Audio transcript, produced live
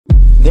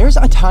There's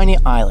a tiny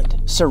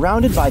island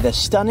surrounded by the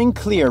stunning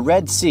clear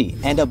Red Sea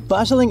and a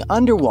bustling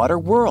underwater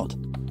world.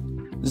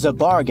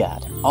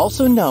 Zabargad,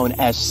 also known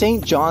as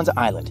St. John's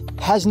Island,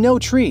 has no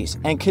trees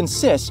and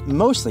consists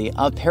mostly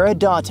of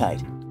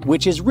peridotite,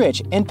 which is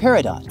rich in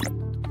peridot.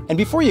 And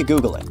before you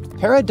Google it,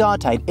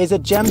 peridotite is a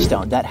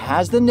gemstone that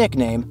has the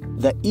nickname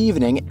the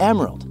Evening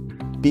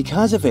Emerald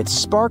because of its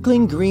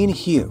sparkling green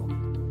hue.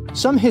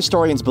 Some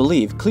historians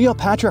believe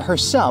Cleopatra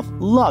herself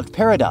loved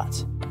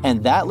peridots,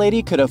 and that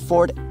lady could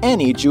afford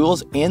any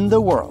jewels in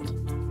the world.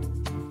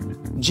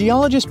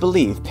 Geologists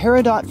believe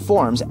peridot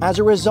forms as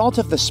a result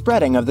of the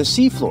spreading of the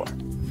seafloor.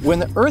 When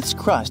the Earth's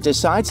crust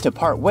decides to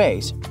part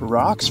ways,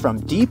 rocks from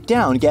deep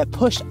down get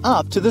pushed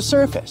up to the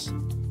surface.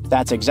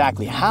 That's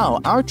exactly how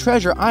our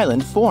treasure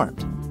island formed.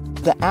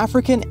 The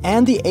African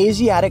and the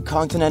Asiatic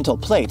continental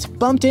plates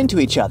bumped into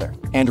each other,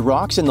 and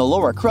rocks in the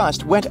lower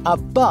crust went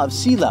above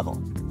sea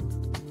level.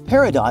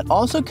 Peridot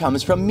also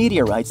comes from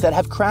meteorites that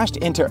have crashed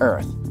into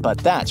Earth, but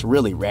that's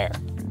really rare.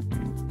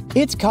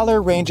 Its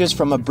color ranges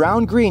from a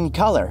brown-green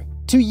color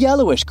to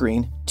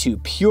yellowish-green to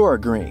pure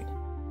green.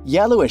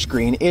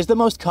 Yellowish-green is the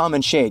most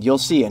common shade you'll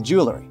see in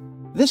jewelry.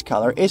 This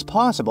color is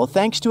possible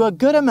thanks to a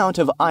good amount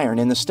of iron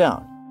in the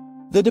stone.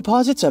 The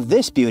deposits of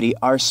this beauty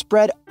are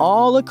spread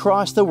all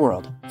across the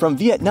world, from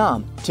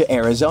Vietnam to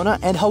Arizona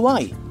and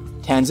Hawaii,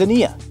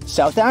 Tanzania,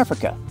 South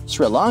Africa,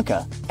 Sri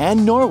Lanka,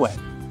 and Norway.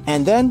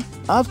 And then,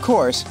 of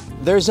course,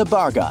 there's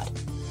Zabargad.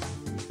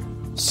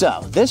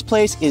 So, this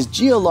place is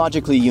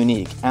geologically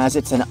unique as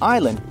it's an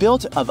island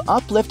built of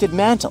uplifted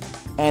mantle,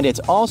 and it's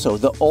also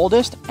the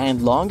oldest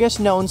and longest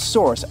known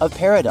source of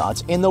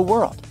peridots in the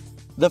world.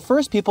 The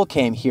first people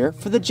came here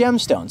for the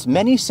gemstones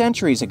many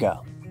centuries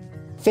ago.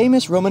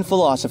 Famous Roman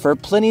philosopher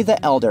Pliny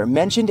the Elder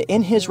mentioned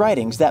in his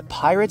writings that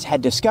pirates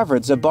had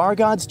discovered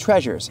Zabargad's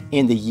treasures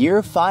in the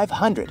year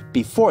 500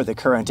 before the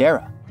current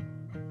era.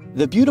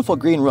 The beautiful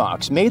green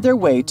rocks made their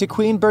way to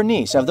Queen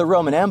Bernice of the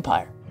Roman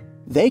Empire.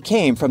 They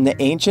came from the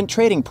ancient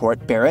trading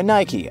port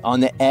Berenike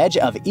on the edge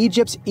of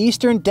Egypt's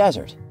eastern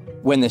desert.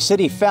 When the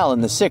city fell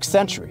in the 6th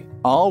century,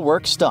 all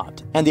work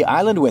stopped, and the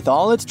island with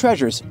all its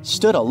treasures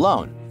stood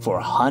alone for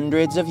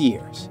hundreds of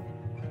years.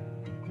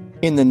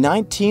 In the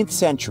 19th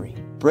century,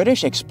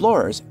 British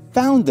explorers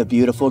found the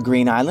beautiful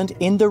green island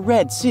in the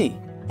Red Sea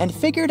and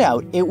figured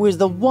out it was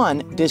the one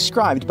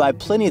described by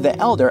Pliny the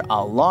Elder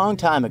a long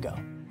time ago.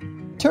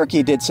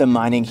 Turkey did some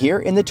mining here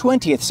in the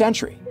 20th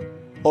century.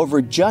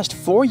 Over just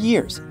 4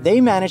 years,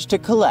 they managed to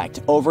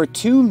collect over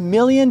 $2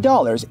 million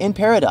in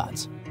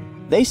peridots.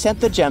 They sent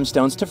the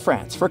gemstones to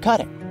France for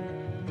cutting.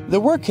 The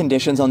work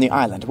conditions on the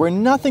island were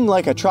nothing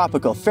like a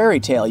tropical fairy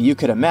tale you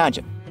could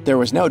imagine. There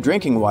was no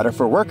drinking water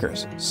for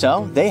workers,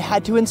 so they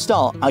had to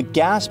install a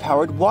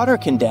gas-powered water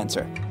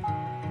condenser.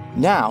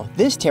 Now,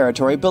 this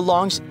territory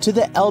belongs to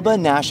the Elba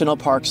National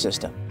Park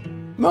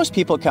System. Most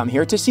people come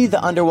here to see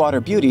the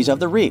underwater beauties of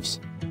the reefs,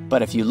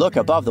 but if you look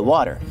above the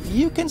water,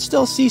 you can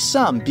still see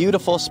some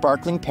beautiful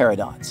sparkling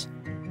peridots.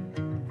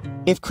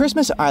 If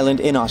Christmas Island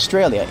in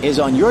Australia is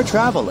on your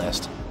travel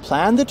list,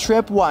 plan the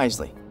trip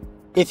wisely.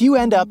 If you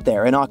end up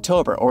there in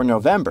October or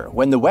November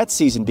when the wet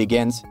season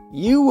begins,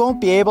 you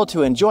won't be able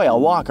to enjoy a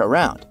walk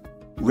around.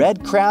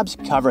 Red crabs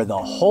cover the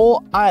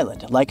whole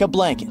island like a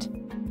blanket.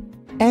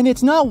 And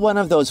it's not one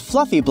of those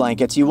fluffy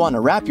blankets you want to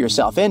wrap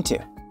yourself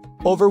into.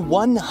 Over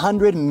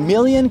 100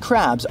 million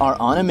crabs are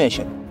on a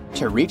mission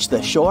to reach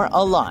the shore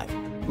alive,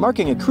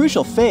 marking a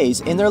crucial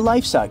phase in their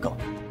life cycle.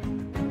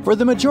 For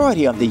the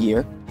majority of the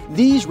year,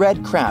 these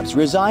red crabs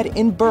reside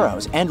in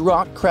burrows and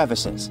rock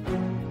crevices.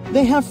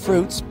 They have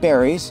fruits,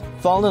 berries,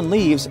 fallen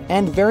leaves,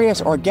 and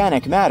various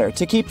organic matter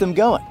to keep them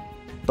going.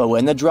 But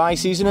when the dry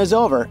season is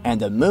over and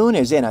the moon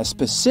is in a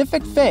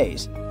specific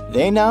phase,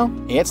 they know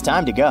it's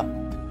time to go.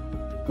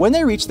 When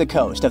they reach the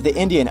coast of the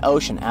Indian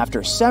Ocean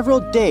after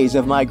several days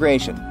of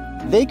migration,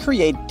 they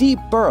create deep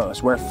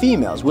burrows where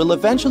females will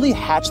eventually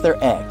hatch their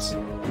eggs.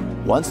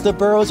 Once the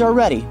burrows are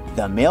ready,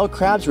 the male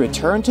crabs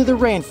return to the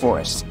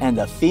rainforests and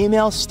the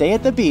females stay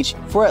at the beach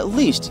for at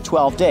least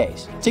 12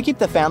 days to keep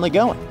the family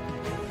going.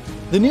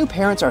 The new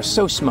parents are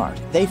so smart,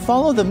 they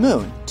follow the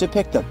moon to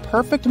pick the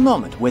perfect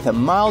moment with a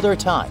milder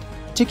tide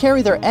to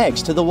carry their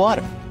eggs to the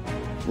water.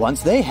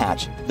 Once they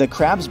hatch, the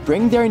crabs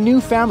bring their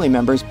new family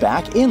members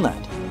back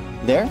inland.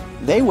 There,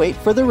 they wait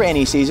for the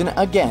rainy season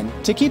again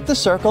to keep the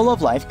circle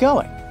of life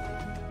going.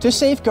 To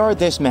safeguard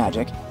this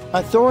magic,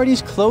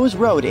 authorities close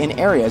road in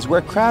areas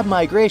where crab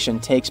migration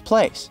takes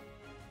place.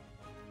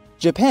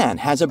 Japan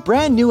has a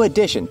brand new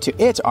addition to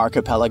its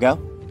archipelago.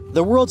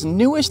 The world's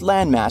newest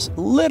landmass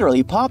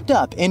literally popped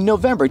up in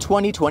November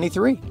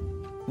 2023.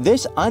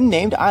 This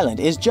unnamed island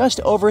is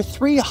just over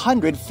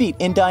 300 feet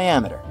in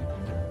diameter.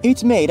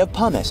 It's made of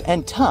pumice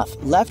and tuff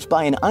left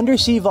by an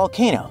undersea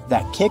volcano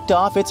that kicked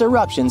off its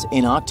eruptions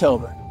in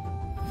October.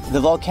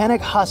 The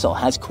volcanic hustle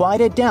has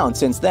quieted down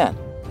since then,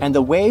 and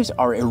the waves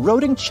are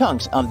eroding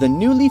chunks of the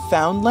newly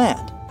found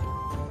land.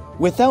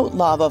 Without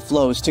lava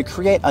flows to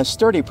create a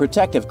sturdy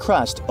protective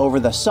crust over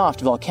the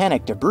soft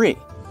volcanic debris,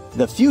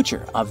 the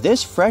future of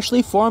this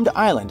freshly formed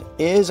island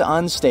is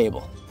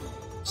unstable.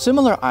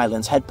 Similar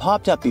islands had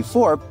popped up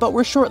before but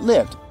were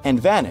short-lived and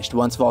vanished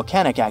once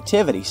volcanic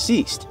activity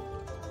ceased.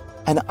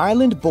 An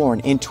island born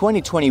in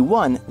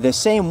 2021 the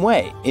same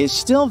way is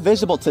still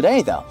visible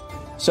today though,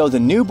 so the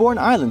newborn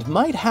island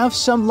might have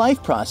some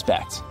life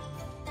prospects.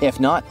 If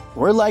not,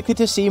 we're likely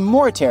to see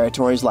more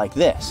territories like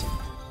this.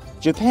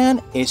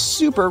 Japan is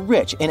super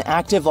rich in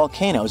active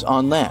volcanoes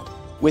on land,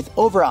 with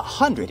over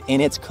 100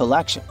 in its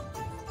collection.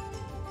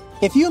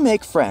 If you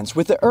make friends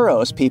with the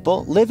Uros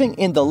people living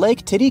in the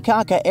Lake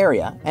Titicaca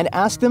area and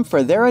ask them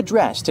for their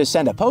address to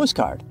send a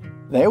postcard,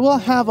 they will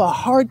have a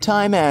hard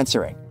time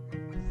answering.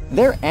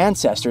 Their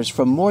ancestors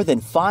from more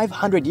than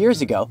 500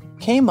 years ago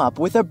came up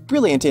with a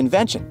brilliant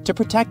invention to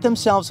protect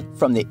themselves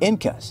from the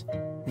Incas.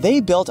 They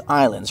built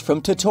islands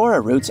from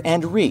totora roots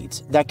and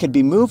reeds that could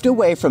be moved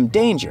away from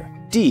danger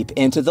deep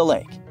into the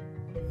lake.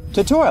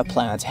 Totora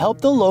plants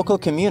help the local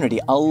community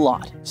a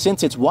lot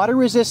since it's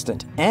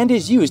water-resistant and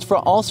is used for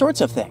all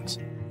sorts of things,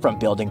 from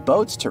building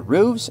boats to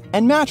roofs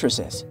and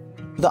mattresses.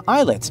 The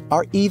islets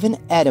are even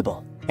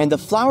edible, and the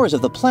flowers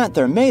of the plant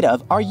they're made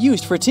of are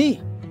used for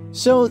tea.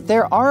 So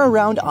there are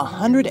around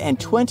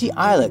 120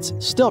 islets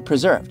still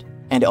preserved,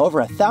 and over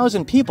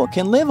 1,000 people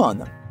can live on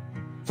them.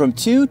 From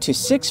 2 to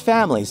 6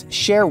 families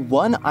share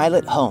one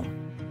islet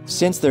home.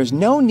 Since there's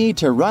no need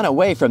to run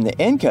away from the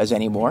Incas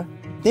anymore,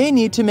 they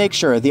need to make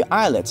sure the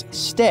islets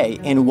stay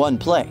in one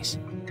place.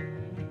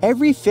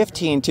 Every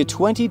 15 to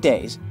 20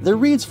 days, the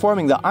reeds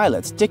forming the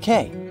islets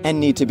decay and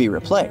need to be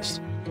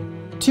replaced.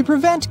 To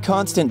prevent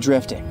constant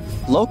drifting,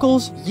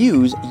 locals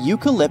use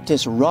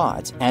eucalyptus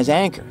rods as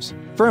anchors,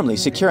 firmly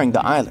securing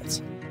the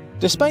islets.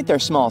 Despite their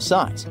small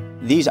size,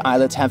 these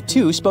islets have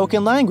 2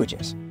 spoken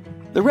languages.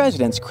 The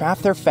residents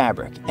craft their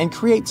fabric and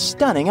create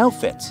stunning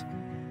outfits.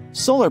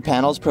 Solar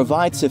panels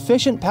provide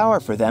sufficient power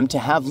for them to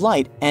have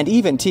light and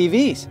even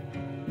TVs.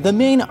 The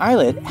main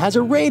islet has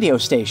a radio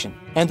station,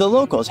 and the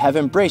locals have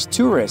embraced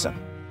tourism.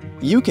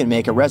 You can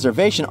make a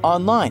reservation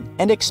online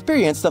and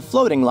experience the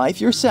floating life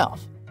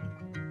yourself.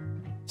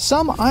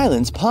 Some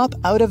islands pop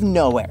out of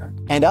nowhere,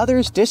 and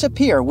others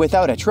disappear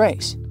without a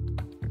trace.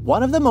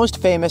 One of the most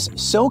famous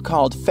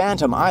so-called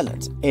phantom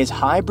islands is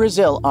High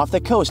Brazil off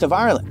the coast of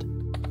Ireland.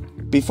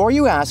 Before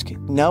you ask,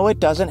 no, it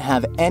doesn't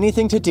have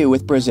anything to do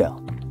with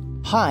Brazil.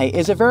 High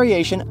is a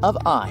variation of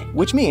I,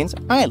 which means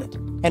island,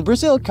 and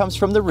Brazil comes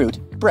from the root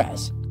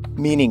bres,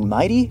 meaning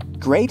mighty,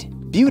 great,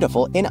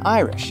 beautiful in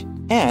Irish,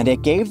 and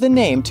it gave the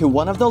name to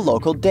one of the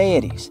local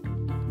deities.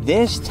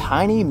 This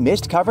tiny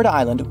mist-covered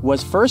island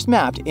was first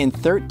mapped in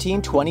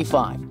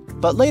 1325,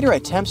 but later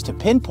attempts to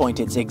pinpoint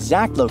its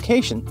exact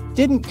location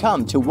didn't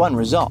come to one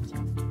result.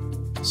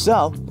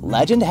 So,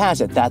 legend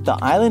has it that the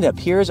island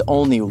appears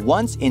only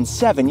once in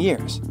 7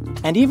 years,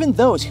 and even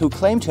those who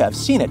claim to have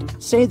seen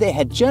it say they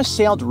had just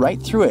sailed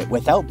right through it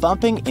without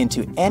bumping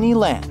into any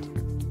land.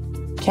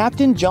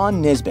 Captain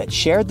John Nisbet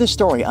shared the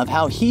story of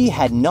how he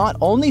had not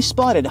only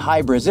spotted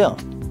High Brazil,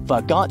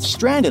 but got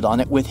stranded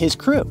on it with his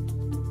crew.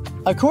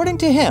 According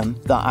to him,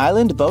 the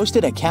island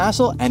boasted a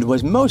castle and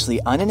was mostly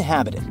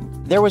uninhabited.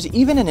 There was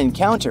even an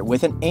encounter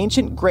with an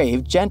ancient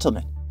grave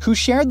gentleman who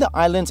shared the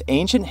island's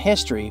ancient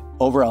history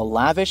over a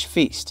lavish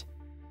feast.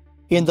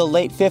 In the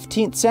late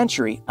 15th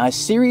century, a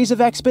series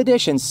of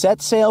expeditions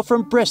set sail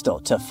from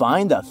Bristol to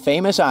find the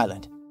famous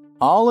island.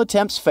 All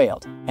attempts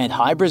failed, and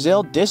High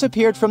Brazil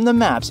disappeared from the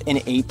maps in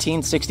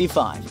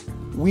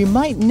 1865. We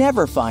might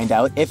never find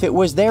out if it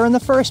was there in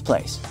the first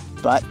place,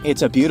 but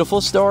it's a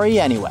beautiful story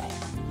anyway.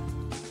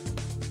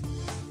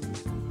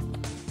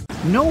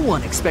 No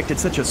one expected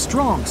such a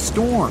strong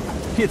storm.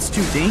 It's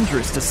too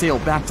dangerous to sail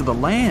back to the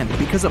land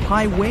because of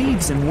high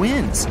waves and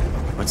winds.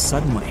 But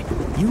suddenly,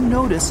 you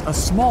notice a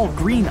small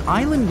green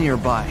island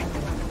nearby.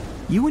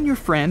 You and your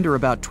friend are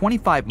about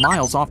 25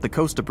 miles off the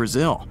coast of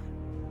Brazil.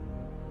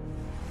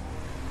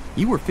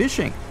 You were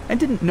fishing and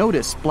didn't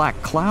notice black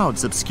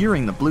clouds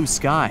obscuring the blue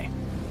sky.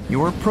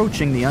 You're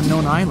approaching the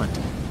unknown island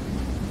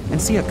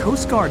and see a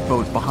Coast Guard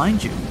boat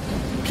behind you.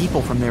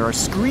 People from there are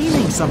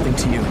screaming something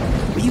to you,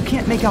 but you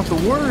can't make out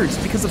the words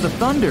because of the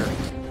thunder.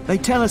 They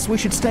tell us we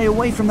should stay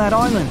away from that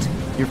island,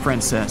 your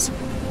friend says.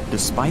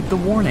 Despite the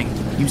warning,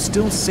 you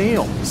still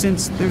sail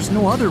since there's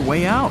no other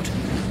way out.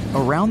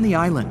 Around the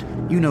island,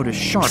 you notice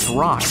sharp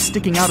rocks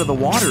sticking out of the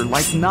water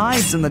like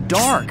knives in the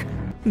dark.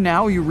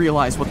 Now you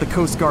realize what the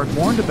Coast Guard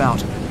warned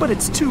about, but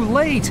it's too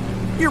late.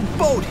 Your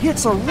boat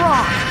hits a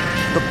rock.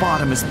 The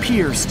bottom is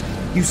pierced.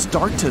 You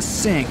start to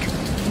sink.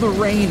 The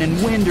rain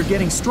and wind are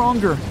getting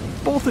stronger.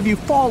 Both of you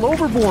fall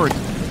overboard.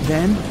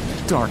 Then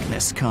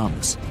darkness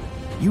comes.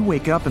 You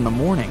wake up in the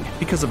morning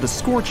because of the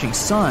scorching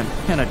sun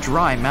and a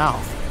dry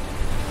mouth.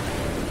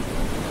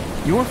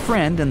 Your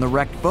friend and the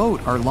wrecked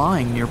boat are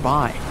lying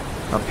nearby.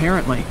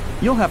 Apparently,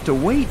 you'll have to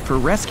wait for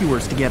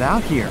rescuers to get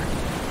out here.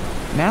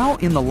 Now,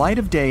 in the light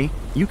of day,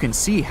 you can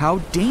see how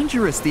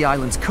dangerous the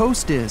island's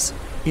coast is.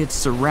 It's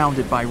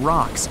surrounded by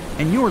rocks,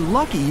 and you're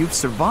lucky you've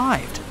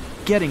survived.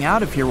 Getting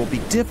out of here will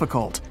be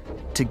difficult.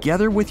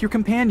 Together with your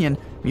companion,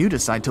 you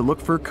decide to look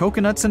for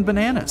coconuts and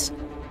bananas.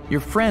 Your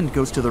friend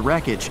goes to the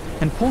wreckage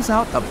and pulls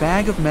out a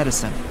bag of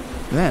medicine.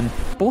 Then,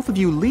 both of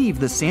you leave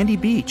the sandy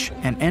beach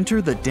and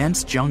enter the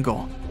dense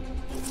jungle.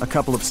 A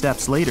couple of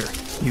steps later,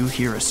 you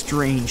hear a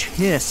strange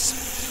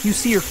hiss. You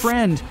see your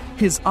friend.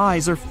 His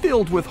eyes are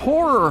filled with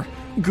horror.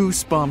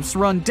 Goosebumps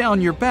run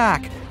down your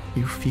back.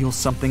 You feel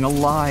something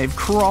alive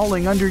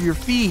crawling under your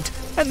feet,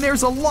 and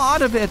there's a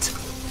lot of it.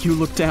 You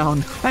look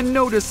down and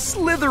notice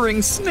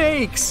slithering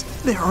snakes.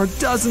 There are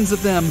dozens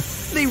of them.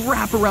 They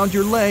wrap around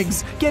your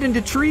legs, get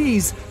into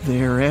trees.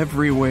 They're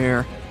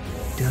everywhere.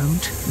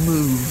 Don't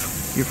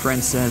move, your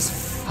friend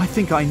says. I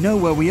think I know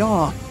where we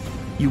are.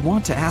 You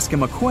want to ask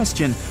him a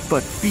question,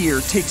 but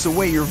fear takes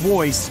away your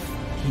voice.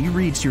 He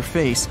reads your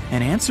face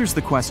and answers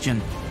the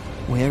question.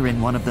 We're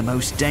in one of the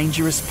most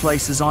dangerous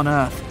places on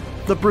Earth,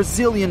 the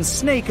Brazilian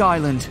Snake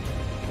Island.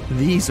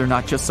 These are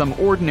not just some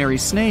ordinary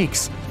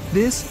snakes.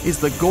 This is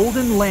the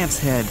golden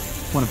lancehead,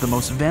 one of the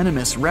most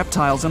venomous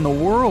reptiles in the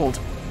world.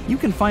 You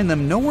can find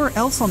them nowhere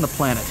else on the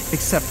planet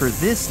except for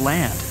this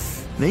land.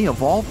 They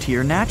evolved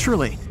here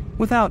naturally,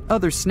 without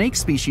other snake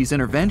species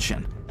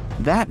intervention.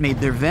 That made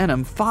their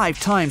venom 5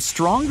 times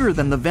stronger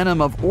than the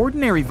venom of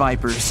ordinary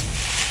vipers.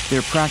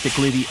 They're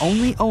practically the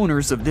only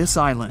owners of this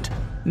island.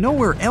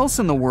 Nowhere else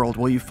in the world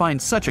will you find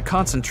such a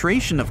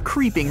concentration of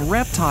creeping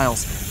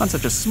reptiles on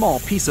such a small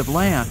piece of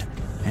land.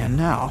 And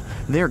now,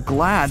 they're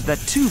glad that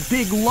 2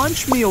 big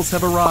lunch meals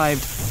have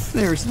arrived.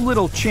 There's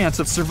little chance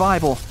of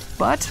survival,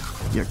 but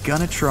you're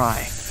gonna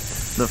try.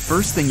 The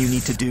first thing you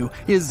need to do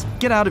is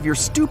get out of your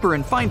stupor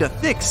and find a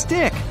thick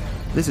stick.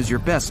 This is your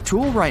best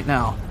tool right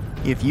now.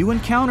 If you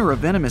encounter a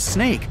venomous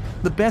snake,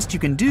 the best you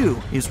can do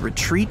is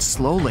retreat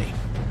slowly.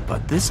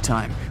 But this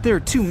time, there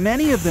are too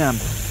many of them.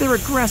 They're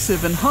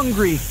aggressive and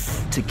hungry.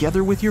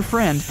 Together with your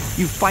friend,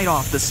 you fight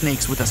off the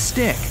snakes with a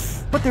stick.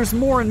 But there's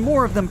more and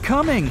more of them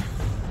coming.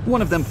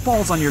 One of them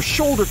falls on your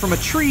shoulder from a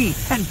tree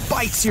and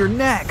bites your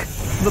neck.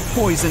 The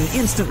poison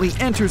instantly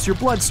enters your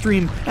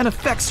bloodstream and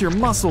affects your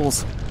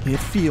muscles. It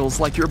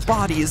feels like your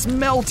body is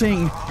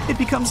melting. It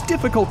becomes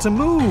difficult to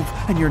move,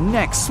 and your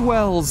neck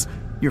swells.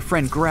 Your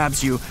friend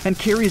grabs you and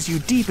carries you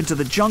deep into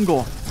the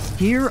jungle.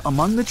 Here,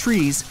 among the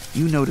trees,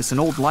 you notice an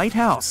old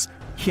lighthouse.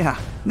 Yeah,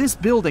 this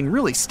building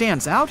really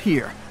stands out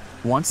here.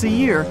 Once a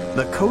year,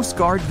 the Coast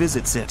Guard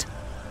visits it.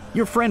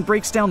 Your friend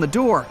breaks down the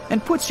door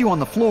and puts you on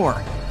the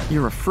floor.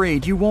 You're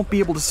afraid you won't be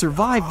able to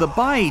survive the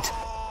bite.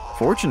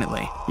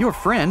 Fortunately, your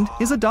friend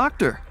is a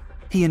doctor.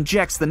 He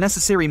injects the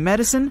necessary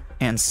medicine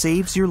and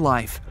saves your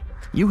life.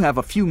 You have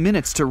a few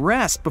minutes to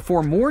rest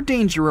before more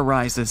danger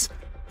arises.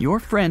 Your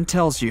friend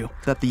tells you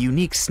that the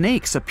unique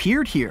snakes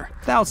appeared here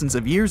thousands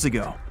of years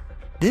ago.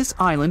 This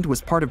island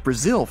was part of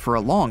Brazil for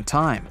a long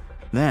time.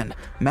 Then,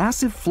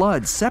 massive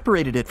floods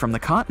separated it from the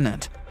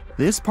continent.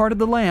 This part of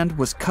the land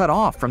was cut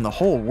off from the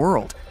whole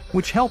world,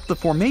 which helped the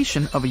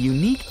formation of a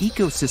unique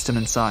ecosystem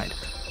inside.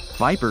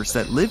 Vipers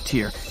that lived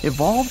here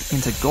evolved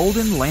into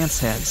golden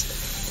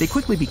lanceheads. They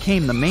quickly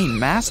became the main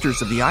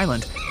masters of the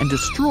island and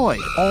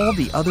destroyed all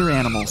the other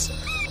animals.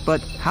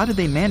 But how did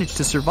they manage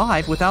to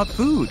survive without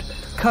food,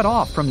 cut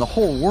off from the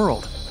whole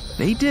world?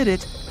 They did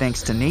it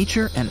thanks to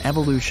nature and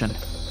evolution.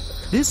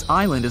 This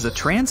island is a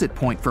transit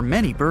point for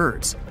many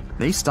birds.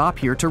 They stop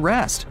here to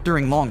rest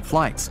during long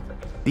flights.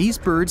 These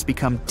birds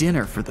become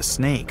dinner for the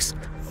snakes.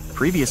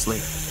 Previously,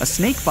 a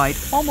snake bite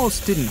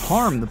almost didn't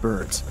harm the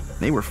birds.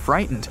 They were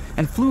frightened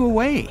and flew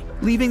away,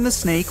 leaving the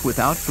snake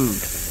without food.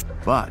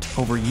 But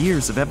over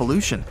years of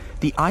evolution,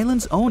 the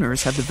island's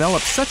owners have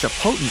developed such a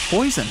potent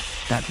poison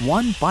that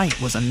one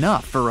bite was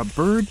enough for a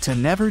bird to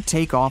never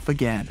take off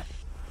again.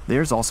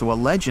 There's also a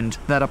legend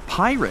that a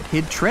pirate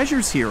hid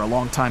treasures here a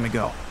long time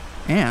ago.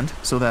 And,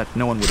 so that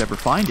no one would ever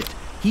find it,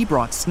 he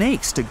brought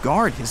snakes to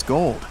guard his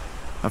gold.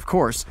 Of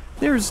course,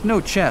 there's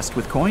no chest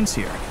with coins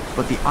here,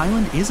 but the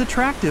island is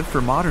attractive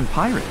for modern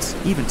pirates,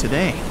 even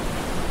today.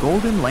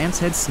 Golden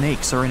lancehead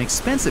snakes are an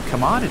expensive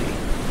commodity,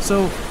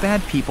 so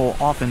bad people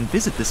often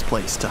visit this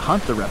place to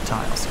hunt the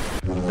reptiles.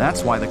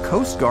 That's why the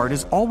Coast Guard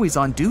is always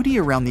on duty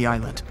around the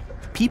island.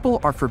 People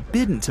are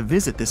forbidden to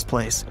visit this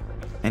place.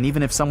 And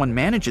even if someone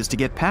manages to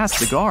get past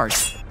the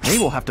guards, they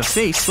will have to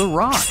face the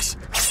rocks.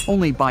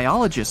 Only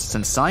biologists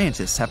and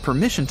scientists have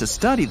permission to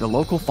study the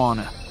local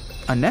fauna.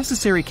 A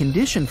necessary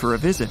condition for a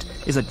visit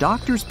is a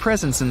doctor's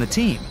presence in the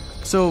team,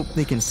 so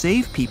they can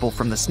save people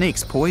from the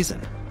snake's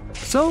poison.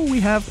 So we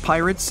have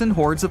pirates and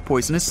hordes of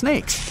poisonous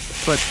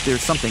snakes, but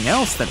there's something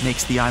else that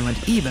makes the island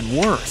even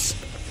worse.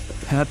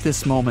 At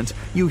this moment,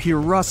 you hear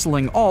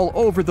rustling all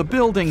over the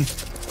building.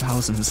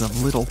 Thousands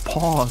of little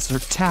paws are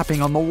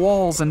tapping on the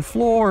walls and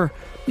floor.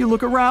 You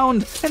look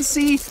around and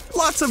see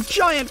lots of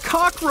giant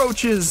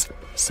cockroaches.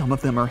 Some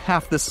of them are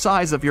half the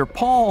size of your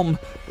palm.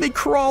 They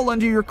crawl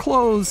under your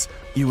clothes.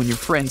 You and your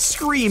friends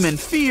scream in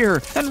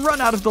fear and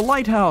run out of the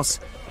lighthouse.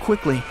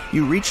 Quickly,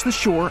 you reach the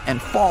shore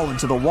and fall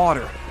into the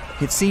water.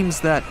 It seems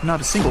that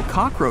not a single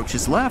cockroach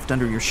is left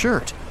under your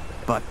shirt.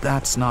 But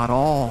that's not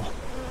all.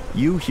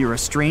 You hear a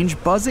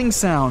strange buzzing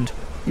sound.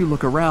 You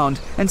look around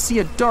and see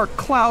a dark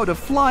cloud of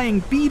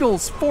flying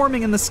beetles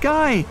forming in the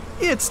sky.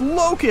 It's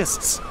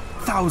locusts!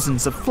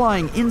 Thousands of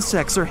flying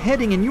insects are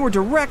heading in your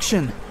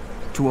direction.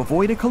 To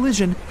avoid a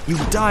collision, you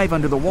dive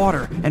under the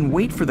water and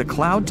wait for the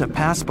cloud to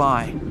pass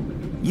by.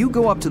 You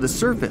go up to the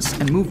surface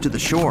and move to the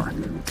shore.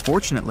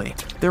 Fortunately,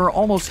 there are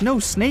almost no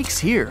snakes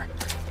here.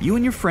 You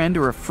and your friend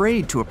are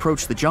afraid to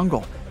approach the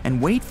jungle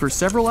and wait for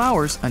several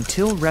hours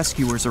until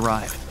rescuers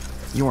arrive.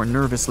 You're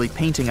nervously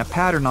painting a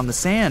pattern on the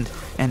sand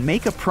and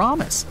make a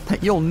promise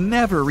that you'll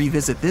never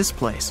revisit this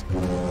place.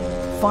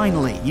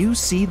 Finally, you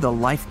see the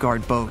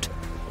lifeguard boat.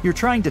 You're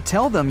trying to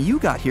tell them you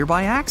got here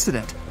by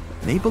accident.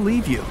 They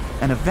believe you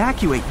and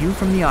evacuate you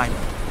from the island.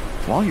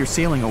 While you're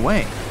sailing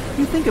away,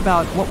 you think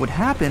about what would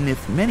happen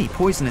if many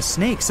poisonous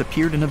snakes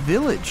appeared in a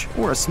village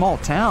or a small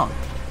town.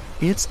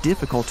 It's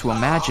difficult to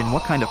imagine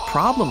what kind of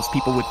problems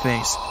people would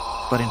face.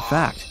 But in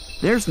fact,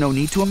 there's no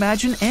need to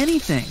imagine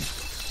anything.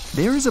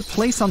 There is a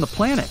place on the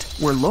planet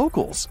where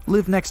locals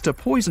live next to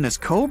poisonous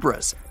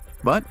cobras,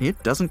 but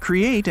it doesn't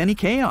create any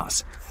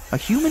chaos. A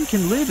human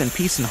can live in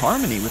peace and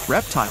harmony with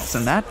reptiles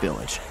in that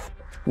village.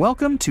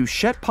 Welcome to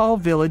Shetpal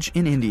village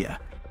in India.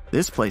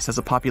 This place has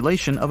a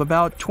population of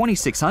about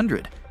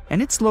 2,600, and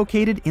it's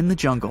located in the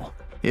jungle.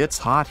 It's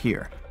hot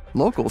here.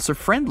 Locals are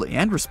friendly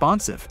and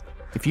responsive.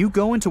 If you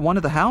go into one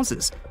of the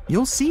houses,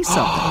 you'll see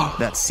something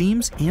that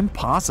seems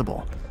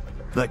impossible.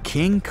 The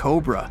king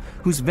cobra,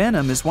 whose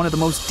venom is one of the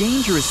most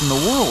dangerous in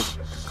the world,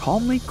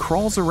 calmly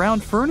crawls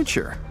around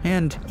furniture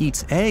and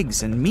eats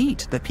eggs and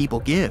meat that people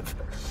give.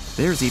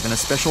 There's even a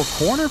special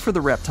corner for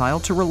the reptile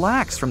to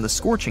relax from the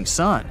scorching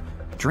sun,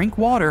 drink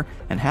water,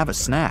 and have a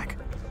snack.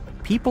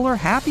 People are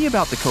happy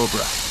about the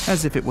cobra,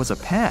 as if it was a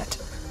pet.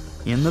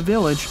 In the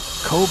village,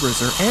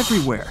 cobras are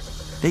everywhere.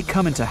 They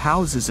come into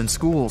houses and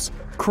schools,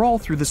 crawl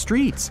through the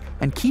streets,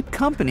 and keep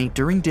company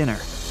during dinner.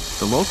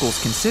 The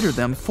locals consider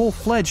them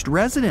full-fledged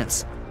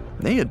residents.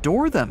 They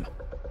adore them.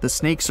 The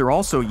snakes are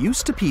also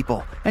used to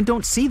people and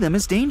don't see them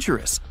as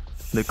dangerous.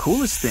 The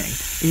coolest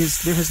thing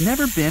is there has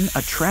never been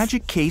a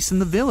tragic case in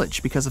the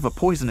village because of a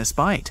poisonous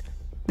bite.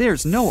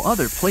 There's no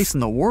other place in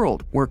the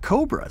world where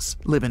cobras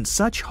live in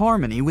such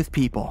harmony with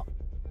people.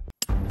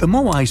 The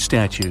Moai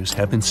statues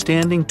have been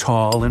standing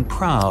tall and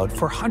proud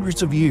for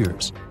hundreds of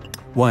years.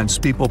 Once,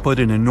 people put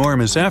an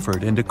enormous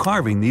effort into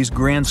carving these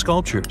grand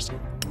sculptures,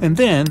 and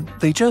then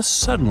they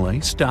just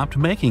suddenly stopped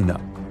making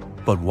them.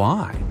 But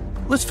why?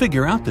 Let's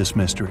figure out this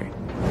mystery.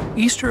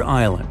 Easter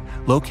Island,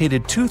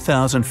 located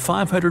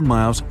 2,500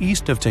 miles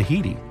east of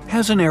Tahiti,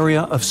 has an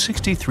area of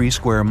 63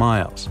 square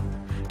miles.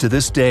 To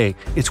this day,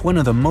 it's one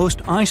of the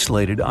most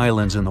isolated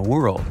islands in the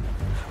world.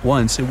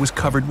 Once it was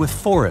covered with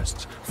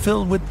forests,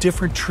 filled with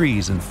different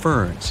trees and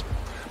ferns.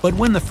 But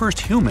when the first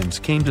humans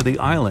came to the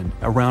island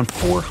around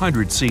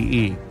 400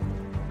 CE,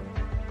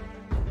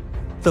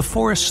 the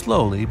forest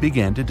slowly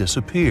began to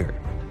disappear.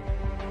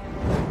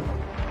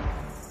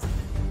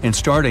 And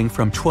starting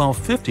from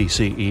 1250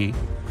 CE,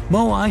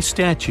 Moai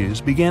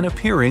statues began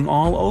appearing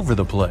all over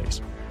the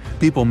place.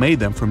 People made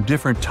them from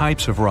different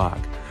types of rock: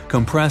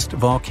 compressed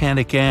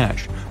volcanic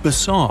ash,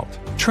 basalt,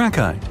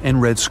 trachyte,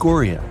 and red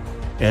scoria.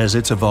 As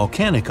it's a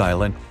volcanic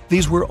island,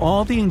 these were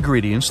all the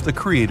ingredients the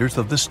creators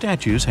of the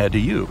statues had to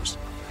use.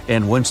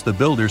 And once the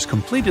builders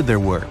completed their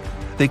work,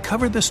 they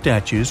covered the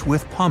statues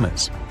with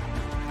pumice.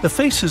 The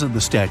faces of the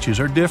statues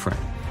are different,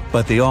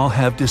 but they all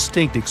have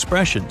distinct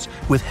expressions,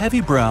 with heavy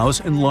brows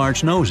and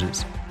large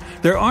noses.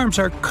 Their arms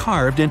are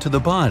carved into the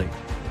body.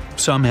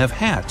 Some have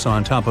hats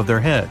on top of their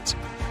heads.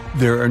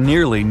 There are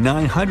nearly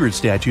 900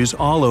 statues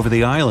all over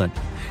the island.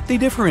 They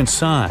differ in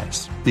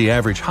size. The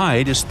average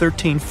height is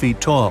 13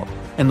 feet tall,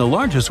 and the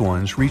largest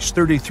ones reach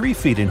 33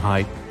 feet in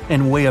height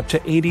and weigh up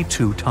to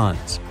 82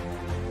 tons.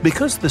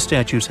 Because the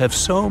statues have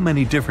so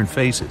many different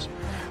faces,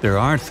 there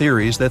are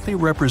theories that they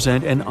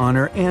represent and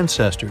honor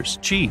ancestors,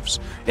 chiefs,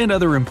 and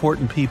other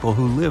important people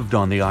who lived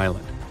on the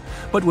island.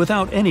 But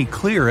without any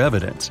clear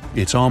evidence,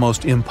 it's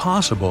almost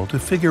impossible to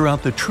figure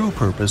out the true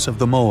purpose of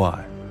the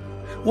Moai.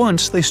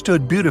 Once they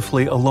stood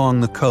beautifully along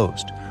the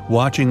coast,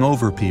 watching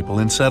over people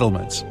in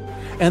settlements,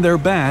 and their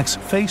backs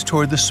faced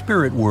toward the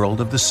spirit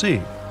world of the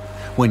sea.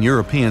 When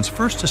Europeans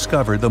first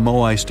discovered the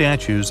Moai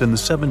statues in the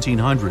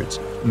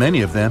 1700s,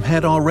 many of them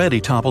had already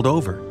toppled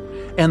over,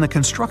 and the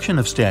construction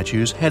of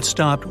statues had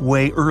stopped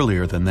way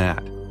earlier than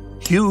that.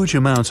 Huge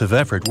amounts of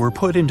effort were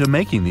put into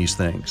making these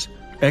things.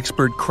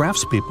 Expert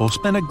craftspeople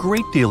spent a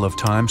great deal of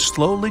time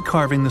slowly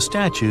carving the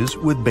statues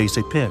with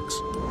basic picks.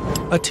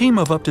 A team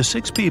of up to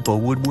 6 people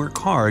would work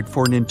hard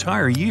for an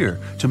entire year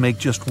to make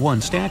just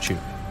one statue.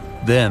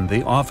 Then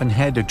they often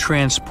had to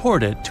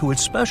transport it to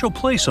its special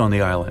place on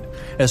the island,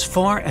 as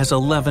far as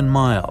 11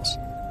 miles.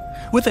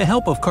 With the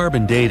help of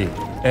carbon dating,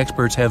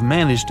 experts have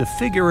managed to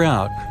figure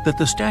out that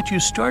the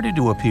statues started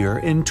to appear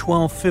in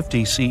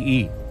 1250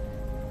 CE.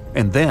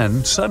 And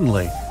then,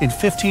 suddenly, in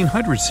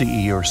 1500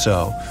 CE or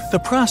so, the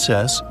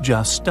process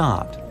just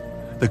stopped.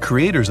 The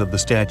creators of the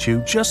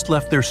statue just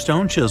left their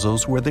stone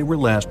chisels where they were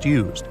last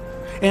used,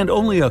 and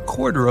only a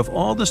quarter of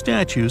all the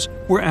statues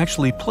were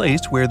actually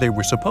placed where they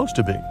were supposed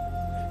to be.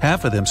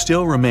 Half of them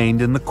still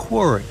remained in the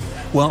quarry,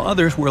 while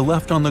others were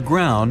left on the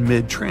ground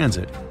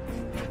mid-transit.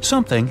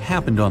 Something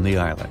happened on the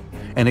island,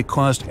 and it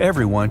caused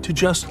everyone to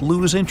just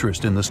lose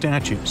interest in the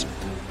statues.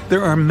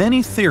 There are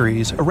many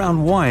theories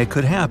around why it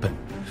could happen,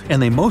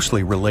 and they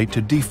mostly relate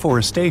to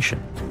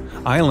deforestation.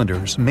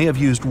 Islanders may have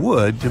used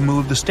wood to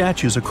move the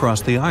statues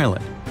across the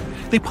island.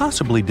 They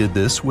possibly did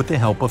this with the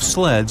help of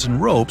sleds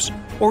and ropes,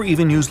 or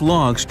even used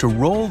logs to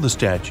roll the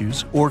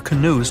statues or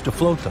canoes to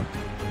float them.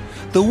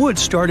 The wood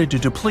started to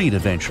deplete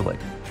eventually.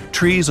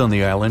 Trees on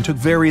the island took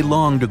very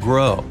long to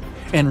grow,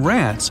 and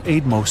rats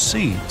ate most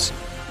seeds.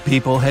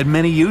 People had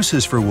many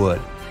uses for wood,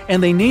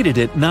 and they needed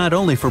it not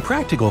only for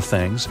practical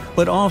things,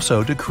 but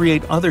also to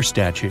create other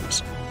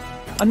statues.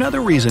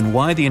 Another reason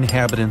why the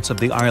inhabitants of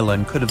the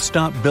island could have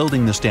stopped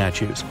building the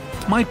statues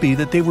might be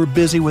that they were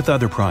busy with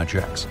other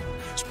projects.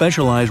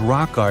 Specialized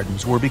rock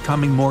gardens were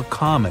becoming more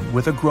common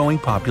with a growing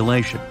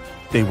population.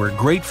 They were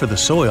great for the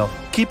soil,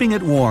 keeping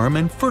it warm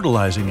and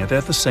fertilizing it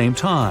at the same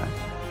time.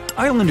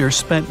 Islanders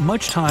spent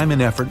much time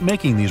and effort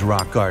making these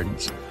rock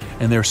gardens,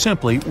 and there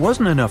simply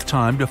wasn't enough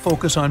time to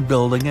focus on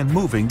building and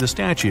moving the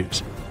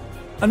statues.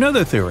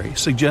 Another theory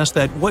suggests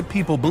that what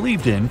people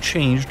believed in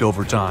changed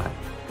over time.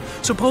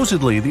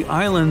 Supposedly, the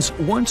islands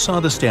once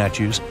saw the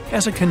statues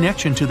as a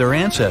connection to their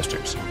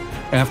ancestors.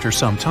 After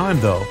some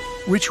time, though,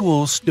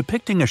 rituals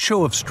depicting a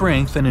show of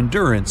strength and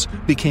endurance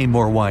became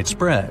more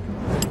widespread.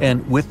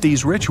 And with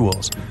these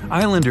rituals,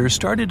 islanders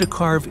started to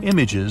carve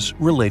images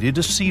related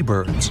to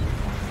seabirds.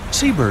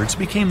 Seabirds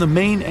became the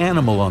main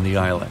animal on the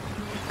island.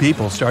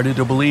 People started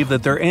to believe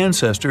that their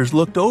ancestors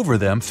looked over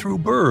them through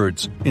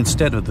birds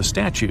instead of the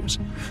statues,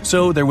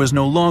 so there was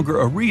no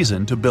longer a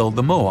reason to build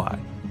the moai.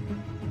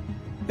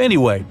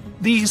 Anyway,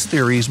 these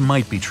theories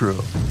might be true,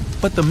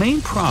 but the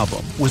main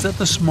problem was that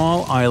the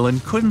small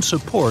island couldn't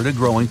support a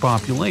growing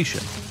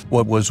population.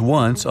 What was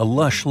once a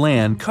lush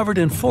land covered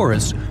in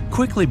forests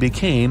quickly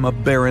became a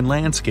barren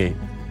landscape.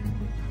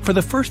 For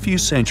the first few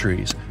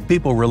centuries,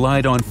 people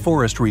relied on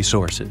forest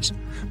resources,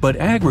 but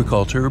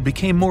agriculture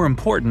became more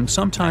important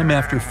sometime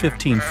after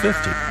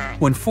 1550,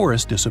 when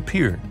forests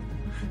disappeared.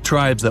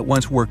 Tribes that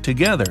once worked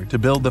together to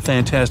build the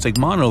fantastic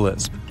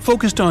monoliths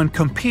focused on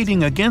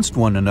competing against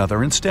one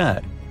another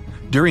instead.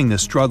 During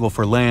this struggle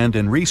for land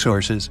and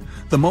resources,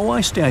 the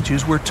moai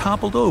statues were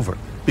toppled over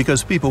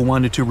because people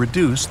wanted to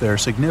reduce their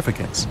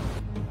significance.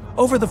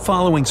 Over the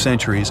following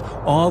centuries,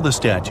 all the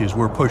statues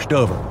were pushed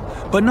over,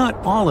 but not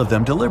all of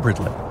them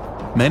deliberately.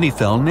 Many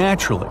fell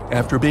naturally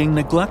after being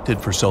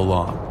neglected for so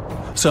long.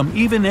 Some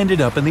even ended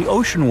up in the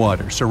ocean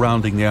water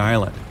surrounding the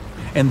island,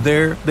 and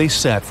there they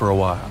sat for a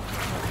while.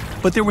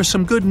 But there was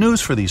some good news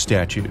for these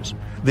statues.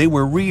 They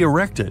were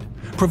re-erected,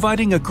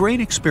 providing a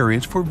great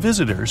experience for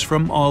visitors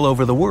from all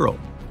over the world.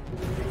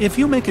 If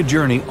you make a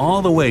journey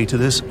all the way to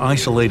this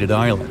isolated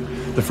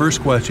island, the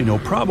first question you'll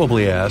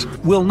probably ask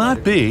will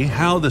not be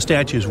how the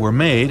statues were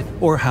made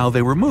or how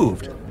they were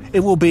moved. It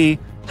will be,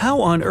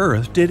 how on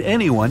earth did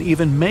anyone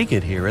even make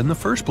it here in the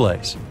first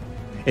place?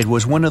 It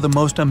was one of the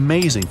most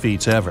amazing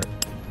feats ever.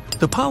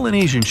 The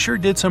Polynesians sure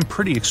did some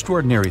pretty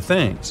extraordinary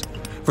things.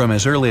 From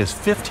as early as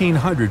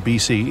 1500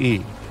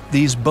 BCE,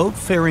 these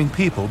boat-faring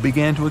people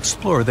began to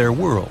explore their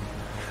world.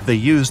 They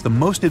used the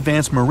most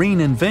advanced marine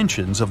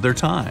inventions of their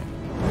time.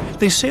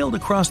 They sailed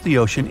across the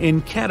ocean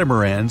in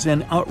catamarans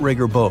and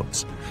outrigger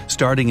boats,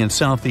 starting in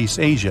Southeast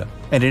Asia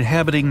and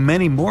inhabiting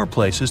many more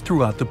places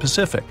throughout the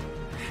Pacific.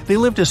 They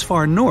lived as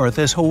far north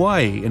as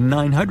Hawaii in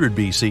 900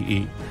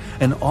 BCE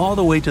and all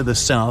the way to the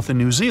south in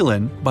New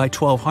Zealand by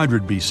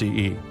 1200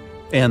 BCE.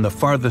 And the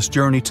farthest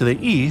journey to the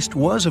east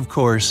was, of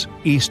course,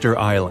 Easter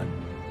Island.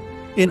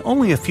 In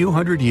only a few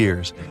hundred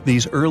years,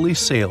 these early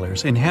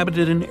sailors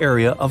inhabited an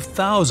area of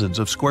thousands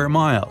of square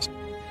miles.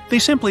 They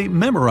simply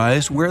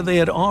memorized where they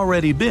had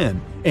already been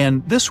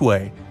and, this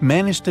way,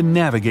 managed to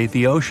navigate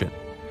the ocean.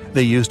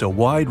 They used a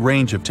wide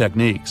range of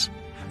techniques.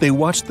 They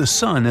watched the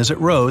sun as it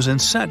rose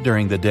and set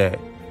during the day.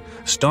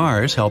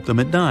 Stars helped them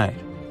at night.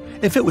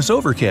 If it was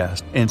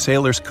overcast and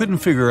sailors couldn't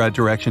figure out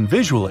direction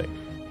visually,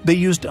 they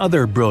used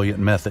other brilliant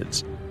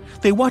methods.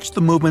 They watched the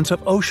movements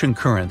of ocean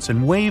currents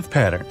and wave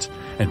patterns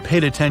and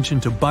paid attention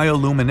to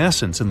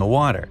bioluminescence in the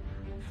water.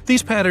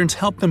 These patterns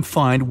helped them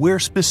find where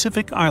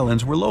specific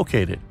islands were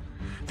located.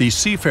 These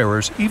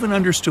seafarers even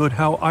understood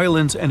how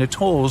islands and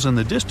atolls in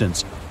the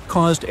distance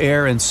caused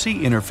air and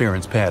sea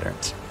interference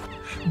patterns.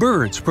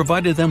 Birds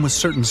provided them with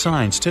certain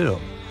signs too.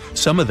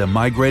 Some of them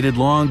migrated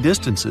long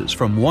distances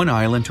from one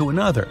island to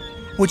another,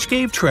 which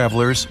gave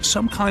travelers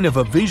some kind of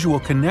a visual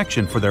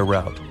connection for their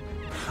route.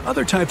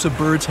 Other types of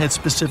birds had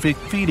specific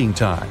feeding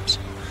times.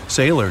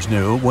 Sailors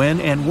knew when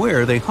and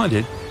where they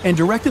hunted and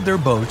directed their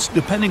boats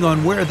depending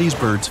on where these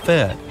birds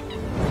fed.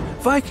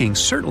 Vikings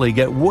certainly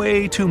get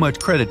way too much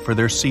credit for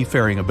their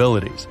seafaring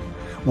abilities.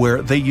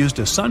 Where they used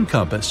a sun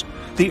compass,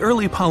 the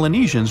early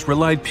Polynesians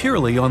relied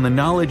purely on the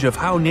knowledge of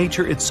how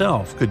nature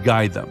itself could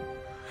guide them.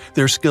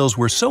 Their skills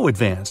were so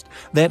advanced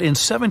that in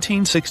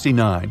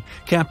 1769,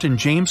 Captain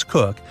James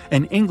Cook,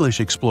 an English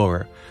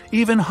explorer,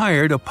 even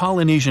hired a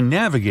Polynesian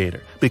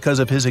navigator because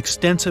of his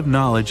extensive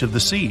knowledge of the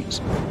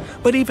seas.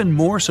 But even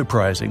more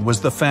surprising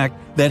was the fact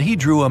that he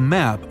drew a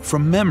map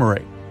from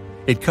memory.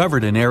 It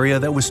covered an area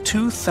that was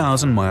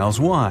 2,000 miles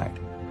wide.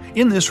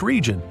 In this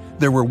region,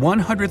 there were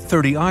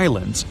 130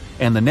 islands,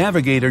 and the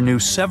navigator knew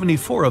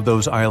 74 of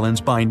those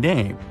islands by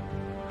name.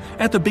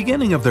 At the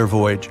beginning of their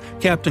voyage,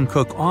 Captain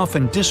Cook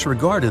often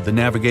disregarded the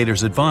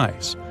navigator's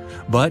advice,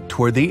 but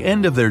toward the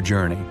end of their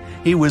journey,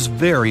 he was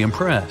very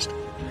impressed.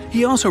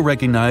 He also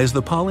recognized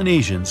the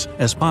Polynesians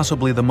as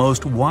possibly the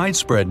most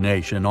widespread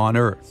nation on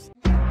Earth.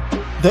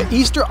 The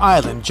Easter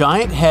Island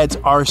giant heads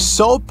are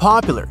so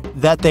popular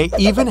that they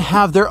even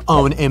have their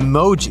own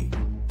emoji.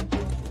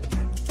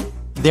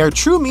 Their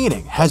true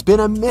meaning has been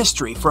a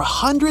mystery for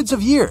hundreds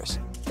of years.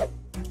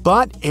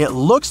 But it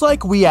looks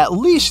like we at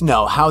least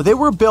know how they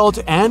were built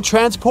and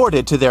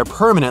transported to their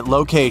permanent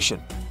location.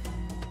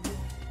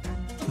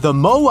 The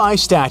moai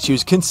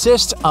statues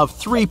consist of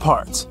 3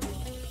 parts: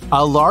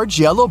 a large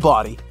yellow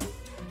body,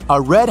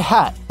 a red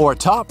hat or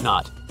top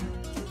knot,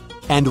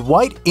 and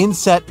white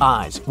inset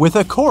eyes with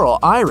a coral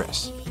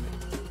iris.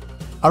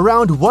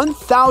 Around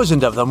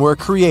 1,000 of them were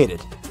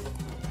created.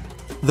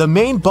 The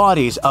main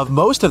bodies of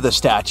most of the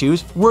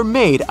statues were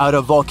made out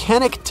of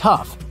volcanic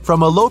tuff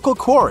from a local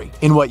quarry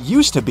in what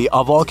used to be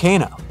a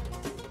volcano.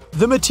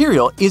 The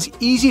material is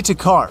easy to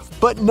carve,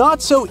 but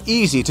not so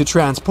easy to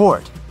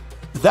transport.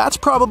 That's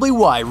probably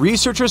why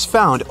researchers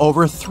found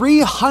over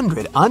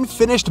 300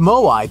 unfinished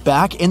moai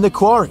back in the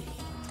quarry.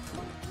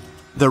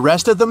 The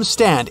rest of them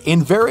stand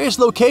in various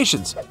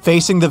locations,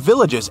 facing the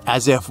villages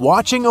as if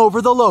watching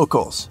over the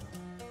locals.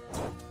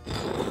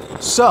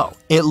 So,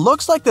 it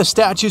looks like the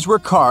statues were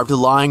carved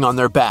lying on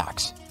their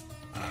backs.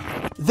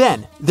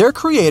 Then, their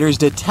creators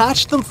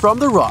detached them from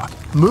the rock,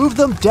 moved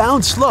them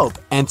down slope,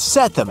 and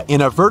set them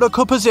in a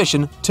vertical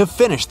position to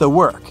finish the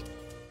work.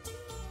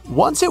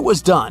 Once it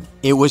was done,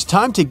 it was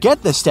time to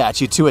get the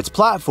statue to its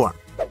platform.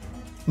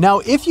 Now,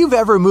 if you've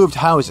ever moved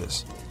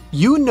houses,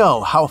 you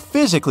know how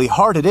physically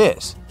hard it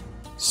is.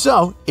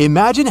 So,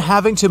 imagine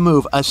having to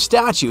move a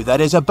statue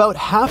that is about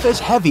half as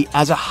heavy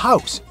as a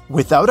house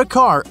without a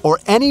car or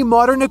any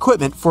modern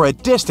equipment for a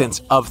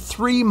distance of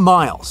 3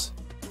 miles.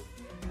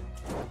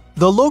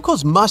 The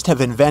locals must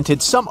have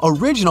invented some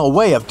original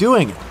way of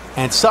doing it,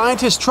 and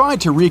scientists tried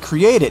to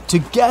recreate it to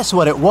guess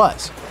what it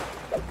was.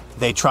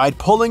 They tried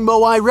pulling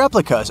moai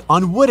replicas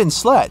on wooden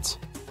sleds.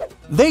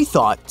 They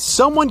thought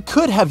someone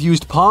could have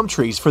used palm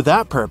trees for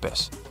that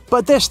purpose,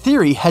 but this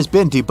theory has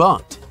been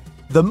debunked.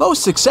 The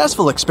most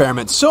successful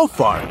experiment so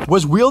far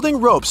was wielding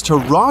ropes to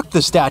rock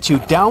the statue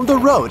down the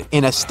road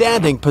in a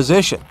standing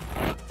position.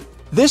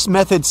 This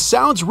method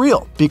sounds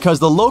real because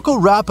the local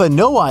Rapa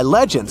Nui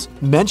legends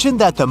mention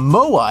that the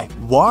moai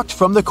walked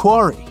from the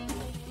quarry.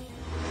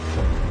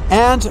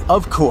 And,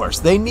 of course,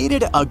 they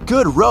needed a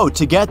good road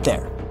to get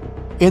there.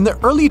 In the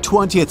early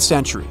 20th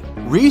century,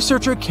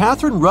 researcher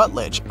Catherine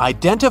Rutledge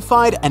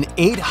identified an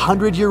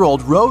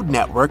 800-year-old road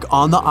network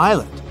on the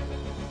island.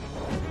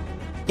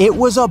 It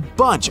was a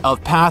bunch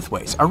of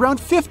pathways around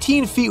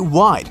 15 feet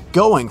wide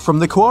going from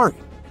the quarry.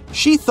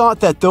 She thought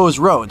that those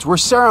roads were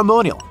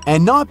ceremonial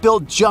and not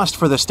built just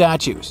for the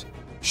statues.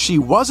 She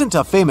wasn't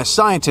a famous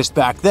scientist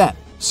back then,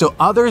 so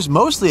others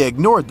mostly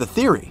ignored the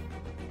theory.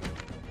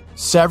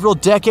 Several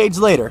decades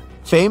later,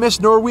 famous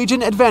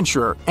Norwegian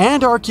adventurer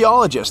and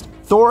archaeologist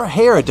Thor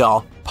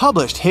Heyerdahl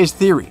published his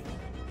theory.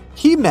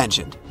 He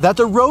mentioned that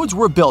the roads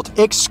were built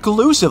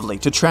exclusively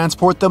to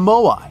transport the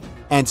moai,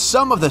 and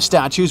some of the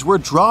statues were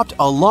dropped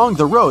along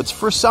the roads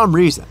for some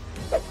reason.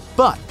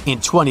 But in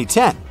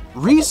 2010,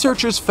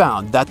 researchers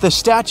found that the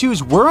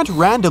statues weren't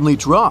randomly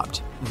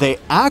dropped. They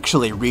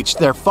actually reached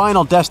their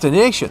final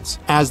destinations,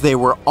 as they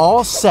were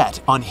all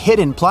set on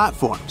hidden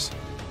platforms.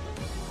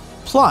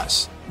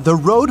 Plus, the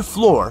road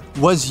floor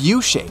was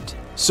U-shaped,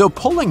 so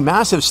pulling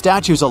massive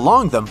statues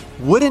along them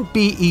wouldn't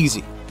be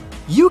easy.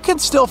 You can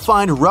still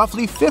find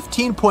roughly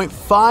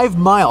 15.5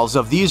 miles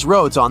of these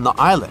roads on the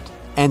island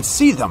and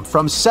see them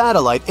from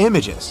satellite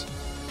images.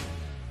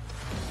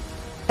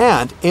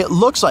 And it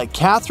looks like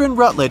Catherine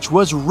Rutledge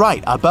was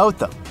right about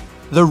them.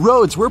 The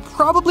roads were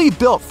probably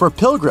built for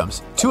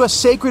pilgrims to a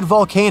sacred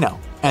volcano,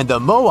 and the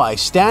moai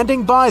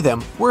standing by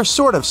them were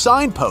sort of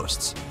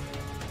signposts.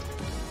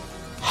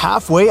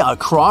 Halfway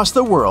across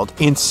the world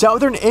in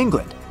southern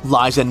England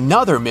lies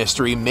another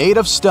mystery made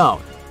of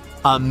stone,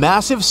 a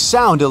massive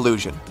sound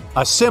illusion,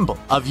 a symbol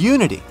of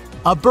unity,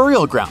 a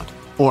burial ground,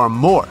 or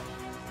more.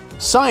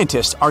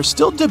 Scientists are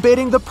still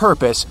debating the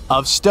purpose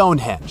of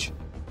Stonehenge.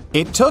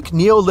 It took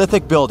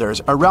Neolithic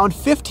builders around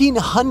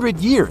 1,500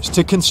 years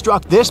to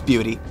construct this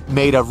beauty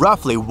made of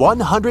roughly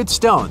 100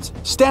 stones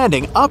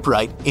standing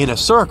upright in a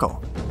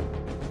circle.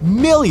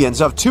 Millions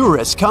of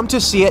tourists come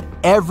to see it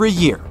every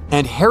year,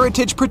 and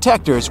heritage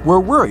protectors were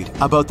worried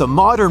about the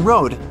modern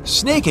road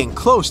snaking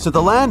close to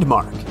the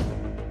landmark.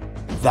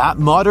 That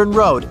modern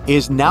road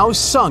is now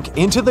sunk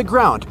into the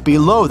ground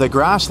below the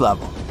grass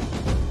level.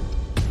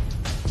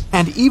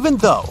 And even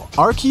though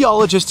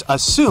archaeologists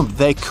assumed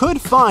they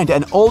could find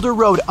an older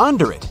road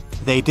under it,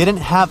 they didn't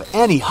have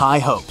any high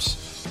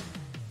hopes.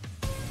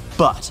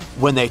 But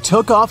when they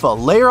took off a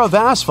layer of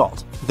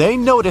asphalt, they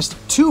noticed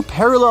 2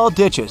 parallel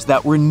ditches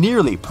that were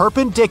nearly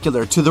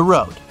perpendicular to the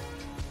road.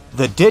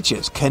 The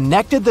ditches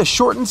connected the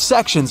shortened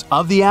sections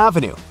of the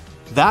avenue,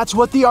 That's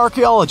what the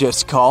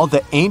archaeologists call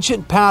the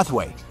ancient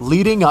pathway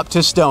leading up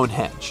to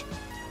Stonehenge.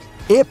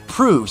 It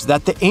proves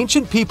that the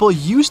ancient people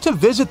used to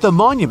visit the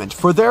monument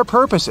for their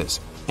purposes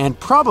and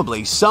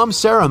probably some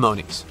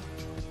ceremonies.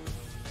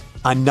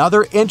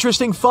 Another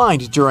interesting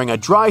find during a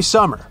dry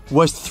summer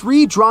was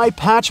 3 dry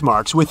patch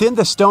marks within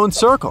the stone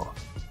circle.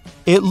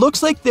 It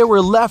looks like they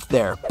were left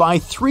there by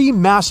 3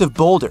 massive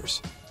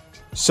boulders.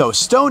 So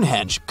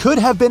Stonehenge could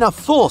have been a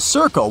full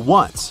circle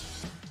once.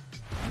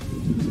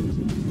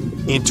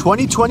 In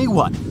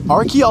 2021,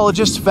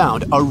 archaeologists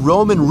found a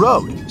Roman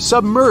road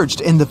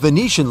submerged in the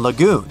Venetian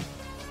lagoon.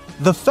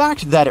 The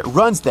fact that it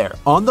runs there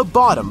on the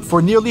bottom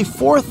for nearly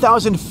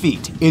 4,000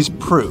 feet is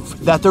proof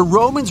that the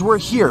Romans were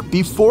here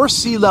before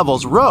sea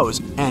levels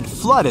rose and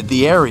flooded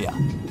the area.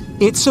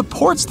 It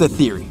supports the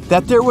theory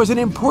that there was an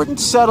important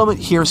settlement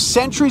here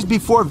centuries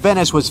before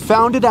Venice was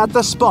founded at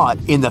the spot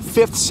in the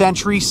 5th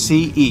century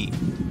CE.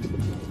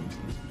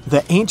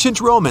 The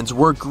ancient Romans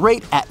were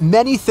great at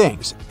many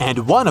things,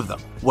 and one of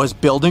them was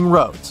building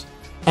roads.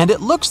 And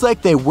it looks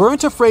like they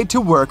weren't afraid to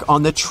work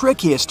on the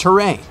trickiest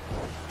terrain.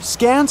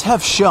 Scans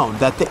have shown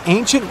that the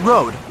ancient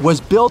road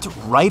was built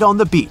right on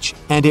the beach,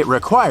 and it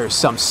requires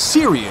some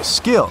serious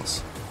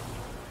skills.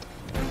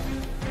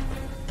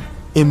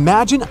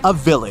 Imagine a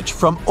village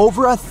from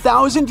over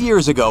 1,000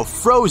 years ago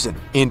frozen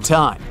in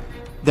time.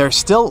 There's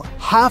still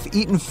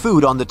half-eaten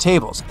food on the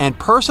tables and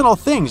personal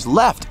things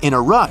left in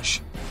a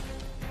rush.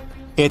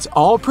 It's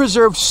all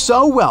preserved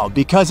so well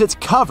because it's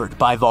covered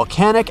by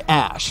volcanic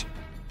ash.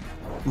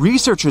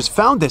 Researchers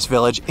found this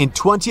village in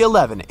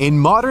 2011 in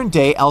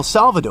modern-day El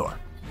Salvador.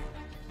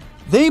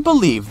 They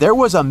believe there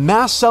was a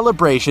mass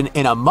celebration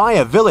in a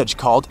Maya village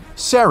called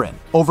Seren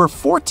over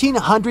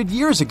 1,400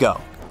 years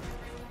ago.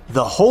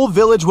 The whole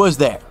village was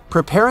there,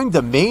 preparing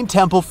the main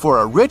temple for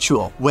a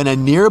ritual when a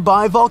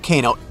nearby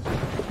volcano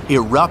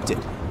erupted.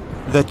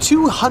 The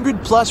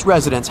 200-plus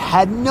residents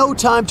had no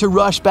time to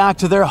rush back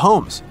to their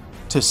homes.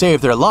 To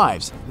save their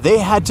lives, they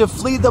had to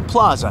flee the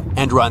plaza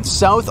and run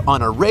south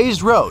on a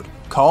raised road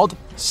called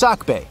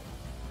Sacbe.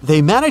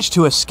 They managed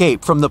to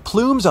escape from the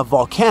plumes of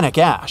volcanic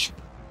ash.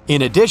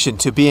 In addition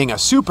to being a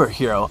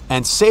superhero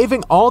and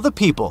saving all the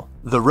people,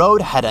 the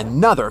road had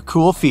another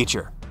cool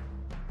feature.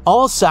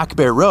 All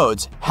Sacbe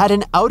roads had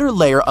an outer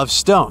layer of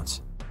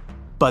stones,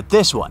 but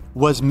this one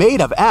was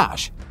made of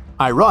ash.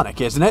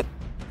 Ironic, isn't it?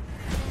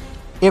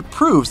 It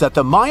proves that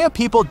the Maya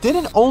people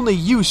didn't only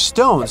use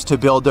stones to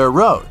build their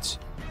roads.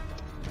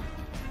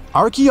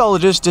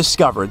 Archaeologists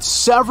discovered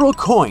several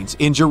coins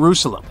in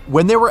Jerusalem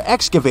when they were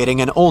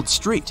excavating an old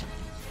street.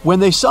 When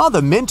they saw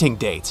the minting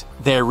dates,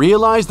 they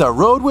realized the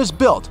road was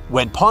built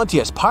when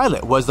Pontius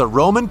Pilate was the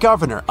Roman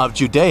governor of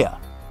Judea.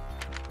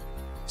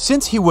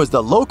 Since he was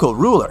the local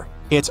ruler,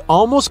 it's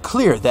almost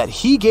clear that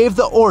he gave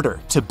the order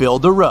to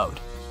build the road.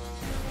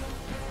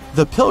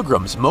 The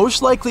pilgrims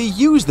most likely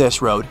used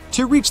this road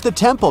to reach the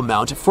Temple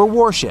Mount for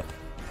worship.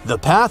 The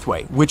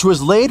pathway, which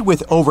was laid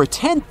with over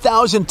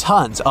 10,000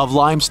 tons of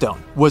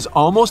limestone, was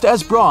almost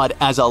as broad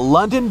as a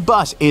London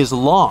bus is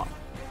long.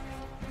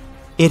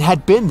 It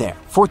had been there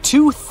for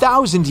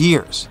 2,000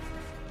 years.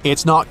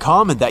 It's not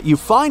common that you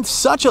find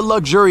such a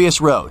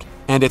luxurious road,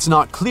 and it's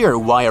not clear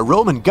why a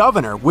Roman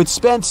governor would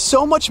spend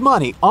so much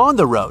money on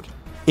the road.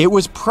 It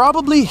was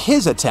probably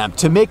his attempt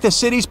to make the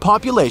city's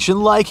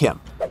population like him.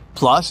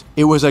 Plus,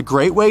 it was a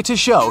great way to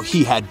show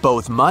he had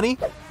both money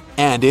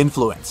and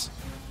influence.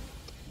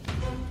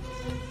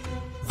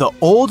 The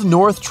Old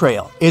North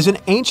Trail is an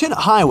ancient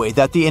highway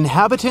that the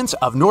inhabitants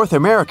of North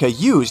America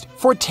used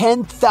for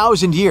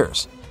 10,000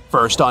 years.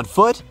 First on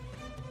foot,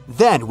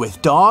 then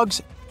with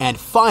dogs, and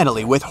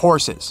finally with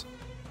horses.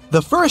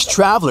 The first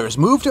travelers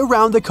moved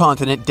around the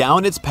continent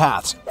down its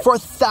paths for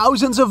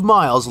thousands of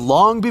miles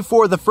long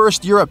before the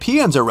first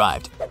Europeans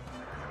arrived,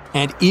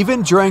 and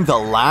even during the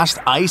last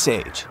ice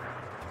age.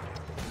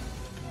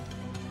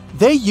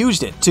 They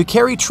used it to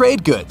carry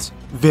trade goods,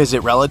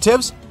 visit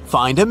relatives,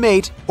 find a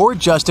mate, or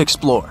just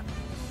explore.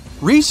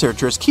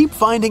 Researchers keep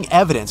finding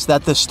evidence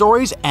that the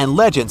stories and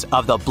legends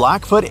of the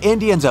Blackfoot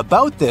Indians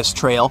about this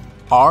trail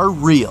are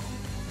real.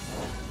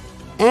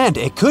 And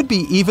it could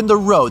be even the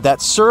road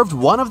that served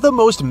one of the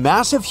most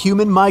massive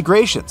human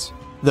migrations.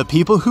 The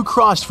people who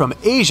crossed from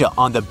Asia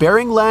on the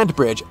Bering Land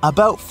Bridge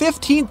about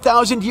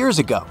 15,000 years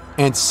ago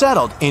and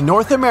settled in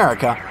North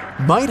America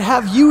might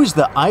have used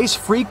the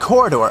ice-free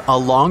corridor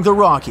along the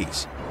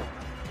Rockies,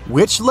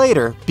 which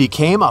later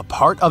became a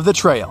part of the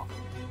trail.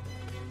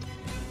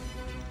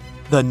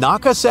 The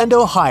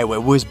Nakasendo Highway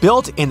was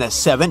built in the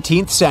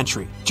 17th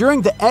century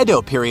during the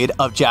Edo period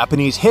of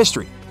Japanese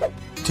history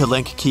to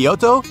link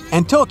Kyoto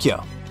and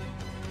Tokyo.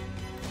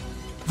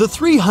 The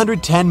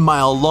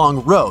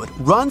 310-mile-long road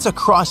runs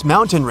across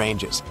mountain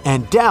ranges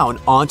and down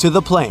onto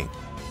the plain.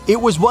 It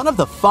was one of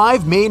the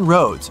 5 main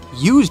roads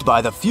used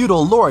by the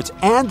feudal lords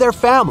and their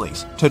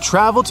families to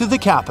travel to the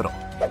capital.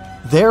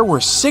 There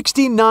were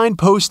 69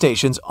 post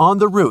stations on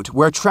the route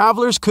where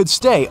travelers could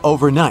stay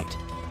overnight.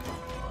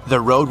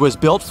 The road was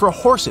built for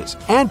horses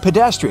and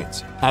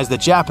pedestrians, as the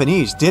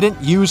Japanese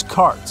didn't use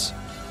carts.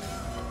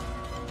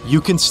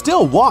 You can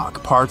still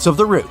walk parts of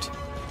the route.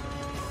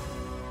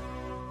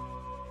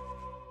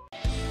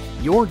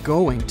 You're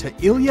going to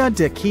Ilha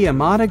de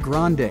Queimada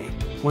Grande,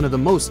 one of the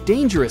most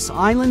dangerous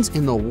islands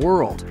in the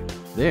world.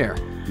 There,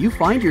 you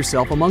find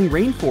yourself among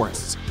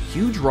rainforests,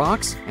 huge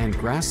rocks, and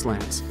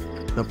grasslands.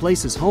 The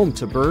place is home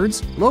to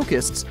birds,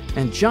 locusts,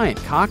 and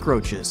giant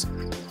cockroaches.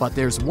 But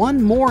there's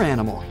one more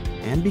animal,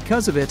 and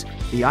because of it,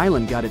 the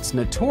island got its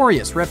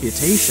notorious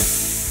reputation.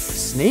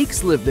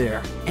 Snakes live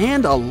there,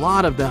 and a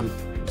lot of them.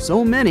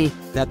 So many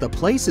that the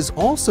place is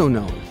also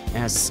known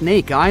as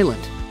Snake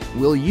Island.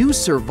 Will you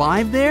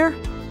survive there?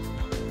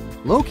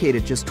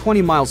 Located just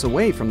 20 miles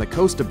away from the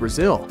coast of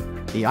Brazil,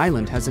 the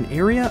island has an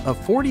area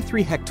of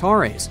 43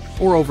 hectares,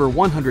 or over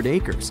 100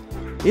 acres.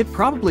 It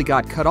probably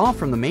got cut off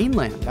from the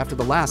mainland after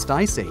the last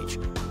ice age.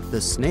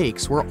 The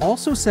snakes were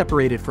also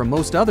separated from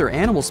most other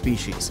animal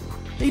species.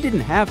 They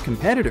didn't have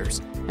competitors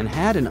and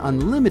had an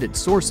unlimited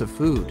source of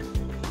food.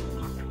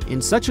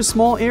 In such a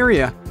small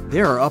area,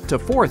 there are up to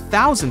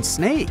 4,000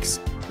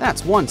 snakes.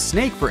 That's one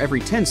snake for every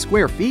 10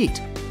 square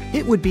feet.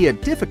 It would be a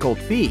difficult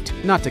feat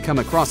not to come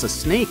across a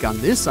snake on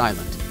this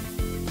island.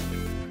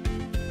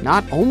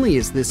 Not only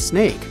is this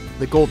snake,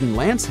 the golden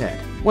lancehead,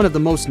 one of the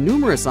most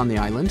numerous on the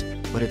island,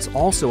 but it's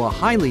also a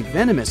highly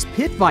venomous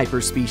pit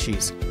viper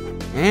species.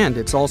 And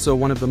it's also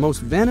one of the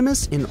most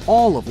venomous in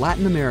all of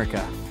Latin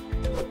America.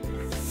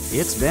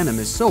 Its venom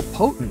is so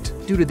potent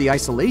due to the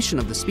isolation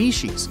of the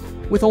species,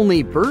 with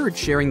only birds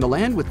sharing the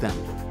land with them.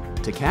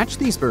 To catch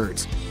these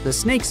birds, the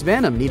snake's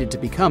venom needed to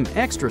become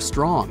extra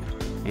strong.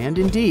 And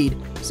indeed,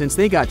 since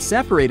they got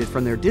separated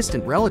from their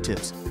distant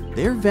relatives,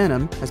 their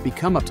venom has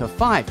become up to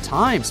 5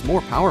 times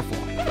more powerful.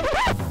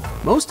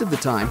 Most of the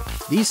time,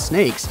 these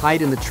snakes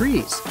hide in the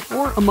trees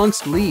or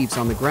amongst leaves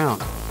on the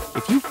ground.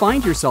 If you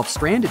find yourself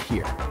stranded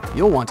here,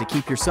 you'll want to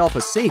keep yourself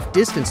a safe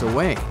distance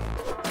away.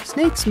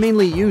 Snakes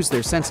mainly use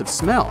their sense of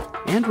smell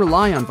and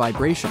rely on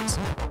vibrations.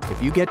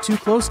 If you get too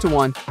close to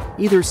one,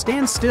 either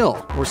stand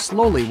still or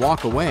slowly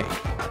walk away.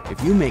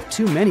 If you make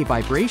too many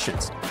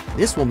vibrations,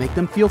 this will make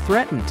them feel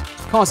threatened,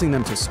 causing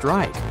them to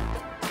strike.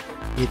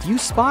 If you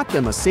spot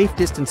them a safe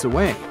distance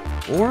away,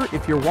 or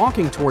if you're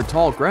walking toward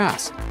tall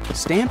grass,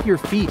 stamp your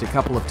feet a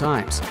couple of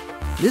times.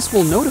 This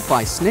will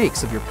notify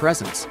snakes of your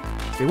presence.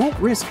 They won't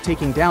risk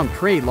taking down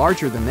prey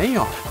larger than they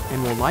are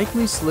and will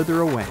likely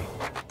slither away.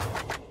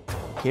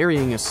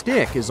 Carrying a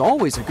stick is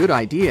always a good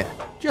idea,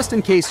 just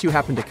in case you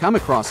happen to come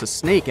across a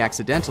snake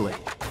accidentally.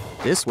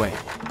 This way,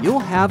 you'll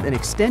have an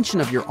extension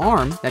of your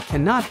arm that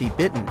cannot be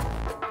bitten.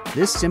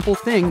 This simple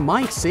thing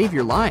might save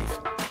your life.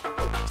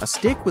 A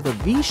stick with a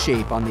V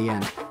shape on the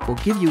end will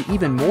give you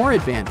even more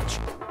advantage.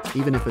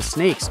 Even if a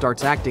snake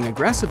starts acting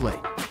aggressively,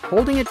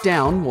 holding it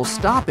down will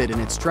stop it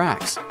in its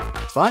tracks.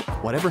 But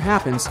whatever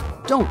happens,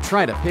 don't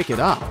try to pick it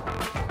up.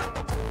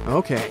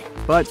 Okay,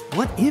 but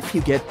what if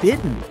you get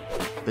bitten?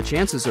 The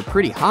chances are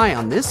pretty high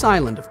on this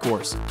island, of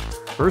course.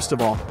 First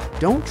of all,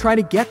 don't try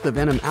to get the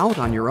venom out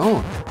on your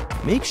own.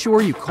 Make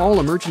sure you call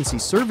emergency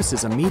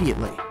services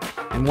immediately.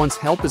 And once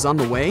help is on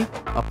the way,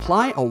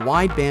 apply a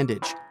wide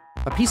bandage.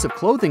 A piece of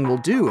clothing will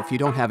do if you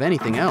don't have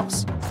anything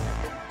else.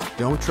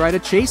 Don't try to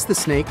chase the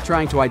snake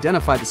trying to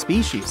identify the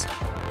species.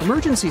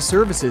 Emergency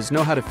services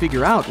know how to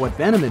figure out what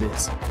venom it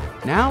is.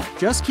 Now,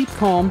 just keep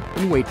calm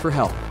and wait for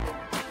help.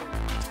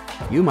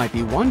 You might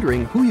be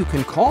wondering who you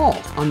can call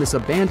on this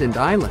abandoned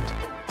island.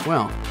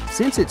 Well,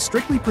 since it's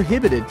strictly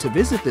prohibited to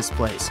visit this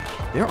place,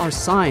 there are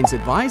signs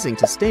advising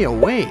to stay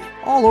away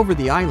all over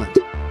the island,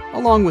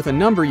 along with a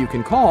number you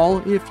can call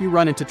if you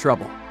run into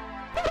trouble.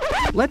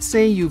 Let's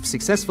say you've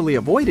successfully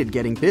avoided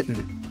getting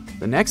bitten.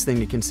 The next thing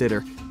to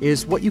consider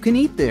is what you can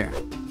eat there.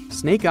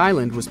 Snake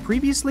Island was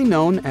previously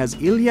known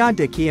as Ilha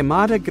de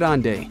Queimada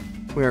Grande,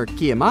 where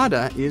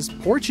queimada is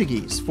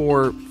Portuguese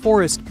for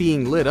forest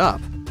being lit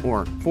up,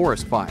 or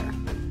forest fire.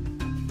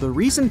 The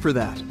reason for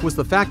that was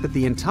the fact that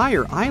the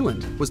entire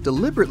island was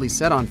deliberately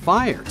set on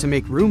fire to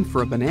make room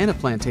for a banana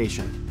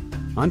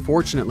plantation.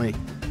 Unfortunately,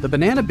 the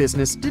banana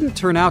business didn't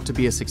turn out to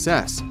be a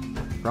success,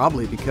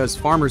 probably because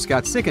farmers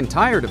got sick and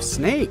tired of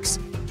snakes.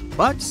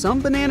 But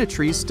some banana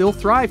trees still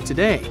thrive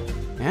today,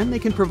 and they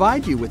can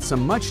provide you with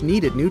some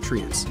much-needed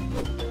nutrients.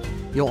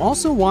 You'll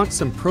also want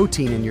some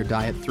protein in your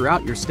diet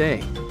throughout your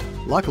stay.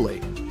 Luckily,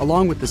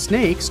 along with the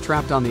snakes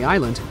trapped on the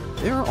island,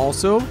 there are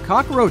also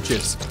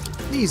cockroaches.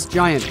 These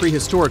giant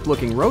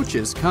prehistoric-looking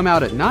roaches come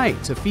out at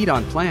night to feed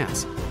on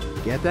plants.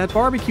 Get that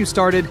barbecue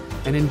started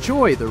and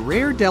enjoy the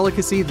rare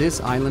delicacy this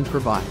island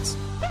provides.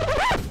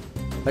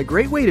 A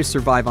great way to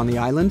survive on the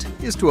island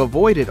is to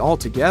avoid it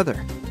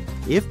altogether.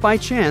 If by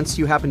chance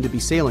you happen to be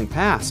sailing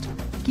past,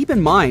 keep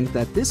in mind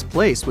that this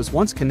place was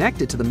once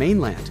connected to the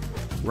mainland.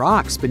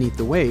 Rocks beneath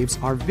the waves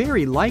are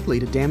very likely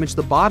to damage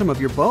the bottom of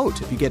your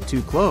boat if you get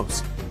too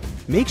close.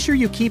 Make sure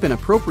you keep an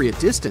appropriate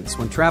distance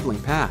when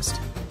traveling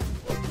past.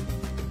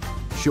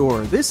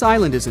 Sure, this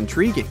island is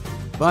intriguing,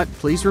 but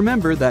please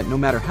remember that no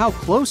matter how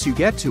close you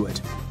get to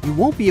it, you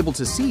won't be able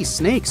to see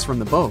snakes from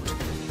the boat.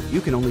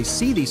 You can only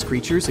see these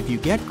creatures if you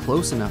get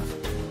close enough,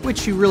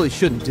 which you really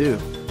shouldn't do.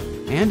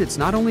 And it's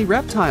not only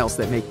reptiles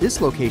that make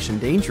this location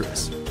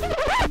dangerous.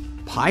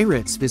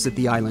 Pirates visit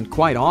the island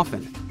quite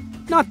often.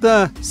 Not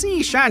the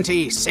sea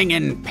shanty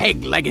singing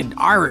peg-legged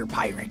arr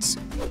pirates,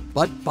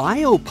 but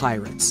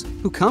bio-pirates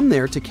who come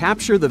there to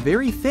capture the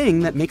very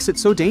thing that makes it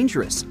so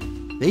dangerous.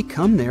 They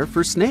come there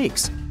for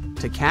snakes,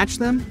 to catch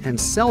them and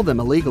sell them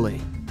illegally.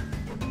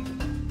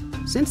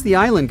 Since the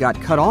island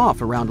got cut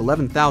off around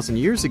 11,000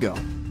 years ago,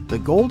 the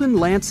golden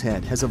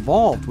lancehead has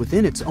evolved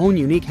within its own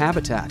unique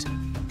habitat.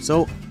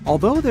 So,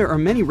 although there are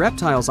many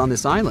reptiles on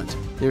this island,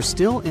 they're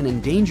still an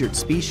endangered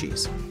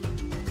species.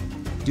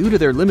 Due to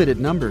their limited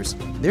numbers,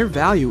 their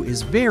value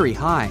is very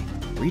high,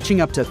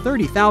 reaching up to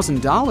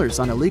 $30,000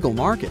 on illegal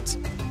markets,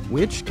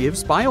 which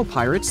gives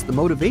biopirates the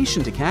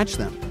motivation to catch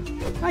them.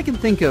 I can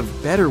think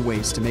of better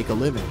ways to make a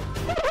living.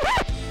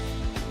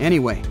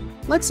 Anyway,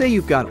 let's say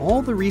you've got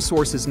all the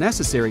resources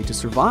necessary to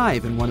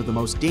survive in one of the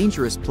most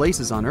dangerous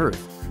places on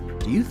Earth.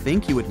 Do you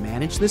think you would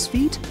manage this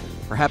feat?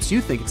 Perhaps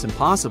you think it's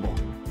impossible.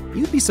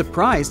 You'd be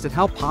surprised at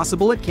how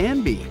possible it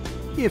can be,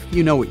 if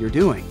you know what you're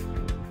doing.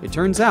 It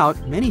turns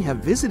out many have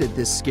visited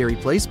this scary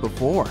place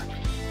before.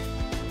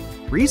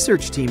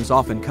 Research teams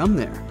often come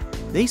there.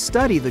 They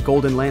study the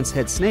golden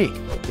lancehead snake,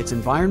 its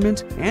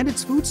environment, and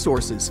its food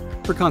sources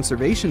for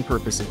conservation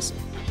purposes.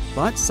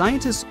 But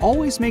scientists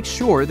always make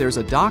sure there's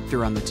a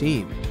doctor on the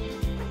team.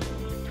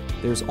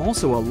 There's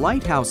also a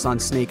lighthouse on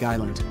Snake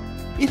Island.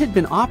 It had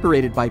been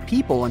operated by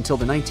people until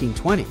the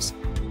 1920s.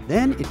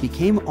 Then it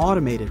became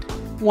automated.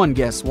 One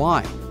guess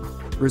why.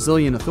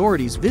 Brazilian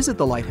authorities visit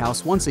the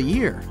lighthouse once a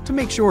year to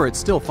make sure it's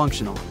still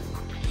functional.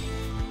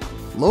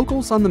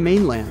 Locals on the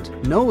mainland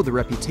know the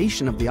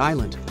reputation of the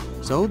island,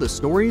 so the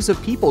stories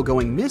of people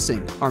going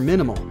missing are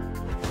minimal.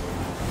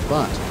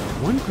 But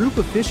one group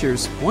of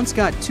fishers once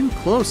got too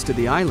close to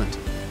the island.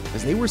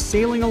 As they were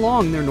sailing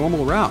along their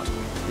normal route,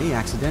 they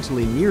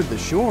accidentally neared the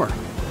shore.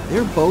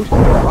 Their boat hit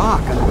a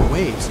rock under the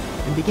waves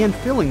and began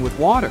filling with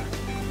water.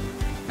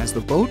 As the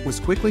boat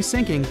was quickly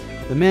sinking,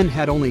 the men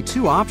had only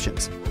two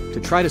options: to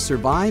try to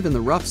survive in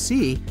the rough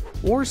sea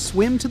or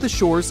swim to the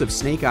shores of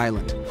Snake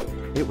Island.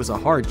 It was a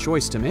hard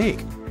choice to make.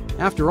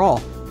 After all,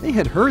 they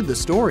had heard the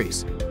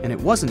stories, and it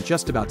wasn't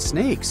just about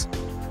snakes.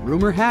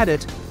 Rumor had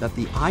it that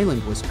the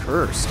island was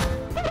cursed.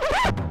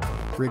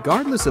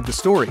 Regardless of the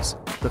stories,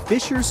 the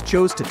fishers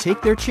chose to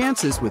take their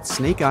chances with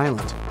Snake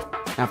Island.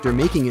 After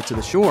making it to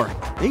the shore,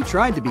 they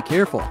tried to be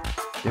careful.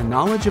 Their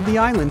knowledge of the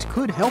island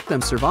could help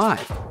them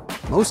survive.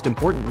 Most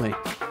importantly,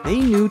 they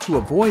knew to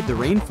avoid the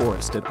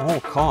rainforest at all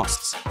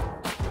costs.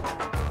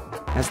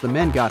 As the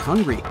men got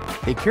hungry,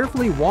 they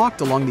carefully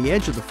walked along the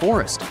edge of the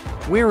forest,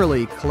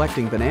 warily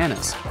collecting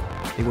bananas.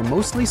 They were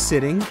mostly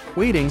sitting,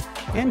 waiting,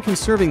 and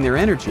conserving their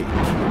energy.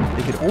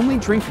 They could only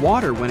drink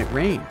water when it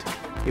rained.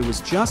 It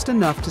was just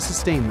enough to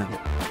sustain them.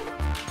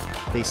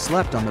 They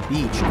slept on the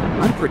beach,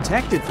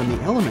 unprotected from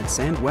the elements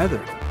and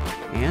weather.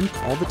 And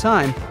all the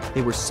time,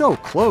 they were so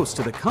close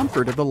to the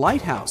comfort of the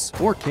lighthouse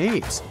or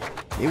caves.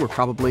 They were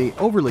probably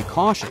overly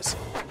cautious,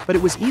 but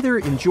it was either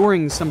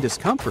enduring some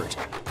discomfort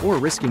or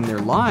risking their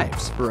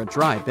lives for a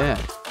dry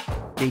bed.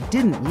 They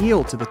didn't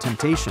yield to the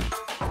temptation.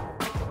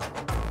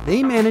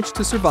 They managed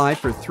to survive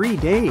for 3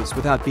 days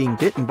without being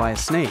bitten by a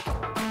snake.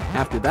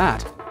 After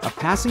that, a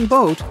passing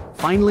boat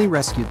finally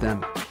rescued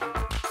them.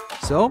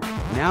 So,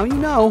 now you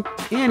know,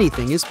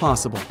 anything is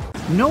possible.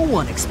 No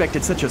one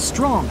expected such a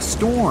strong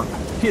storm.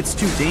 It's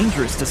too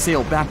dangerous to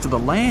sail back to the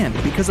land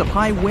because of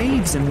high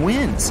waves and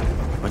winds.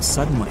 But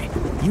suddenly,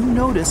 you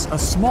notice a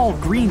small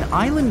green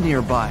island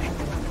nearby.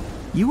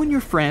 You and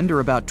your friend are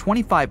about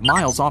 25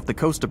 miles off the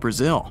coast of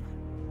Brazil.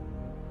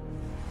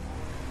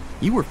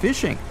 You were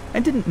fishing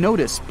and didn't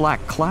notice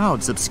black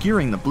clouds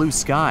obscuring the blue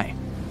sky.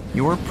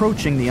 You're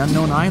approaching the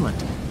unknown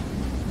island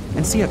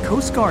and see a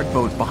Coast Guard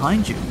boat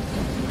behind you.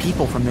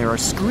 People from there are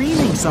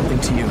screaming something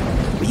to you,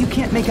 but you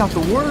can't make out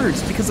the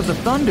words because of the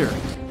thunder.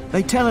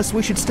 They tell us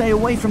we should stay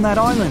away from that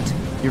island,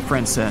 your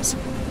friend says.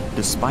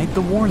 Despite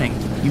the warning,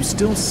 you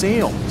still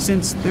sail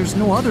since there's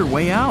no other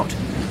way out.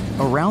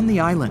 Around the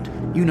island,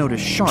 you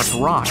notice sharp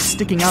rocks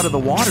sticking out of the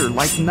water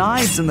like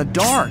knives in the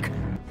dark.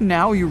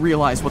 Now you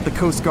realize what the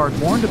Coast Guard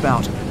warned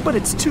about, but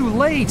it's too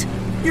late.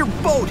 Your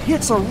boat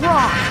hits a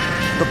rock.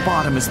 The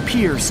bottom is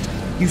pierced.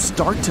 You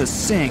start to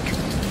sink.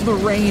 The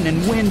rain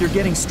and wind are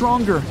getting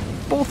stronger.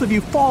 Both of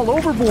you fall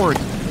overboard.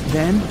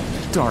 Then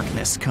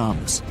darkness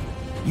comes.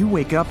 You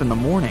wake up in the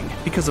morning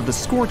because of the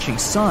scorching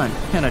sun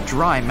and a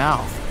dry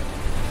mouth.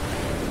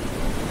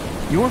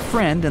 Your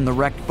friend and the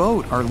wrecked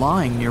boat are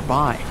lying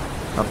nearby.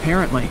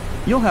 Apparently,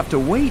 you'll have to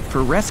wait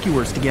for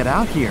rescuers to get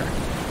out here.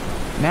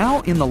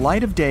 Now, in the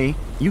light of day,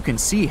 you can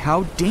see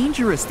how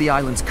dangerous the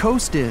island's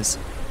coast is.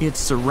 It's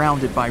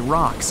surrounded by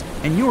rocks,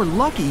 and you're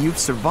lucky you've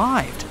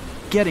survived.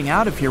 Getting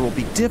out of here will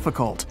be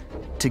difficult.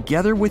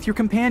 Together with your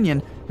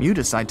companion, you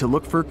decide to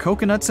look for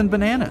coconuts and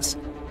bananas.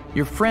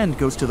 Your friend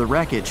goes to the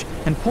wreckage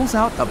and pulls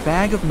out a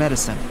bag of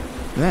medicine.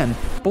 Then,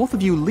 both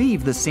of you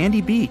leave the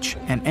sandy beach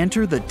and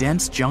enter the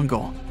dense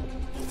jungle.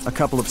 A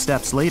couple of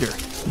steps later,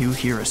 you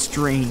hear a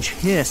strange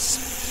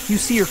hiss. You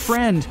see your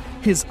friend.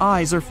 His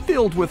eyes are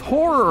filled with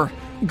horror.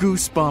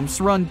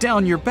 Goosebumps run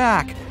down your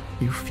back.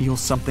 You feel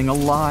something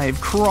alive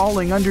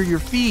crawling under your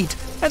feet,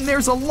 and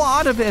there's a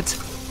lot of it.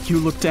 You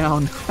look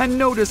down and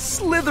notice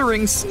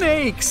slithering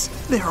snakes.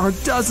 There are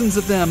dozens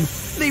of them.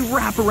 They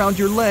wrap around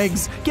your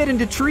legs, get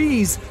into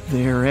trees.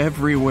 They're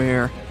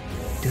everywhere.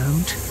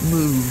 Don't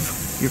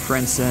move, your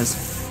friend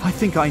says. I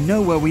think I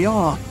know where we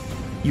are.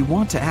 You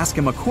want to ask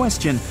him a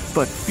question,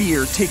 but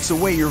fear takes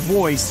away your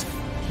voice.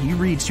 He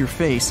reads your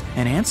face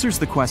and answers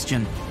the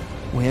question.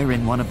 We're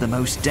in one of the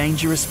most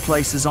dangerous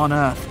places on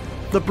Earth,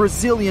 the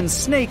Brazilian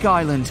Snake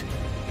Island.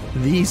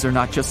 These are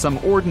not just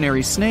some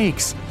ordinary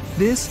snakes.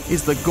 This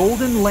is the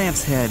golden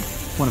lancehead,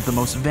 one of the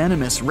most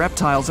venomous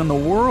reptiles in the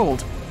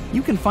world.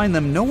 You can find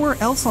them nowhere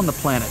else on the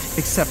planet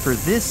except for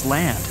this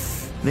land.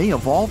 They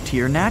evolved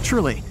here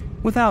naturally,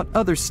 without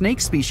other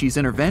snake species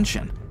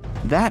intervention.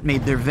 That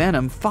made their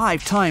venom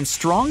 5 times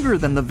stronger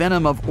than the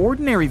venom of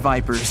ordinary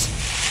vipers.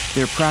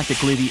 They're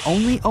practically the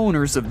only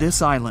owners of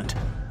this island.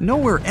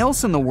 Nowhere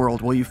else in the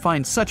world will you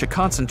find such a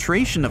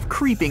concentration of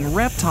creeping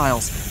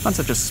reptiles on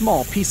such a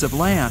small piece of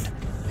land.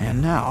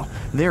 And now,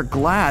 they're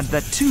glad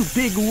that 2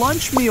 big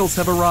lunch meals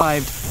have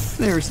arrived.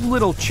 There's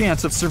little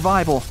chance of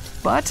survival,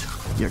 but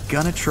you're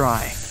gonna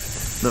try.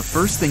 The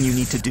first thing you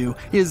need to do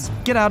is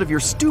get out of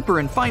your stupor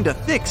and find a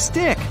thick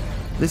stick.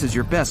 This is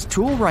your best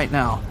tool right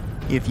now.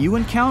 If you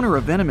encounter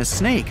a venomous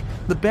snake,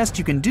 the best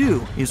you can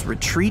do is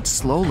retreat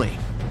slowly.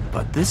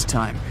 But this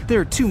time,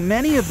 there are too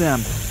many of them.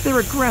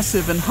 They're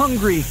aggressive and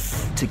hungry.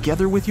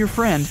 Together with your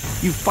friend,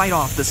 you fight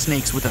off the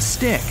snakes with a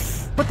stick.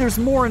 But there's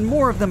more and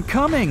more of them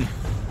coming.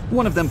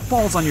 One of them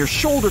falls on your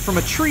shoulder from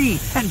a tree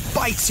and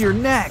bites your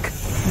neck.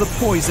 The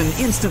poison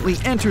instantly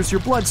enters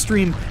your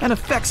bloodstream and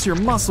affects your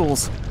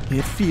muscles.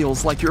 It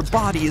feels like your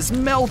body is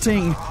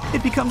melting.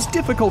 It becomes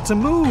difficult to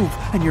move,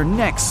 and your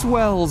neck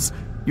swells.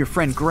 Your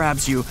friend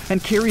grabs you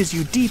and carries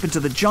you deep into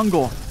the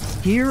jungle.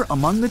 Here,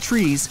 among the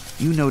trees,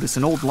 you notice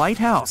an old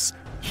lighthouse.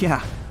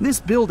 Yeah,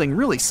 this building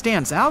really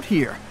stands out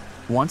here.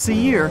 Once a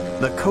year,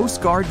 the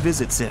Coast Guard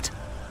visits it.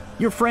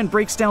 Your friend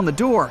breaks down the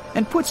door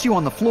and puts you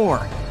on the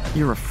floor.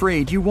 You're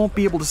afraid you won't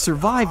be able to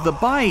survive the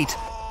bite.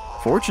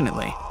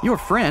 Fortunately, your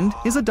friend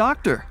is a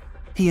doctor.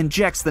 He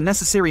injects the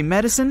necessary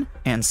medicine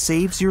and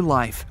saves your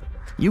life.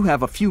 You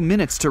have a few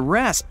minutes to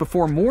rest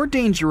before more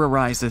danger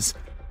arises.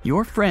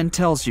 Your friend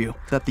tells you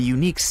that the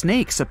unique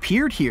snakes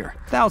appeared here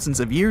thousands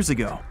of years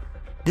ago.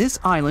 This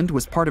island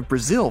was part of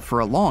Brazil for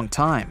a long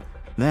time.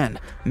 Then,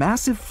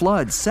 massive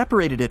floods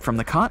separated it from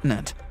the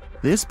continent.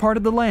 This part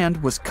of the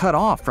land was cut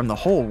off from the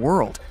whole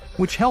world,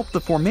 which helped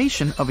the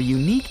formation of a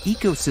unique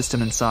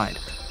ecosystem inside.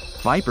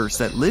 Vipers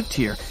that lived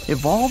here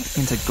evolved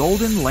into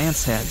golden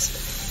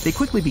lanceheads. They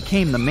quickly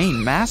became the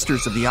main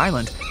masters of the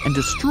island and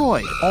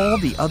destroyed all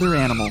the other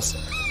animals.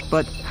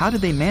 But how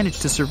did they manage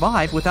to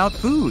survive without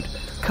food,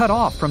 cut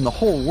off from the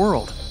whole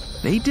world?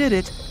 They did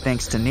it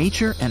thanks to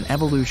nature and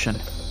evolution.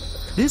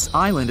 This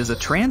island is a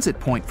transit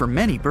point for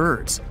many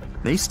birds.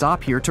 They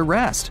stop here to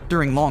rest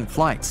during long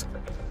flights.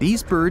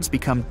 These birds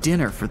become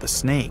dinner for the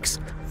snakes.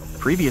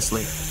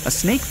 Previously, a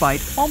snake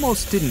bite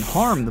almost didn't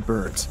harm the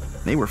birds.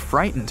 They were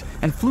frightened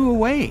and flew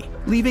away,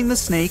 leaving the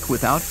snake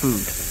without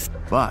food.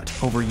 But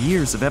over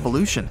years of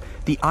evolution,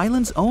 the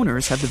island's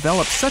owners have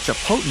developed such a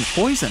potent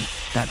poison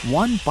that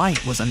one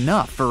bite was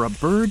enough for a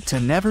bird to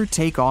never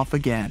take off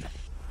again.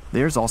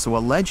 There's also a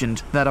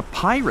legend that a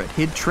pirate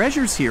hid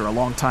treasures here a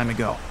long time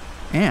ago.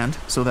 And,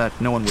 so that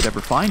no one would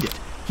ever find it,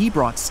 he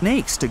brought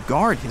snakes to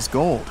guard his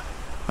gold.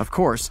 Of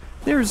course,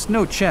 there's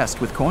no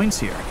chest with coins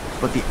here,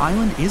 but the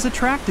island is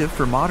attractive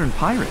for modern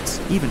pirates,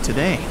 even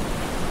today.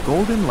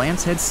 Golden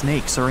lancehead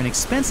snakes are an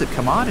expensive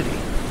commodity,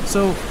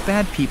 so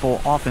bad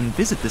people often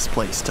visit this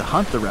place to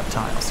hunt the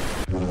reptiles.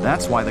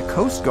 That's why the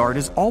Coast Guard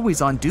is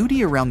always on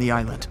duty around the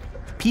island.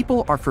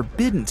 People are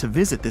forbidden to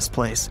visit this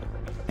place.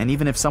 And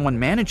even if someone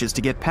manages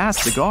to get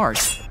past the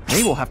guards,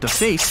 they will have to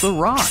face the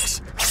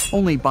rocks.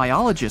 Only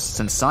biologists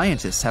and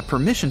scientists have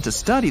permission to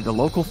study the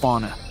local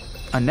fauna.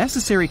 A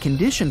necessary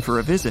condition for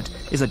a visit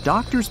is a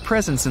doctor's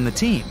presence in the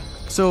team,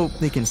 so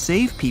they can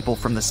save people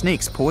from the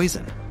snake's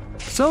poison.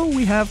 So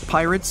we have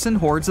pirates and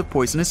hordes of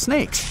poisonous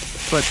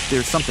snakes, but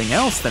there's something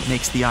else that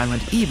makes the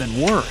island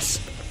even worse.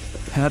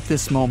 At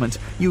this moment,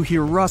 you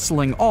hear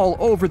rustling all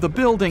over the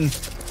building.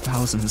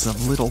 Thousands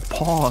of little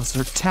paws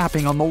are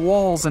tapping on the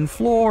walls and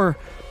floor.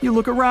 You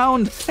look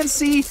around and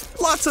see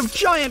lots of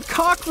giant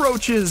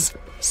cockroaches.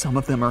 Some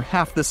of them are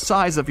half the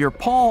size of your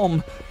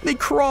palm. They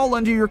crawl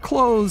under your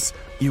clothes.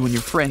 You and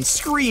your friends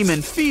scream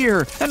in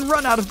fear and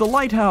run out of the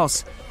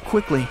lighthouse.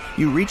 Quickly,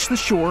 you reach the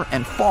shore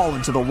and fall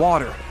into the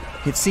water.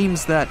 It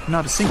seems that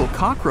not a single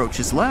cockroach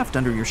is left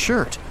under your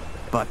shirt.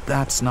 But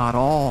that's not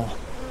all.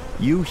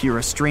 You hear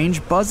a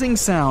strange buzzing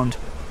sound.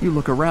 You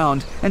look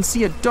around and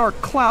see a dark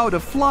cloud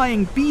of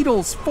flying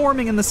beetles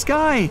forming in the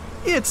sky.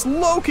 It's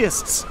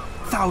locusts!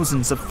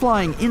 Thousands of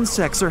flying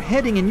insects are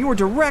heading in your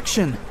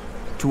direction.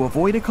 To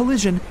avoid a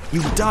collision,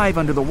 you dive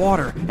under the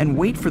water and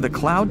wait for the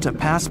cloud to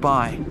pass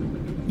by.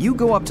 You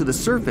go up to the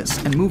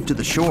surface and move to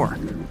the shore.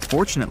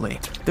 Fortunately,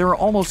 there are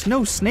almost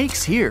no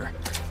snakes here.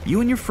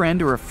 You and your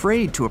friend are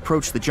afraid to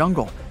approach the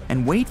jungle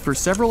and wait for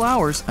several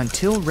hours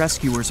until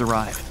rescuers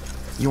arrive.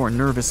 You're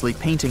nervously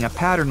painting a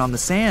pattern on the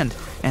sand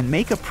and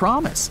make a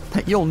promise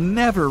that you'll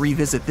never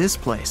revisit this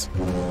place.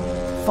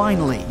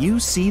 Finally, you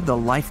see the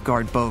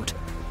lifeguard boat.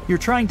 You're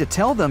trying to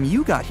tell them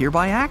you got here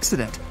by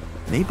accident.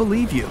 They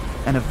believe you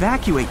and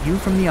evacuate you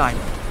from the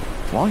island.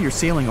 While you're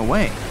sailing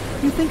away,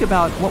 you think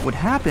about what would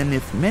happen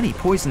if many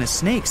poisonous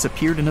snakes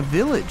appeared in a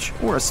village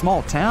or a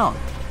small town.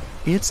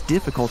 It's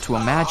difficult to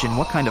imagine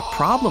what kind of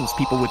problems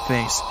people would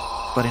face.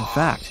 But in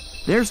fact,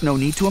 there's no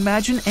need to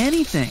imagine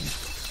anything.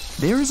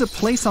 There is a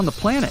place on the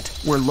planet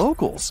where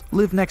locals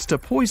live next to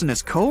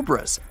poisonous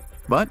cobras,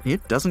 but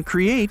it doesn't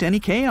create any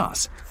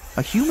chaos.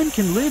 A human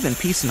can live in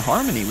peace and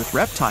harmony with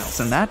reptiles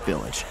in that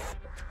village.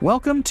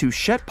 Welcome to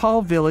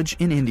Shetpal village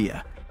in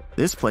India.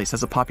 This place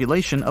has a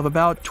population of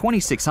about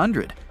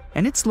 2,600,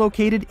 and it's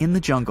located in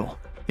the jungle.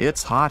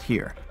 It's hot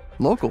here.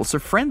 Locals are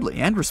friendly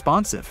and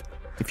responsive.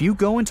 If you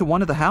go into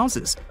one of the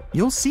houses,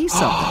 you'll see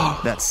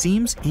something that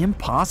seems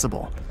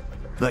impossible.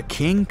 The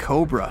king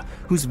cobra,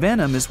 whose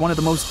venom is one of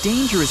the most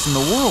dangerous in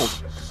the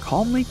world,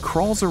 calmly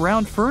crawls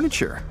around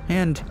furniture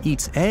and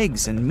eats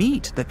eggs and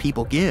meat that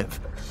people give.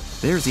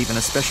 There's even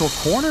a special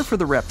corner for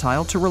the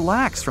reptile to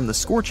relax from the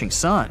scorching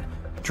sun,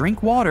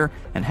 drink water,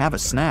 and have a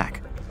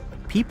snack.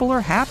 People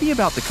are happy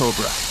about the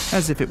cobra,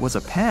 as if it was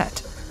a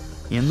pet.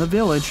 In the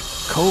village,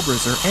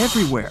 cobras are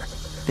everywhere.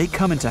 They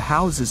come into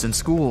houses and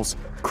schools,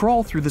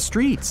 crawl through the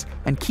streets,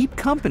 and keep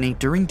company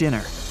during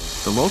dinner.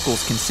 The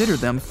locals consider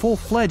them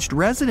full-fledged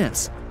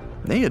residents.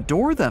 They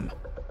adore them.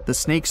 The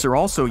snakes are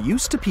also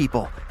used to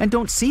people and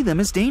don't see them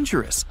as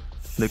dangerous.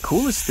 The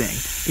coolest thing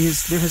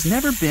is there has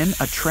never been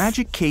a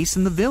tragic case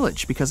in the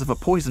village because of a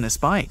poisonous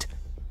bite.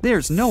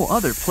 There's no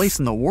other place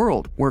in the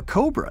world where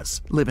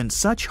cobras live in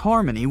such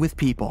harmony with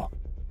people.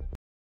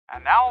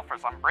 And now for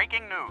some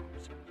breaking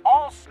news.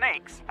 All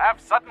snakes have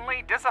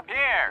suddenly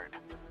disappeared.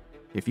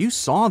 If you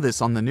saw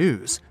this on the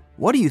news,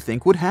 what do you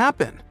think would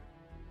happen?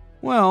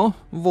 Well,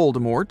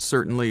 Voldemort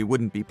certainly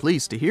wouldn't be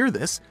pleased to hear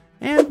this,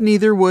 and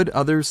neither would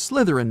other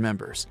Slytherin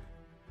members.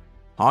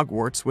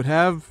 Hogwarts would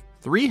have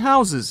 3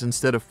 houses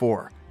instead of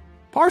 4.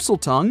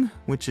 Parseltongue,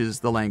 which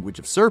is the language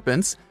of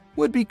serpents,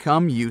 would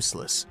become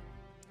useless.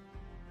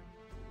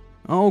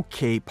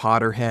 Okay,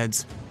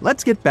 Potterheads,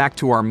 let's get back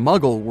to our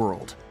Muggle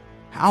world.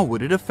 How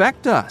would it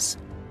affect us?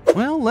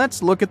 Well,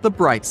 let's look at the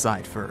bright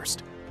side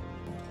first.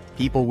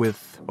 People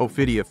with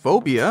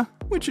ophidiophobia,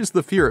 which is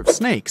the fear of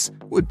snakes,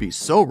 would be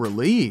so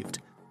relieved.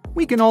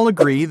 We can all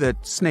agree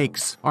that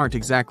snakes aren't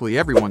exactly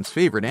everyone's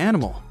favorite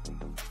animal.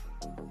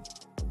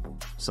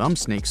 Some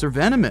snakes are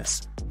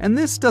venomous, and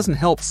this doesn't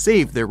help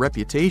save their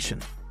reputation.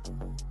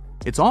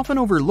 It's often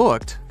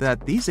overlooked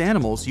that these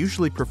animals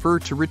usually prefer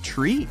to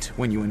retreat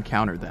when you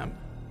encounter them.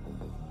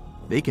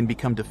 They can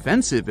become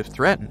defensive if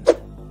threatened,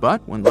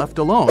 but when left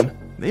alone,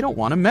 they don't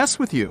want to mess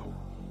with you.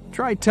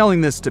 Try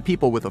telling this to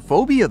people with a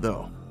phobia,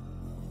 though.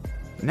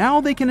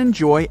 Now they can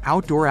enjoy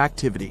outdoor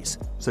activities,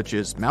 such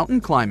as mountain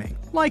climbing,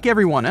 like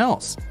everyone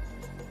else.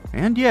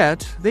 And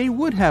yet, they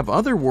would have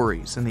other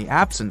worries in the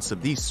absence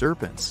of these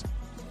serpents.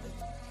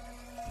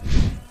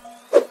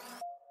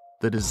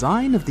 The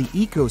design of the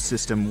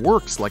ecosystem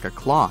works like a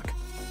clock.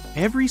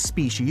 Every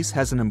species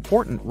has an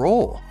important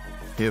role.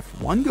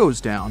 If one goes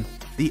down,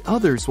 the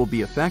others will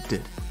be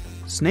affected.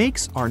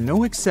 Snakes are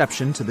no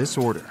exception to this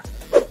order.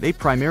 They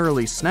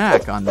primarily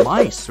snack on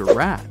mice or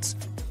rats.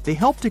 They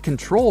help to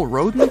control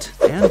rodent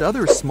and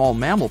other small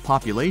mammal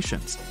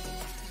populations.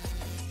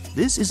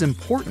 This is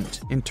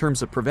important in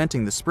terms of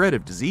preventing the spread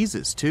of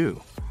diseases,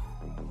 too.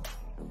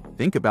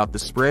 Think about the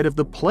spread of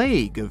the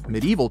plague of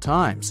medieval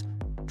times.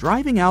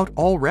 Driving out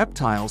all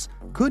reptiles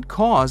could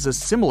cause a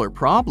similar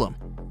problem.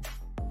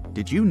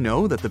 Did you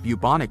know that the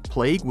bubonic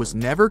plague was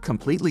never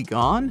completely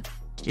gone?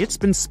 It's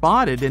been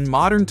spotted in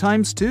modern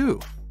times, too.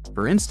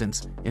 For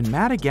instance, in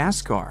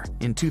Madagascar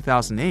in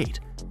 2008.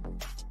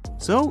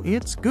 So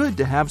it's good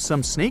to have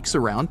some snakes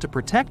around to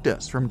protect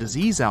us from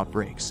disease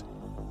outbreaks.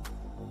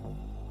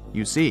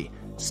 You see,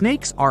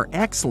 snakes are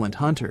excellent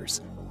hunters.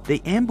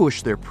 They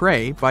ambush their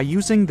prey by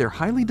using their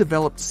highly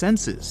developed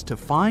senses to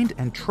find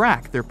and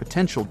track their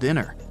potential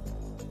dinner.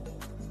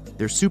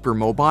 They're super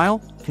mobile,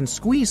 can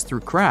squeeze through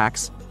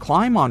cracks,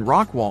 climb on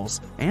rock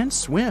walls, and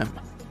swim.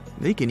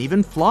 They can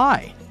even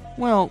fly.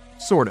 Well,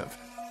 sort of.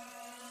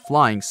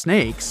 Flying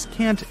snakes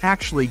can't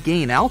actually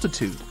gain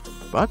altitude,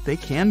 but they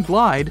can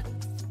glide.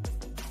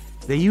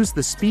 They use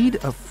the speed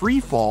of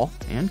free fall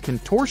and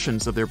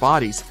contortions of their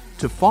bodies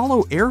to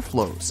follow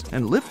airflows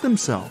and lift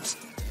themselves.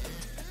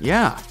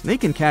 Yeah, they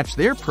can catch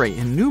their prey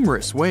in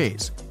numerous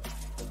ways.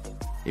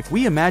 If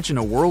we imagine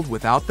a world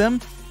without them,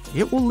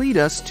 it will lead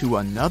us to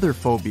another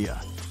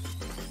phobia.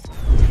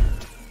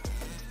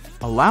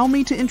 Allow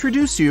me to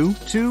introduce you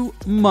to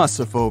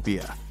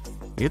mussophobia.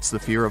 It's the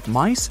fear of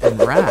mice and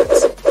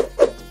rats.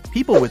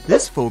 People with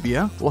this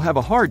phobia will have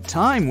a hard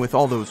time with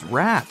all those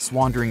rats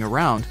wandering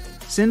around,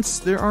 since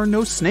there are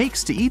no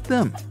snakes to eat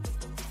them.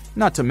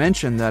 Not to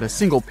mention that a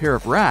single pair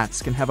of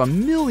rats can have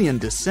 1 million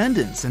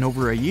descendants in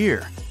over a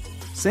year.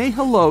 Say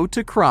hello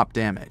to crop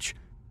damage.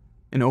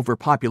 An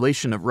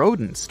overpopulation of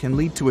rodents can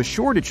lead to a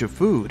shortage of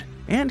food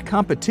and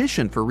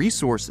competition for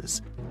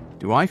resources.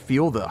 Do I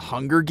feel the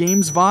Hunger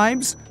Games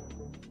vibes?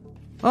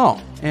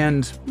 Oh,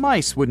 and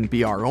mice wouldn't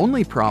be our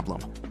only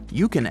problem.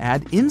 You can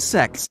add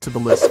insects to the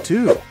list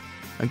too.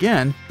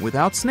 Again,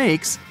 without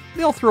snakes,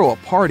 they'll throw a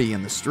party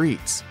in the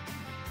streets.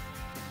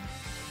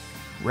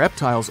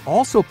 Reptiles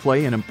also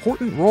play an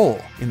important role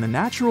in the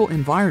natural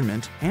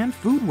environment and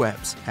food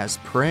webs as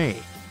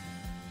prey.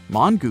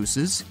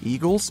 Mongooses,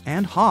 eagles,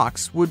 and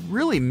hawks would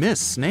really miss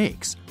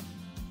snakes.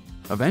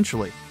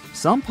 Eventually,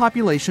 some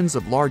populations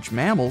of large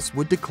mammals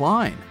would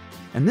decline,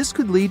 and this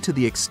could lead to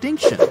the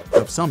extinction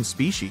of some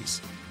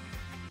species.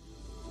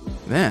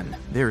 Then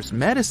there's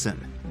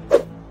medicine.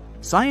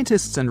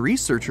 Scientists and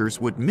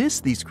researchers would miss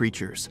these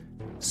creatures.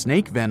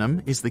 Snake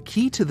venom is the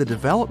key to the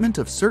development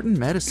of certain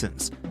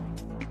medicines.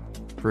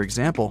 For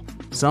example,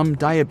 some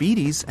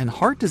diabetes and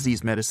heart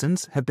disease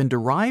medicines have been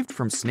derived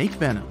from snake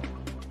venom.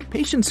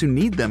 Patients who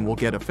need them will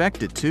get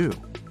affected too.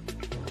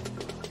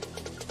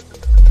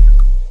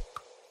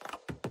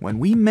 When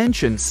we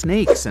mention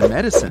snakes and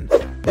medicine,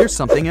 there's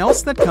something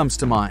else that comes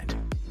to mind.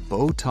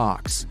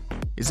 Botox.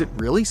 Is it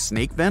really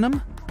snake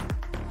venom?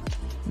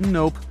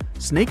 Nope.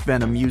 Snake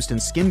venom used in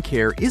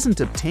skincare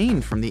isn't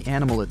obtained from the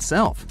animal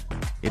itself.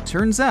 It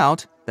turns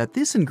out that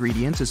this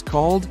ingredient is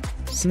called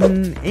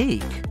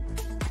snake.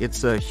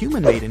 It's a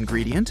human-made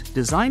ingredient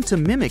designed to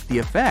mimic the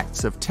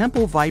effects of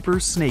temple viper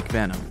snake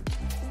venom.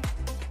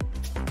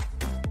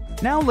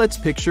 Now let's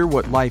picture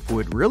what life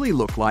would really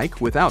look like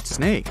without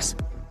snakes.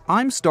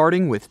 I'm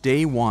starting with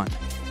day 1.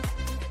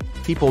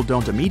 People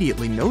don't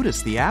immediately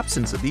notice the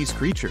absence of these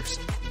creatures.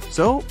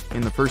 So,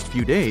 in the first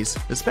few days,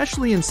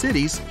 especially in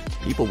cities,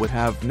 people would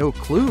have no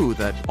clue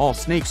that all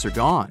snakes are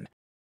gone.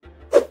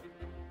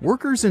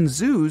 Workers in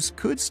zoos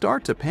could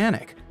start to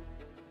panic.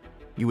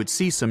 You would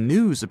see some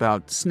news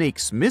about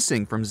snakes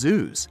missing from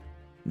zoos.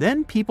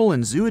 Then people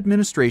in zoo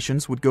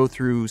administrations would go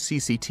through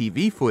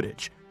CCTV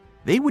footage.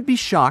 They would be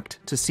shocked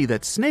to see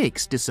that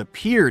snakes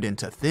disappeared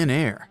into thin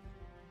air.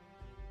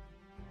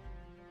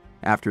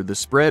 After the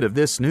spread of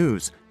this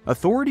news,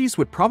 authorities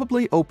would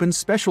probably open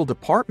special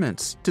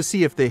departments to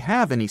see if they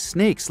have any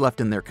snakes left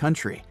in their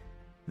country.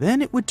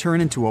 Then it would turn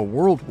into a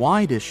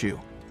worldwide issue.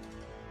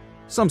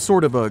 Some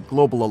sort of a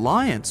global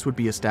alliance would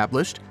be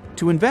established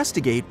to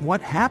investigate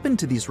what happened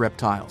to these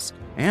reptiles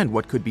and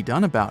what could be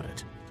done about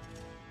it.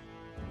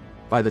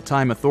 By the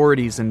time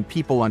authorities and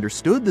people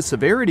understood the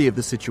severity of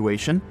the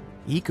situation,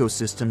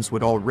 ecosystems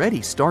would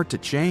already start to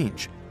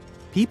change.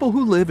 People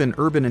who live in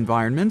urban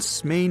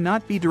environments may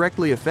not be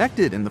directly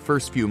affected in the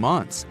first few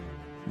months.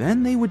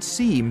 Then they would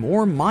see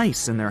more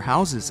mice in their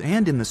houses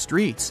and in the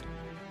streets.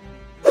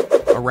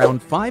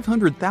 Around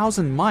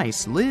 500,000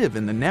 mice live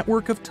in the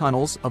network of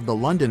tunnels of the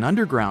London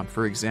Underground,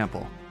 for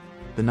example.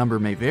 The number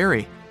may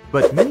vary,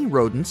 but many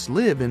rodents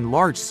live in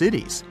large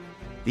cities.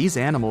 These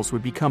animals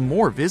would become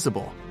more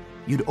visible.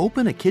 You'd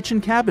open a kitchen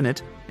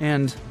cabinet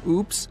and,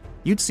 oops,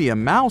 you'd see a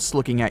mouse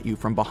looking at you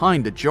from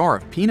behind a jar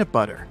of peanut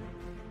butter.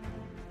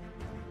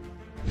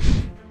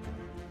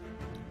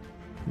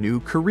 New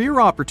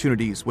career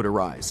opportunities would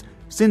arise,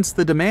 since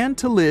the demand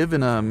to live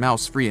in a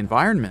mouse-free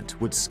environment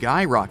would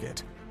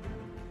skyrocket.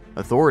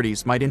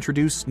 Authorities might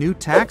introduce new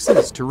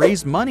taxes to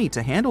raise money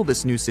to handle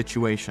this new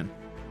situation.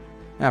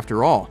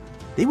 After all,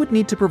 they would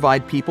need to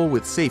provide people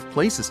with safe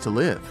places to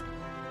live.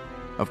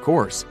 Of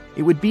course,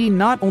 it would be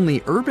not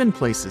only urban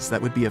places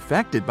that would be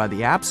affected by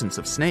the absence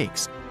of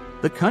snakes.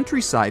 The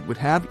countryside would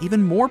have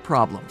even more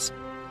problems.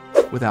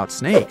 Without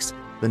snakes,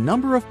 the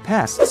number of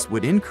pests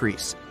would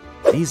increase.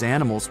 These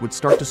animals would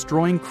start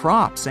destroying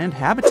crops and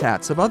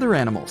habitats of other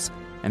animals,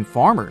 and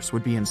farmers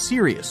would be in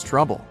serious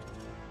trouble.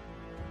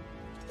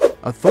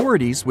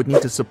 Authorities would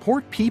need to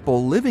support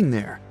people living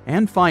there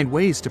and find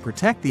ways to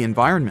protect the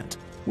environment,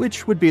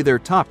 which would be their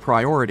top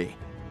priority.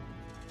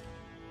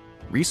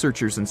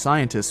 Researchers and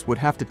scientists would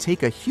have to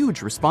take a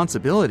huge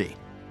responsibility.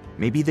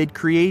 Maybe they'd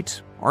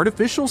create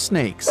artificial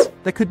snakes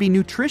that could be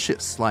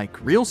nutritious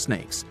like real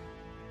snakes,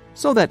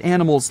 so that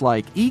animals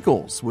like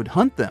eagles would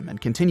hunt them and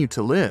continue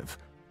to live.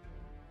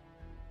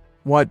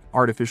 What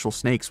artificial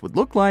snakes would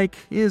look like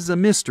is a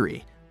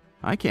mystery.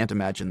 I can't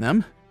imagine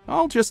them.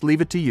 I'll just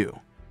leave it to you.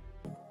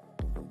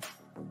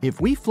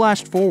 If we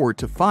flashed forward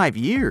to 5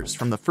 years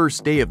from the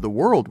first day of the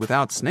world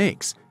without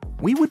snakes,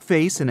 we would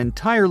face an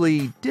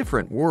entirely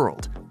different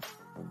world.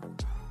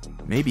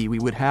 Maybe we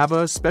would have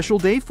a special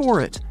day for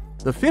it,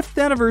 the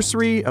 5th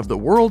anniversary of the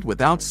world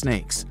without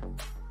snakes.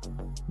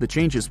 The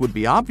changes would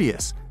be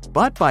obvious,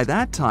 but by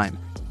that time,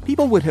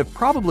 people would have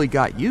probably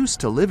got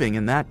used to living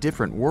in that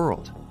different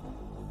world.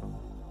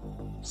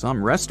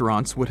 Some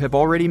restaurants would have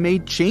already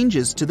made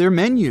changes to their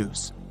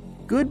menus.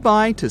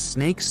 Goodbye to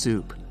snake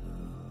soup.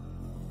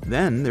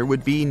 Then there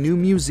would be new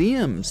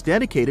museums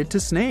dedicated to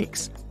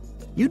snakes.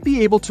 You'd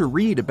be able to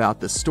read about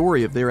the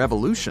story of their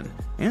evolution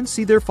and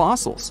see their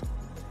fossils.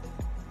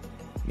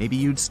 Maybe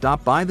you'd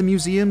stop by the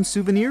museum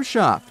souvenir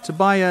shop to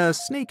buy a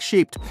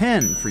snake-shaped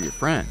pen for your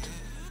friend.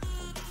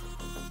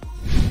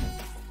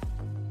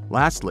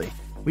 Lastly,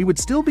 we would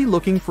still be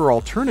looking for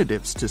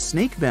alternatives to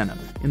snake venom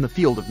in the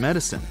field of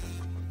medicine.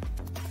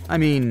 I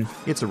mean,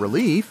 it's a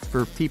relief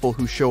for people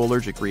who show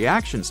allergic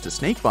reactions to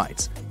snake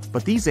bites,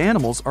 but these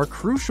animals are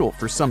crucial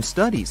for some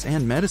studies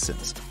and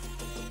medicines.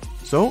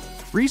 So,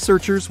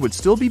 researchers would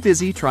still be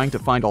busy trying to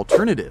find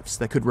alternatives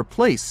that could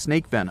replace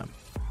snake venom.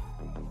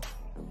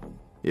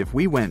 If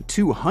we went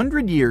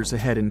 200 years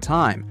ahead in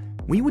time,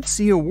 we would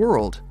see a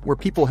world where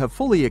people have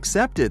fully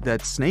accepted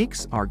that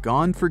snakes are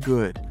gone for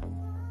good.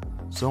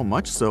 So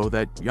much so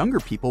that younger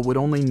people would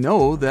only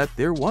know that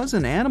there was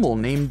an animal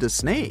named a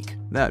snake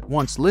that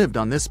once lived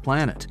on this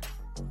planet.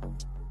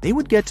 They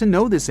would get to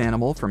know this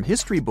animal from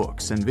history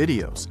books and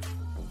videos.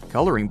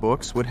 Coloring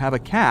books would have a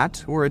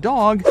cat or a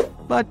dog,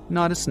 but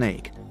not a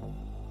snake.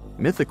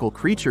 Mythical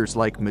creatures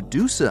like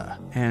Medusa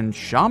and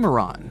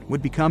Shamaran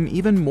would become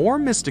even more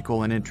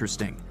mystical and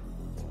interesting.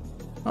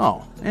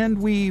 Oh, and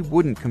we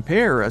wouldn't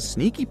compare a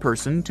sneaky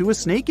person to a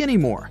snake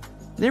anymore.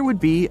 There would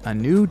be a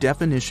new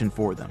definition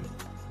for them.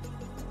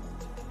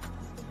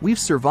 We've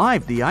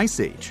survived the Ice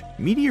Age,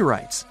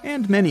 meteorites,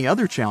 and many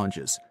other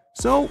challenges,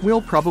 so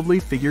we'll probably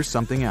figure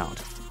something out.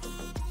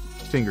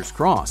 Fingers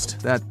crossed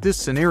that this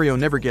scenario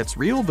never gets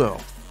real, though.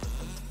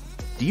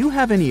 Do you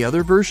have any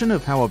other version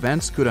of how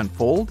events could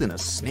unfold in a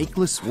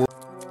snakeless world?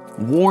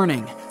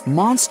 Warning,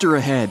 monster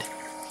ahead.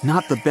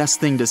 Not the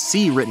best thing to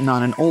see written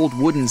on an old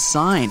wooden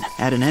sign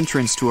at an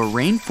entrance to a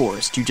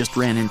rainforest you just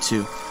ran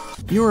into.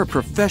 You're a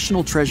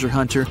professional treasure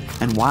hunter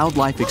and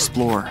wildlife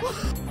explorer.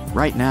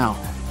 Right now,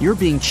 you're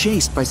being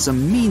chased by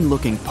some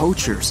mean-looking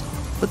poachers,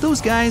 but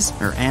those guys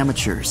are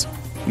amateurs.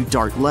 You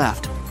dart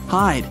left,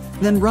 hide,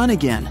 then run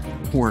again.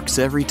 Works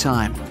every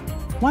time.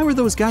 Why were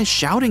those guys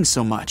shouting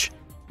so much?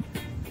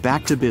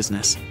 Back to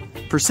business.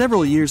 For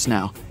several years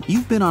now,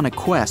 you've been on a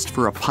quest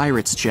for a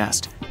pirate's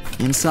chest.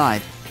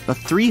 Inside, a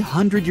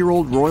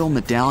 300-year-old royal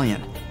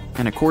medallion.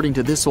 And according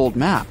to this old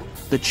map,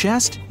 the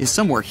chest is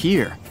somewhere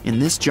here, in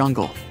this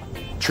jungle.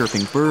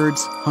 Chirping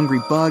birds, hungry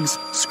bugs,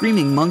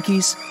 screaming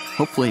monkeys,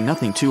 hopefully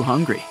nothing too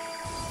hungry.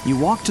 You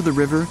walk to the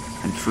river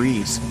and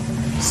freeze.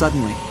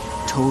 Suddenly,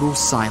 total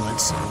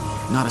silence.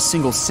 Not a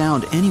single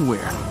sound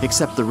anywhere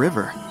except the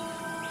river.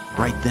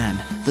 Right then,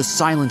 the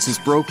silence is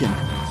broken.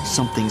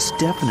 Something's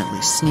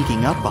definitely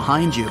sneaking up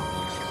behind you.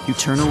 You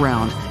turn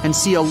around and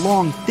see a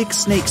long, thick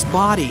snake's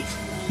body.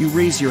 You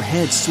raise your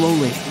head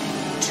slowly.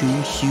 2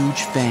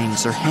 huge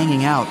fangs are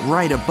hanging out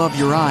right above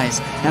your eyes,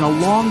 and a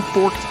long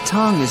forked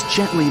tongue is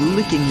gently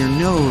licking your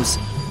nose.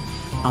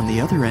 On the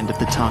other end of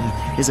the tongue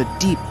is a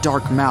deep,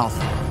 dark mouth.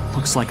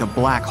 Looks like a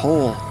black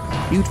hole.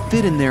 You'd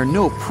fit in there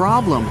no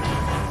problem.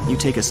 You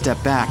take a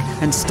step back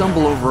and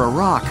stumble over a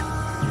rock.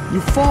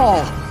 You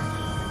fall.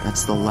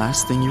 That's the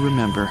last thing you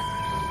remember.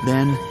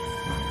 Then,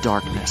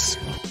 darkness.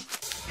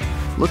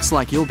 Looks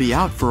like you'll be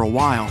out for a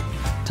while.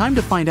 Time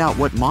to find out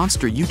what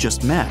monster you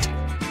just met.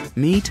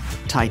 Meet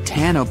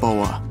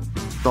Titanoboa,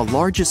 the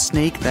largest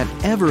snake that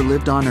ever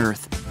lived on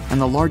Earth,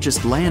 and the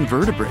largest land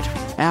vertebrate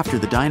after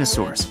the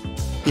dinosaurs.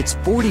 It's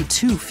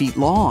 42 feet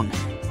long.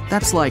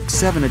 That's like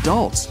 7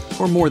 adults,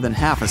 or more than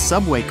half a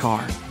subway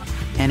car.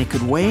 And it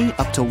could weigh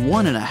up to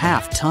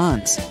 1.5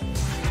 tons.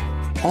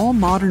 All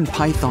modern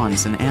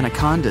pythons and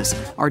anacondas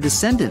are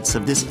descendants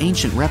of this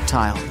ancient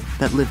reptile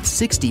that lived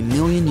 60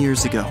 million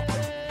years ago.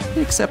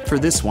 Except for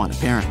this one,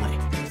 apparently.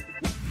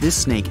 This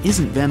snake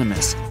isn't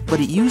venomous, but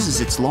it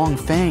uses its long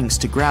fangs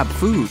to grab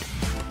food.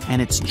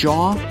 And its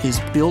jaw is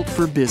built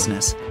for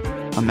business.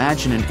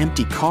 Imagine an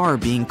empty car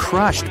being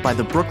crushed by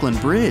the Brooklyn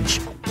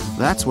Bridge.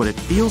 That's what it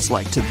feels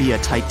like to be a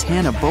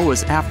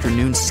Titanoboa's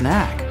afternoon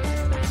snack.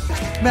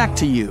 Back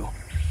to you.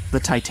 The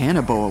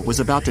Titanoboa was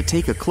about to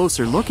take a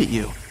closer look at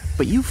you,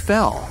 but you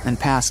fell and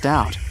passed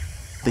out.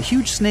 The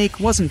huge snake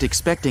wasn't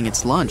expecting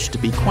its lunch to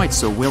be quite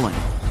so willing.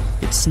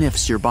 It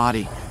sniffs your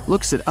body,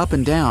 looks it up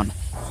and down.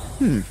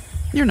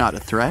 You're not a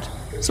threat,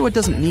 so it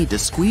doesn't need to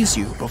squeeze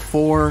you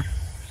before...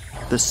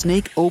 The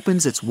snake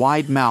opens its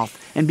wide mouth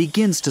and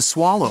begins to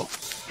swallow.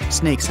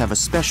 Snakes have a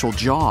special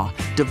jaw,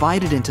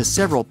 divided into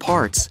several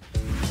parts.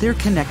 They're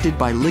connected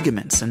by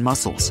ligaments and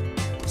muscles.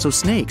 So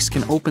snakes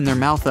can open their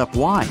mouth up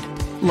wide,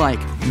 like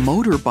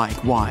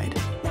motorbike wide.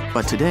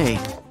 But today,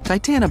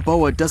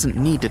 Titanoboa doesn't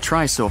need to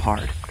try so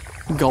hard.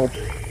 Gulp.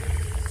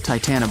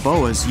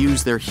 Titanoboas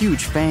use their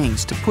huge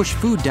fangs to push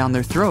food down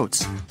their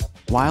throats.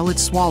 While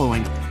it's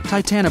swallowing,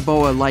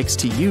 Titanoboa likes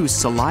to use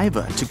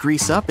saliva to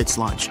grease up its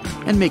lunch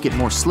and make it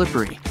more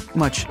slippery,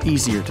 much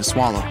easier to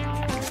swallow.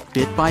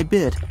 Bit by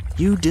bit,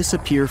 you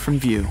disappear from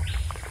view.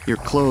 Your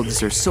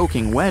clothes are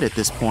soaking wet at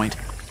this point.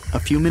 A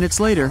few minutes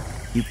later,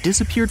 you've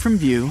disappeared from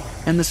view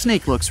and the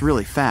snake looks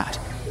really fat.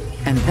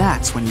 And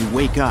that's when you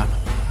wake up.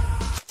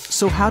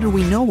 So how do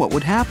we know what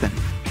would happen?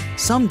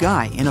 Some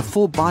guy in a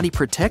full-body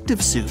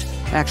protective suit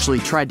actually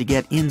tried to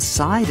get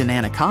inside an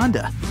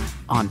anaconda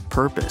on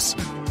purpose.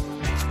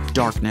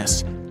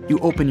 Darkness. You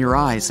open your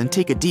eyes and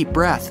take a deep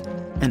breath.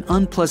 An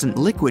unpleasant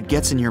liquid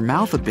gets in your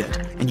mouth a bit,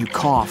 and you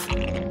cough.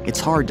 It's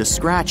hard to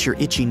scratch your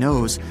itchy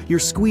nose. You're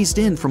squeezed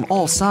in from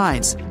all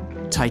sides.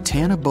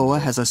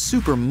 Titanoboa has a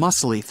super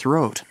muscly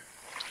throat.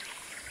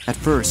 At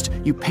first,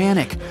 you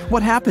panic.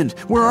 What happened?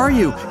 Where are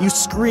you? You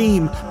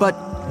scream,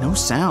 but no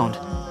sound.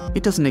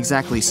 It doesn't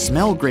exactly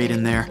smell great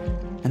in there,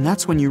 and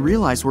that's when you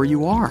realize where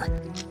you are.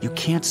 You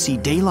can't see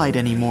daylight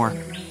anymore.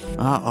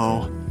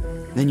 Uh-oh.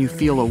 Then you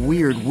feel a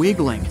weird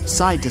wiggling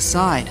side to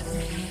side.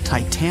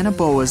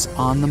 Titanoboa's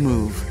on the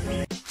move.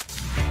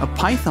 A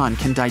python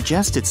can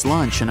digest its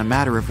lunch in a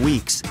matter of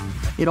weeks.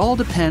 It all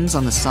depends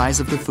on the size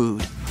of the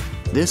food.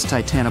 This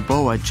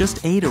Titanoboa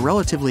just ate a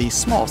relatively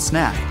small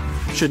snack.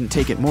 Shouldn't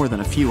take it more than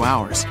a few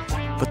hours.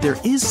 But there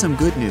is some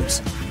good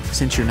news.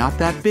 Since you're not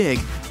that big,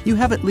 you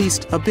have at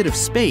least a bit of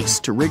space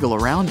to wriggle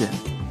around in.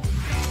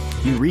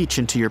 You reach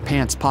into your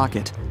pants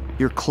pocket.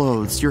 Your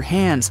clothes, your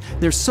hands,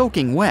 they're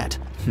soaking wet.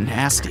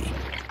 Nasty.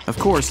 Of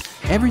course,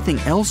 everything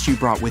else you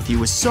brought with you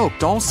was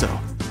soaked also.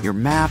 Your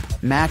map,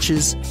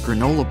 matches,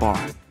 granola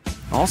bar.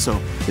 Also,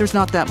 there's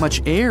not that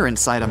much air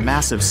inside a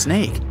massive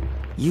snake.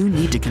 You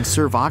need to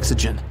conserve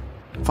oxygen.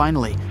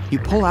 Finally, you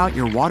pull out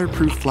your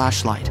waterproof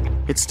flashlight.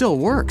 It still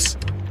works.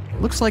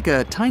 Looks like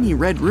a tiny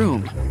red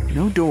room.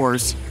 No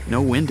doors,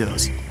 no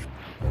windows.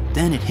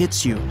 Then it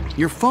hits you.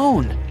 Your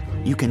phone.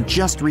 You can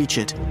just reach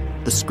it.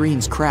 The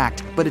screen's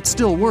cracked, but it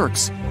still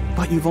works.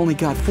 But you've only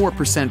got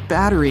 4%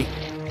 battery,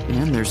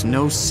 and there's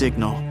no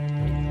signal.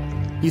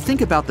 You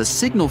think about the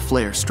signal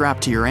flare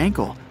strapped to your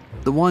ankle,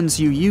 the ones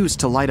you use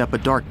to light up a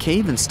dark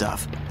cave and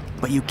stuff,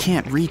 but you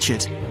can't reach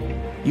it.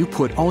 You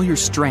put all your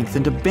strength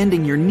into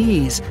bending your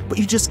knees, but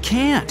you just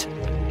can't.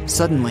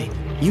 Suddenly,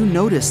 you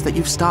notice that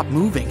you've stopped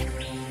moving.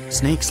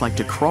 Snakes like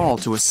to crawl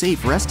to a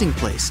safe resting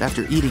place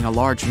after eating a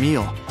large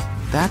meal.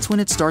 That's when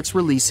it starts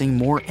releasing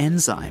more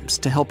enzymes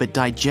to help it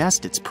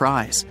digest its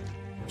prize.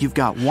 You've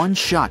got one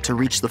shot to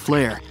reach the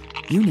flare.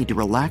 You need to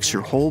relax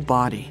your whole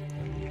body.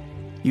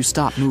 You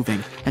stop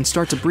moving and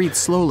start to breathe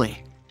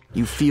slowly.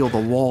 You feel the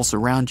walls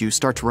around you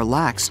start to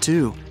relax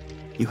too.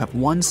 You have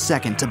 1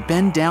 second to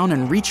bend down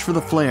and reach for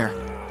the flare.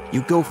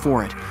 You go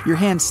for it. Your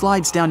hand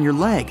slides down your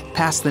leg,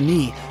 past the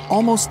knee,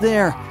 almost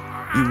there.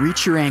 You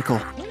reach your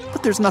ankle,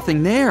 but there's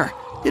nothing there.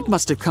 It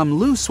must have come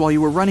loose while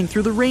you were running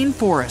through the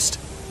rainforest.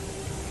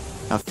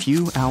 A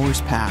few hours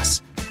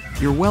pass.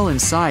 You're well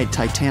inside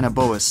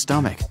Titanoboa's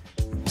stomach.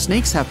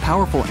 Snakes have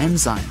powerful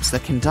enzymes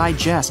that can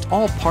digest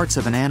all parts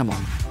of an animal,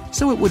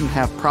 so it wouldn't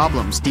have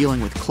problems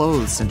dealing with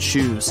clothes and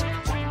shoes.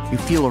 You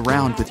feel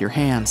around with your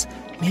hands.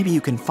 Maybe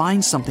you can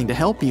find something to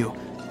help you.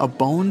 A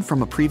bone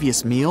from a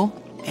previous meal?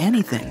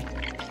 Anything.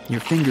 Your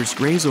fingers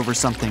graze over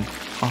something,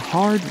 a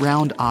hard,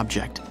 round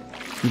object.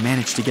 You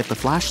manage to get the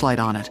flashlight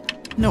on it.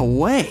 No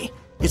way!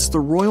 It's the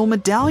royal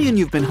medallion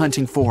you've been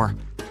hunting for.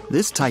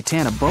 This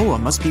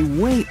Titanoboa must be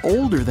way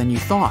older than you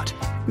thought.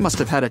 It must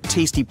have had a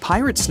tasty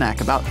pirate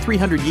snack about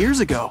 300 years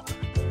ago.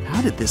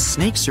 How did this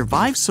snake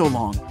survive so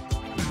long?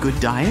 Good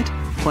diet?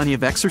 Plenty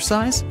of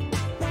exercise?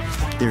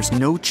 There's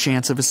no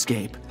chance of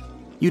escape.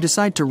 You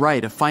decide to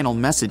write a final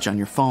message on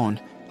your phone.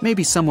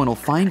 Maybe someone will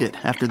find it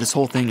after this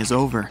whole thing is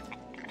over.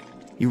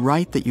 You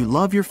write that you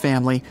love your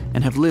family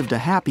and have lived a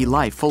happy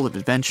life full of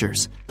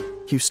adventures.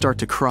 You start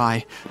to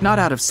cry, not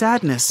out of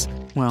sadness,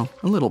 well,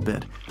 a little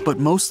bit, but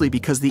mostly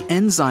because the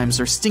enzymes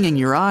are stinging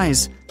your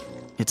eyes.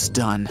 It's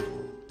done.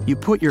 You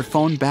put your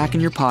phone back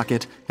in your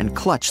pocket and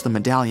clutch the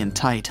medallion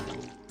tight.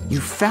 You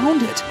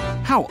found it!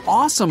 How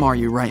awesome are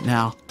you right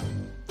now?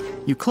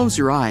 You close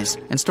your eyes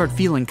and start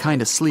feeling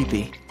kinda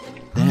sleepy.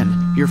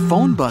 Then your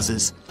phone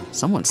buzzes.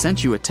 Someone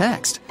sent you a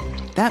text.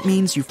 That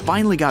means you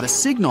finally got a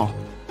signal.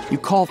 You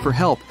call for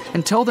help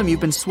and tell them you've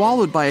been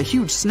swallowed by a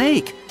huge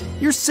snake.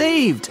 You're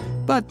saved!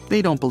 But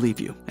they don't believe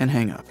you and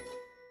hang up.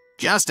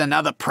 Just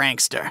another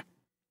prankster.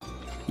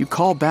 You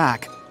call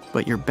back,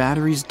 but your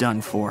battery's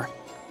done for.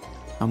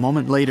 A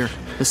moment later,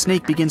 the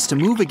snake begins to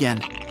move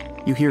again.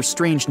 You hear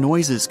strange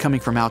noises coming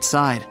from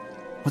outside.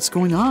 What's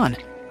going on?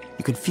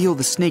 You can feel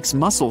the snake's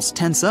muscles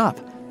tense up,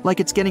 like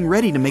it's getting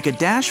ready to make a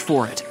dash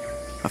for it.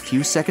 A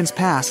few seconds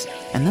pass,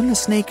 and then the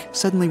snake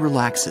suddenly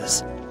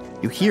relaxes.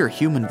 You hear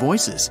human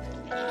voices.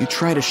 You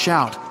try to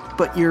shout,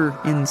 but you're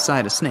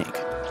inside a snake.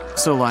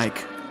 So like,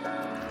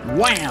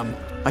 wham!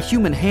 A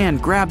human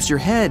hand grabs your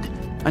head.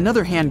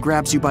 Another hand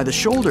grabs you by the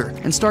shoulder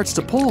and starts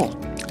to pull.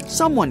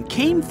 Someone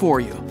came for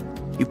you.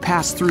 You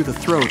pass through the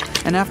throat,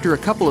 and after a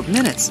couple of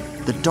minutes,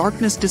 the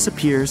darkness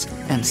disappears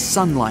and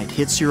sunlight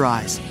hits your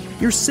eyes.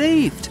 You're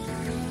saved!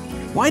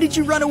 Why did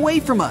you run away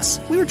from us?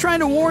 We were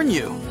trying to warn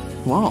you.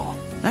 Whoa,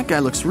 that guy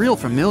looks real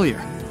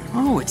familiar.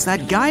 Oh, it's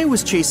that guy who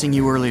was chasing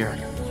you earlier.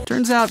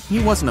 Turns out he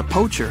wasn't a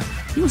poacher.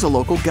 He was a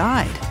local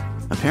guide.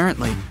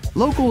 Apparently,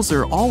 locals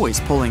are always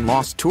pulling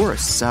lost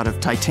tourists out of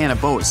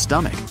Titanoboa's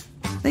stomach.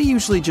 They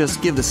usually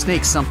just give the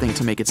snake something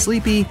to make it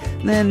sleepy,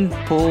 then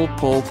pull,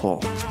 pull,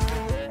 pull.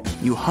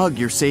 You hug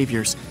your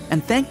saviors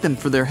and thank them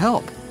for their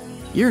help.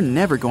 You're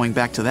never going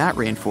back to that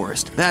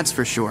rainforest, that's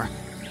for sure.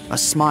 A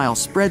smile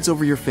spreads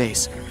over your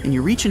face, and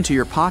you reach into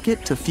your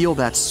pocket to feel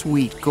that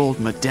sweet gold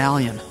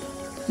medallion.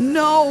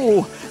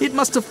 No! It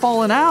must have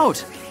fallen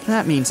out!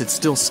 That means it's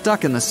still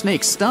stuck in the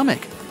snake's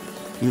stomach.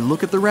 You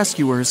look at the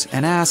rescuers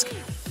and ask,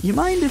 "You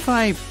mind if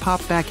I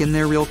pop back in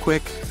there real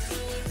quick?"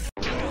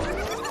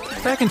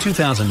 Back in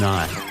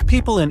 2009,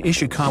 people in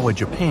Ishikawa,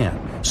 Japan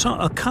saw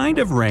a kind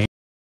of rain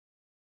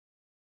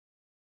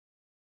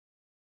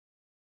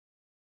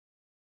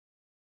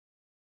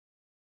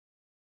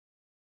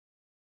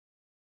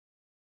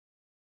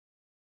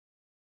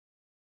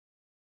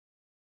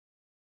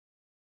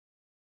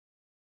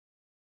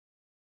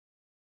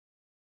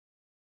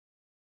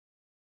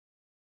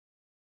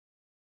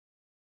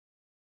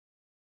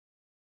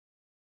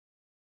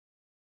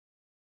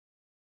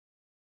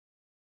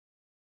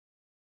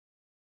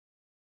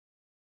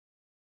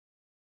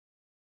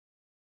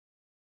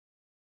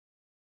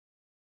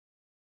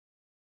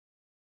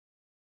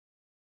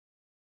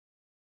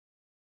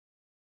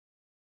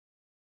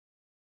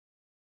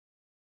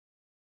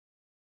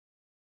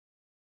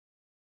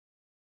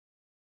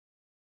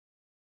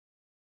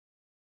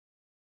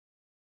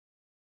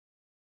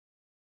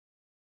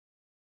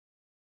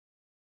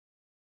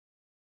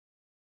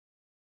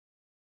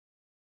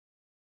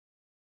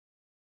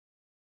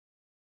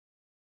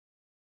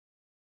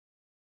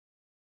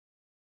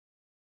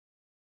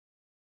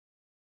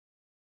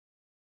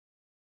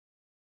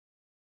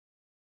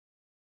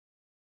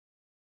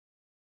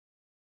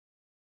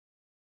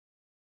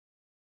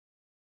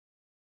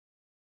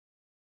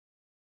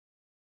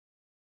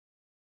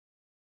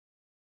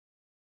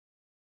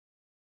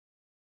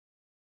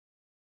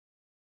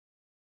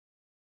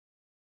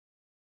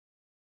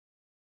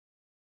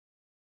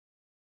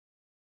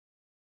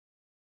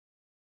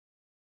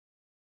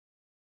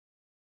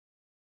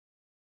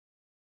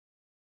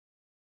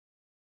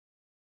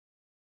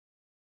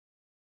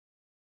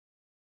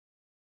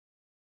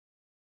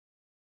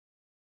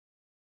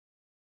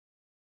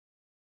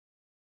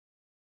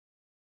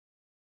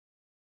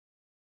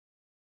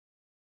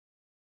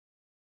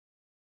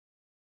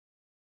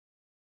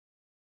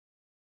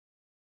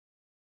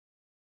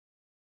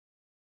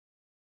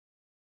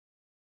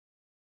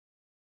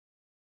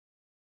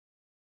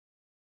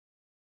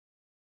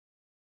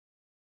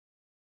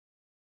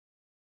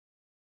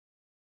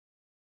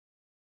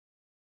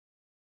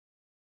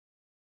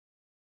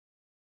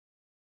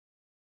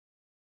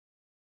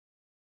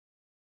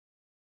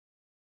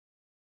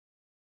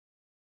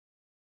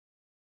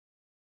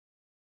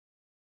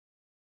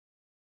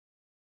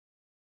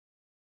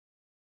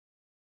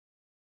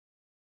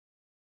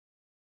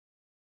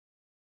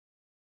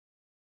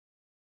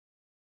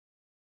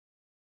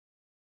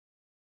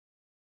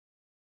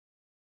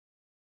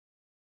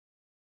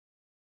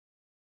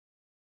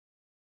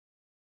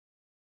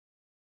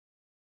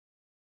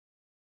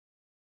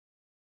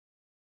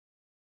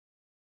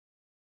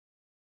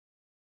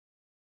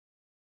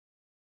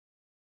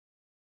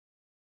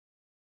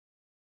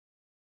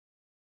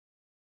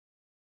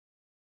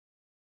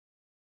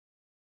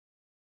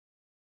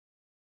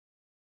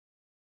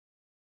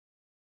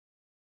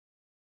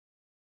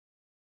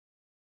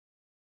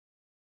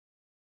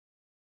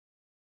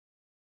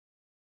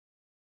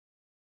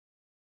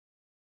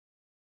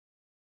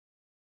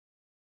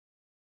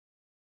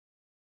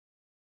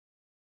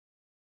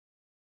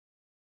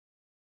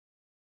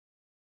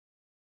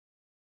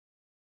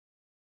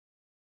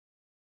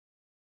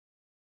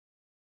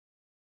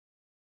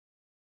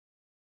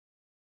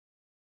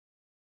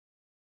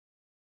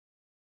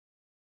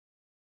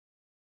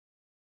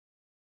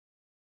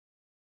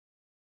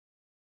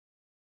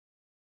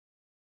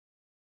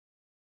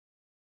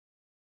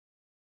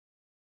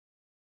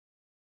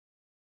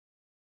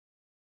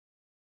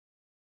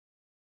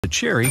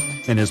cherry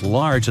and as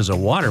large as a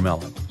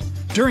watermelon.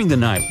 During the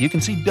night, you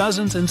can see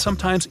dozens and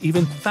sometimes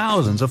even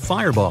thousands of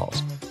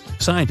fireballs.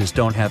 Scientists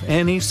don't have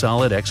any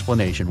solid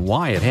explanation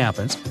why it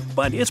happens,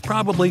 but it's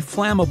probably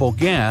flammable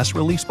gas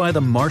released by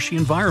the marshy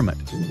environment.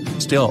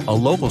 Still, a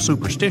local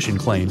superstition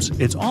claims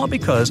it's all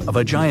because of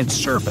a giant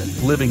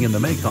serpent living in the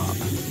Mekong.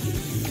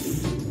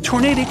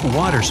 Tornadic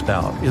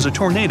waterspout is a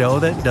tornado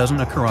that doesn't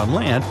occur on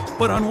land,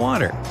 but on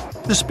water.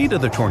 The speed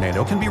of the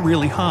tornado can be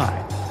really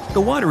high.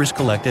 The water is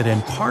collected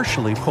and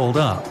partially pulled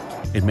up.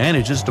 It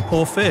manages to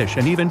pull fish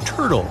and even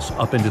turtles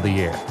up into the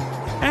air.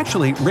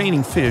 Actually,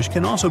 raining fish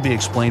can also be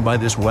explained by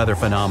this weather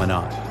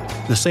phenomenon.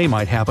 The same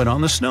might happen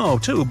on the snow,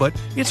 too, but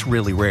it's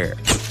really rare.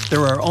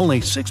 There are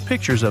only 6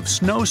 pictures of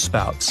snow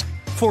spouts,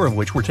 4 of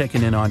which were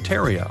taken in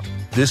Ontario.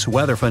 This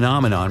weather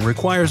phenomenon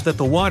requires that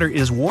the water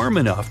is warm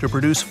enough to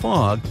produce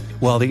fog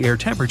while the air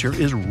temperature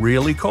is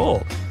really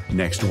cold,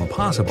 next to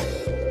impossible.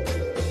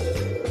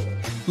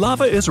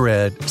 Lava is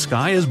red,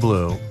 sky is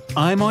blue,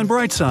 I'm on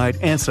bright side,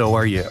 and so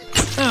are you.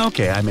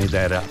 Okay, I made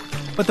that up.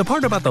 But the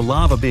part about the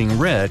lava being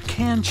red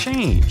can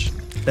change.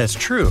 That's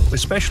true,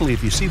 especially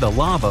if you see the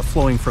lava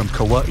flowing from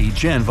Kauai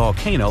Gen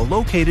volcano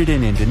located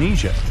in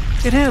Indonesia.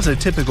 It has a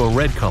typical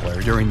red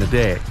color during the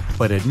day,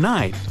 but at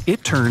night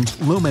it turns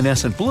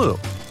luminescent blue.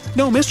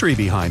 No mystery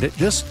behind it,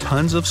 just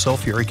tons of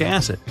sulfuric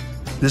acid.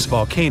 This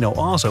volcano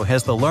also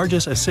has the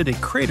largest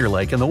acidic crater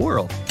lake in the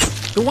world.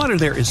 The water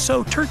there is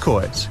so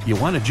turquoise, you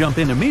want to jump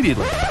in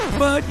immediately,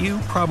 but you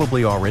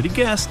probably already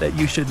guessed that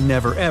you should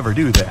never ever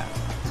do that.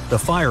 The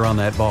fire on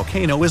that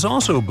volcano is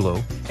also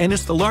blue, and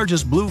it's the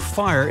largest blue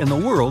fire in the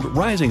world,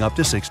 rising up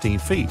to 16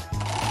 feet.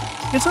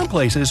 In some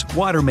places,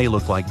 water may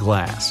look like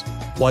glass.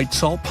 White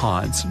salt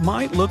ponds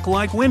might look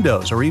like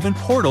windows or even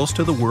portals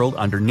to the world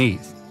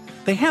underneath.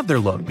 They have their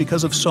look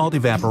because of salt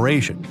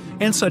evaporation,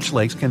 and such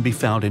lakes can be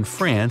found in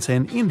France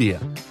and India.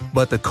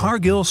 But the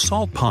Cargill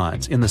salt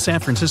ponds in the San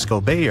Francisco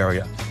Bay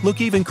Area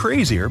look even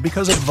crazier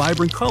because of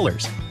vibrant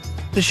colors.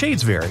 The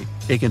shades vary.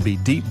 It can be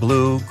deep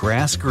blue,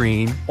 grass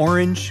green,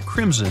 orange,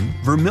 crimson,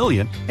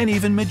 vermilion, and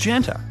even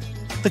magenta.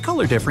 The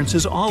color difference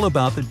is all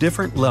about the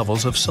different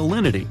levels of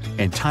salinity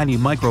and tiny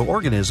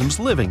microorganisms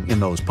living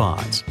in those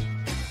ponds.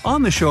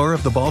 On the shore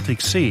of the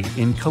Baltic Sea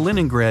in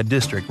Kaliningrad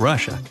District,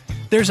 Russia,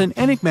 there's an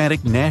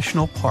enigmatic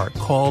national park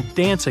called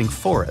Dancing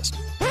Forest.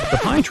 The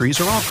pine trees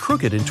are all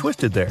crooked and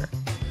twisted there.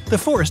 The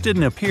forest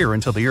didn't appear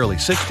until the early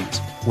 60s,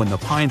 when the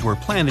pines were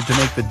planted to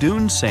make the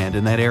dune sand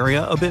in that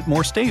area a bit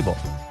more stable.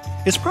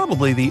 It's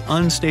probably the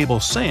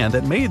unstable sand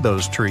that made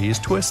those trees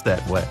twist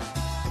that way.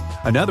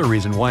 Another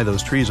reason why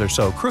those trees are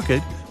so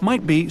crooked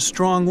might be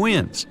strong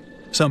winds.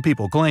 Some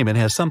people claim it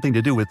has something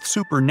to do with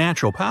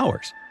supernatural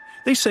powers.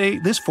 They say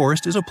this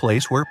forest is a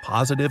place where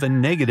positive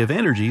and negative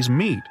energies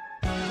meet.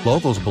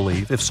 Locals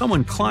believe if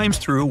someone climbs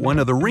through one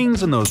of the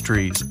rings in those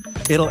trees,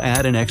 it'll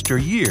add an extra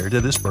year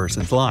to this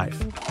person's life.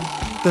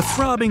 The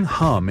throbbing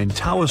hum in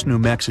Taos, New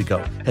Mexico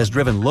has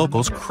driven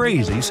locals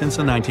crazy since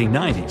the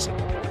 1990s.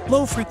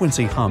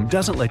 Low-frequency hum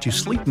doesn't let you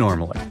sleep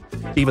normally.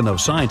 Even though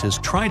scientists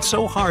tried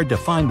so hard to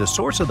find the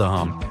source of the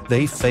hum,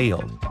 they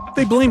failed.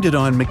 They blamed it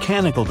on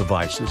mechanical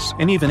devices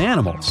and even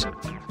animals.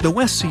 The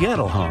West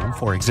Seattle hum,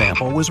 for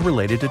example, was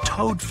related to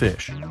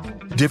toadfish.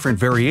 Different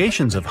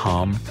variations of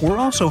hum were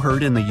also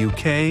heard in the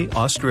UK,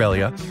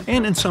 Australia,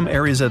 and in some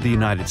areas of the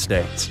United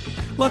States.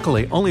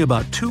 Luckily, only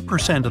about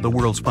 2% of the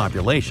world's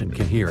population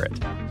can hear it.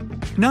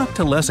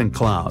 Noctilescent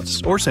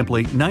clouds, or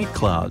simply night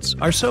clouds,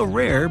 are so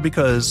rare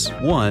because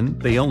 1.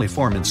 They only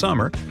form in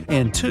summer,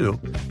 and 2.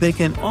 They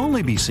can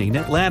only be seen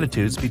at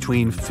latitudes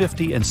between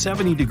 50 and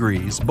 70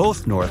 degrees,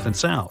 both north and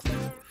south.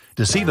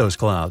 To see those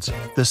clouds,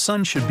 the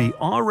sun should be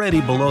already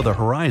below the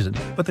horizon,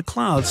 but the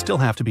clouds still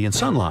have to be in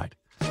sunlight.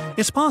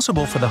 It's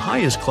possible for the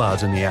highest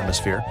clouds in the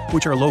atmosphere,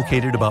 which are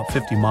located about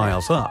 50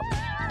 miles up.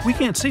 We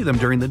can't see them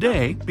during the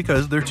day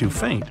because they're too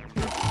faint.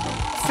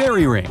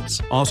 Fairy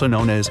rings, also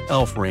known as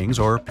elf rings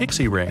or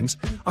pixie rings,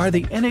 are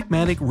the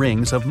enigmatic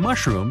rings of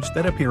mushrooms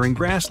that appear in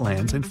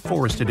grasslands and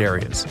forested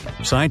areas.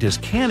 Scientists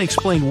can't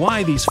explain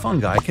why these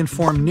fungi can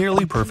form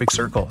nearly perfect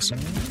circles.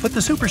 But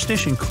the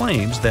superstition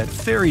claims that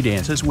fairy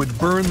dances would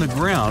burn the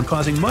ground,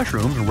 causing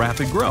mushrooms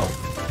rapid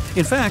growth.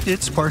 In fact,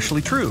 it's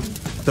partially true.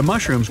 The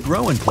mushrooms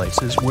grow in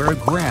places where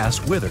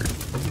grass withered.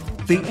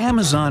 The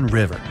Amazon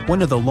River,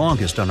 one of the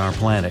longest on our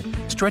planet,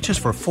 stretches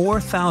for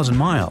 4,000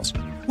 miles,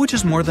 which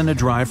is more than a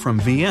drive from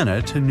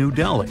Vienna to New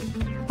Delhi.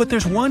 But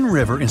there's one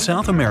river in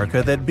South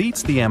America that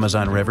beats the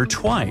Amazon River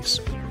twice.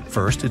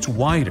 First, it's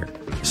wider.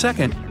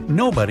 Second,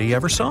 nobody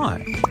ever saw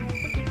it.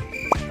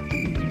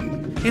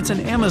 It's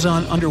an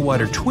Amazon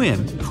underwater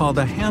twin called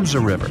the Hamza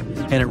River,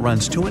 and it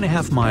runs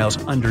 2.5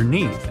 miles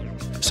underneath.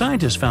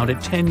 Scientists found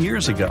it 10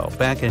 years ago,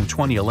 back in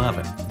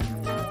 2011.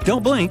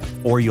 Don't blink,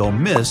 or you'll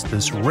miss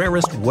this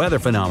rarest weather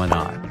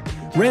phenomenon.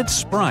 Red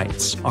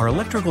sprites are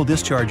electrical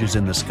discharges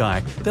in the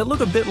sky that look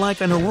a bit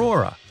like an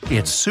aurora.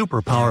 It's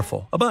super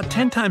powerful, about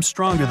 10 times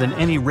stronger than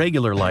any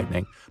regular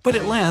lightning, but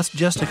it lasts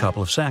just a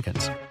couple of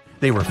seconds.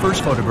 They were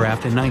first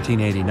photographed in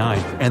 1989,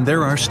 and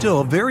there are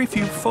still very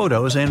few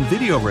photos and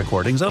video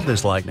recordings of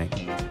this lightning.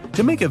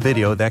 To make a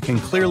video that can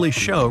clearly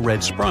show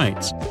red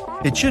sprites,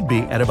 it should be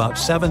at about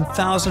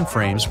 7,000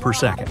 frames per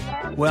second.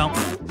 Well,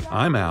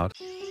 I'm out.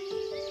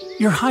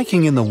 You're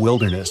hiking in the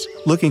wilderness,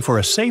 looking for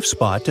a safe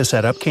spot to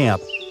set up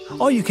camp.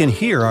 All you can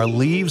hear are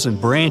leaves and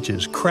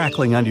branches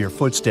crackling under your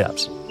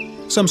footsteps.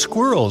 Some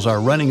squirrels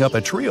are running up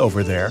a tree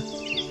over there,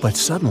 but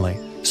suddenly,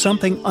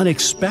 something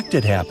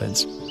unexpected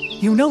happens.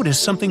 You notice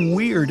something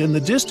weird in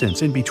the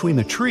distance in between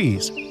the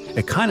trees.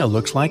 It kind of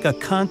looks like a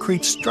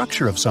concrete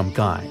structure of some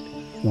kind.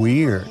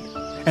 Weird.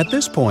 At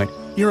this point,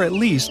 you're at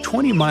least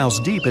 20 miles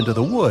deep into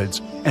the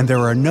woods, and there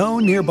are no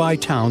nearby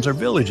towns or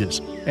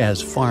villages,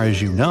 as far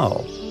as you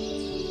know.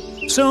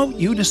 So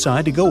you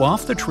decide to go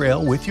off the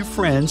trail with your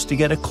friends to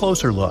get a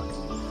closer look.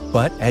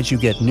 But as you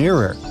get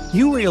nearer,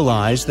 you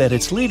realize that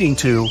it's leading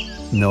to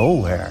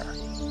nowhere.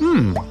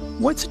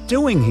 What's it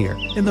doing here,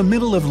 in the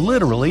middle of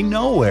literally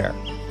nowhere?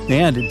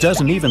 And it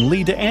doesn't even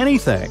lead to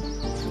anything.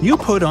 You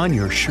put on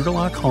your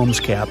Sherlock Holmes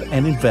cap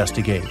and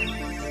investigate.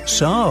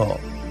 So,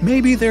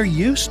 maybe there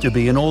used to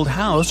be an old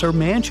house or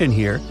mansion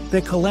here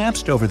that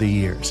collapsed over the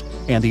years,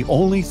 and the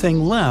only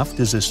thing left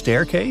is a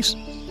staircase?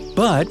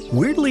 But,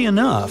 weirdly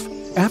enough,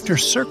 after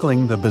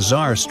circling the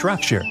bizarre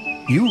structure,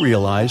 you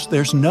realize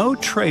there's no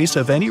trace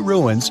of any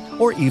ruins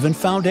or even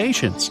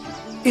foundations.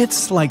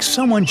 It's like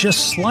someone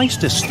just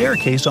sliced a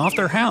staircase off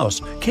their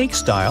house, cake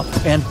style,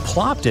 and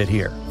plopped it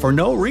here for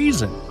no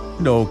reason.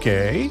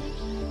 Okay?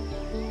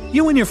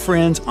 You and your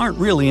friends aren't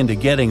really into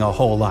getting a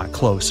whole lot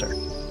closer.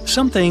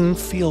 Something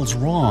feels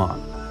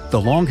wrong.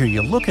 The longer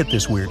you look at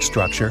this weird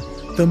structure,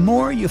 the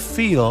more you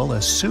feel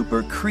a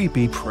super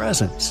creepy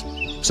presence.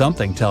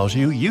 Something tells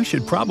you you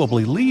should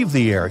probably leave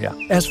the area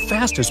as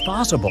fast as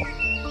possible.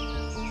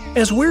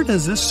 As weird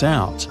as this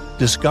sounds,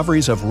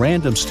 discoveries of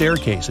random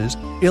staircases,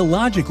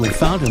 illogically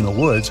found in the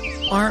woods,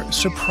 are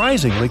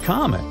surprisingly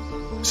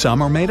common.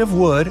 Some are made of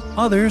wood,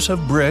 others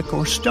of brick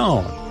or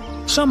stone.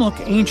 Some look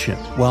ancient,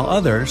 while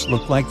others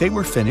look like they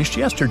were finished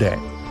yesterday.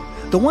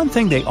 The one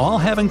thing they all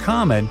have in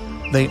common,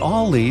 they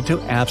all lead to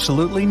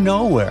absolutely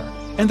nowhere,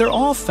 and they're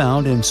all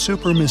found in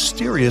super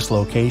mysterious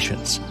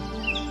locations.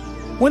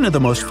 One of the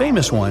most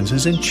famous ones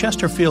is in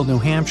Chesterfield, New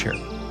Hampshire.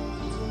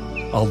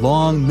 A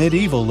long,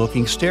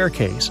 medieval-looking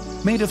staircase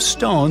made of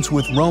stones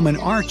with Roman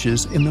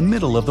arches in the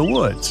middle of the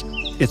woods.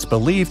 It's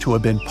believed to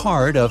have been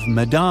part of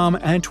Madame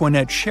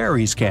Antoinette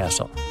Sherry's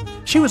castle.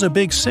 She was a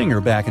big singer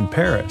back in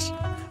Paris.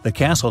 The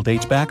castle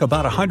dates back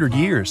about 100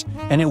 years,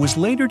 and it was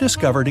later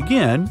discovered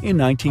again in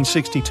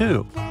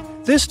 1962.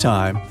 This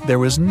time, there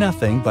was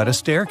nothing but a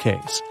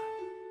staircase.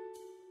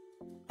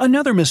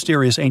 Another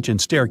mysterious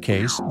ancient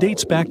staircase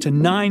dates back to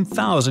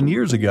 9,000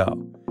 years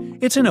ago.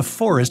 It's in a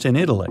forest in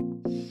Italy.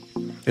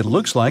 It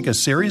looks like a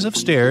series of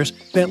stairs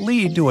that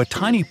lead to a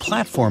tiny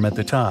platform at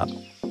the top.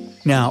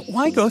 Now,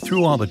 why go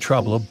through all the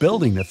trouble of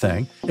building the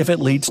thing if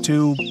it leads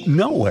to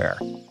nowhere?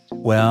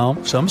 Well,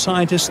 some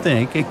scientists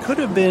think it could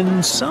have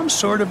been some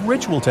sort of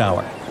ritual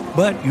tower,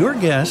 but your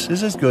guess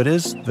is as good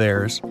as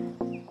theirs.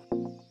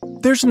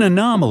 There's an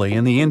anomaly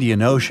in the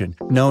Indian Ocean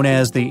known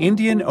as the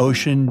Indian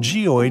Ocean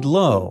Geoid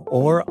Low,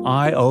 or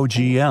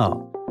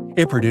IOGL.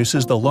 It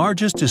produces the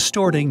largest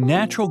distorting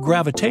natural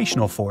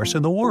gravitational force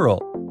in the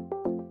world.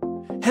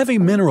 Heavy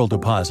mineral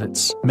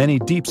deposits, many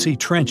deep-sea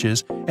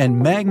trenches, and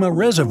magma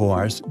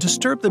reservoirs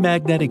disturb the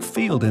magnetic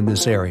field in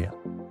this area.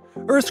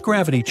 Earth's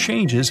gravity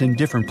changes in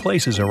different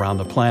places around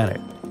the planet.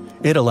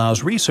 It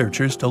allows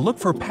researchers to look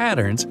for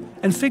patterns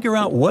and figure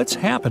out what's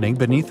happening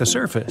beneath the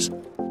surface.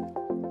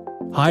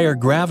 Higher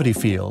gravity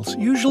fields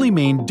usually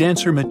mean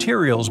denser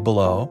materials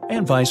below,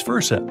 and vice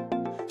versa.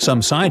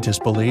 Some scientists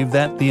believe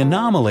that the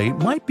anomaly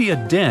might be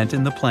a dent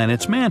in the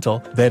planet's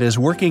mantle that is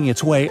working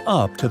its way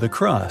up to the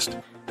crust.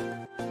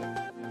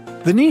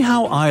 The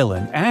Niihau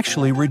Island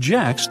actually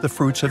rejects the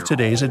fruits of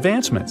today's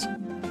advancements.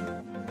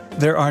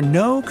 There are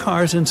no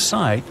cars in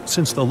sight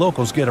since the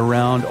locals get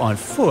around on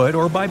foot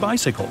or by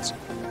bicycles.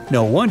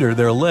 No wonder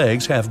their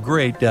legs have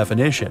great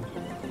definition.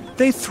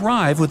 They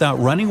thrive without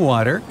running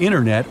water,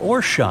 internet,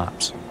 or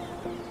shops.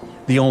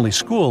 The only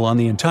school on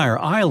the entire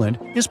island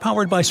is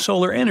powered by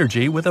solar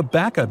energy with a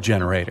backup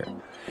generator.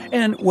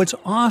 And what's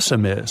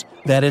awesome is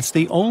that it's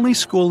the only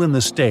school in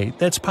the state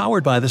that's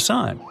powered by the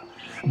sun.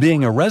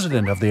 Being a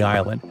resident of the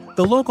island,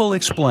 the local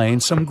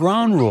explains some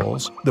ground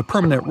rules the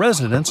permanent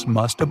residents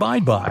must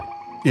abide by.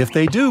 If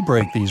they do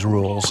break these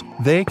rules,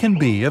 they can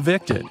be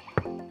evicted.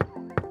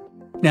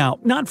 Now,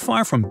 not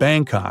far from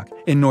Bangkok,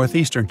 in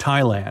northeastern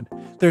Thailand,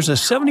 there's a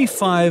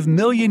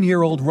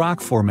 75-million-year-old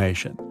rock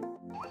formation.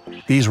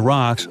 These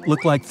rocks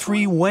look like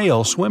 3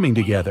 whales swimming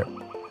together.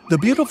 The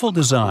beautiful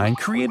design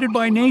created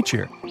by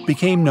nature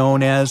became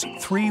known as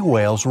Three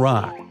Whales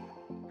Rock.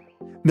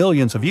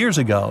 Millions of years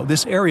ago,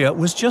 this area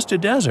was just a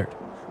desert,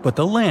 but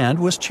the land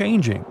was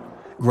changing.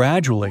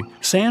 Gradually,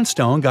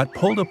 sandstone got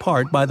pulled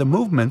apart by the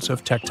movements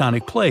of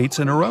tectonic plates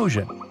and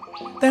erosion.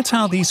 That's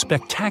how these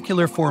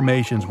spectacular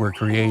formations were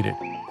created.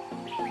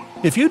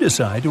 If you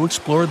decide to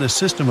explore the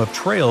system of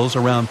trails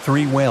around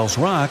Three Whales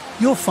Rock,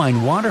 you'll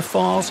find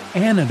waterfalls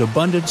and an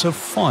abundance of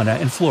fauna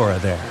and flora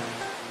there.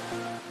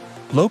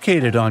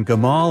 Located on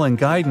Gamal and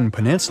Gaiden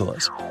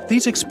peninsulas,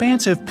 these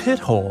expansive pit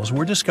holes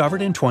were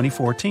discovered in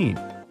 2014.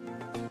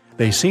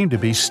 They seem to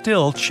be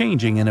still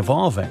changing and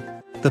evolving.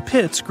 The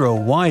pits grow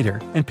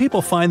wider and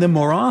people find them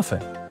more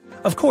often.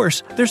 Of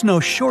course, there's no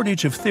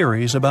shortage of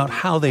theories about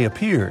how they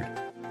appeared.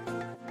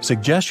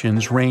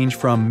 Suggestions range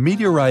from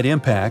meteorite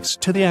impacts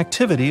to the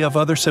activity of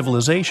other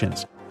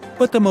civilizations.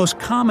 But the most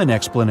common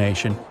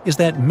explanation is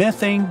that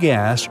methane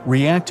gas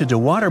reacted to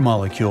water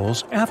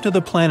molecules after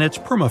the planet's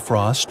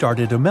permafrost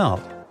started to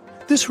melt.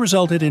 This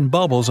resulted in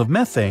bubbles of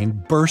methane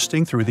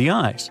bursting through the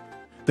ice.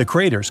 The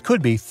craters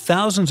could be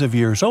thousands of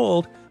years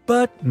old,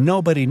 but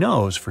nobody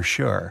knows for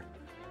sure.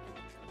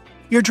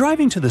 You're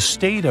driving to the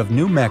state of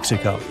New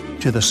Mexico,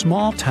 to the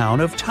small town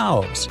of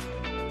Taos.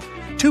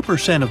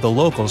 2% of the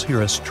locals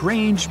hear a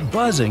strange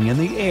buzzing in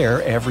the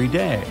air every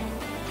day.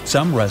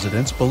 Some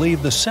residents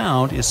believe the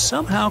sound is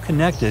somehow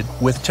connected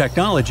with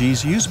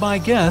technologies used by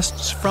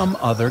guests from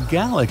other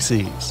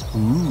galaxies.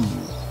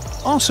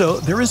 Also,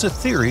 there is a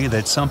theory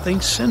that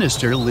something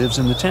sinister lives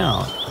in the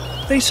town.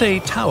 They say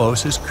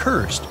Taos is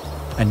cursed.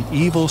 An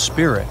evil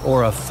spirit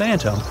or a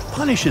phantom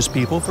punishes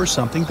people for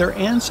something their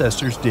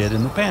ancestors did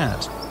in the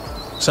past.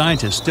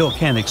 Scientists still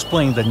can't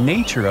explain the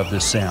nature of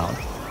this sound.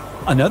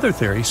 Another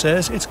theory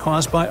says it's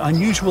caused by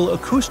unusual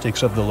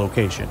acoustics of the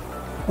location,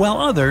 while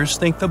others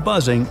think the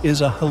buzzing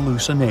is a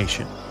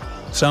hallucination.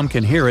 Some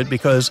can hear it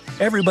because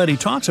everybody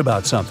talks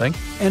about something,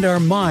 and our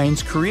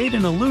minds create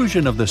an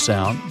illusion of the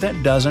sound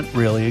that doesn't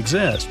really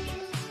exist.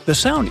 The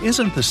sound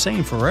isn't the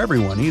same for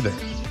everyone either.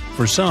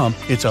 For some,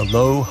 it's a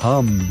low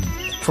hum.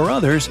 For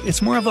others,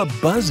 it's more of a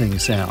buzzing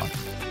sound.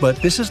 But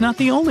this is not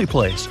the only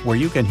place where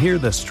you can hear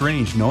the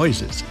strange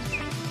noises.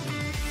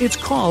 It's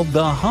called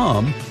the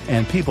hum,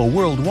 and people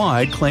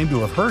worldwide claim to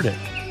have heard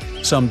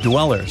it. Some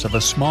dwellers of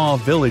a small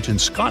village in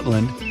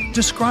Scotland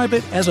describe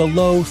it as a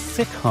low,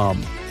 thick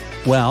hum,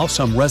 while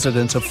some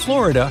residents of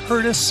Florida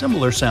heard a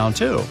similar sound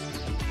too.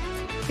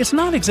 It's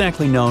not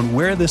exactly known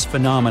where this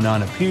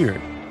phenomenon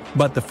appeared,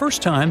 but the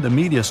first time the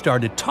media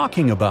started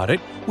talking about it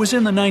was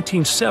in the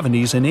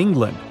 1970s in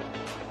England.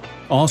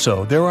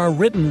 Also, there are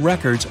written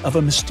records of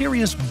a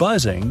mysterious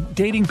buzzing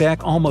dating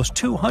back almost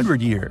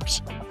 200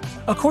 years.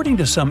 According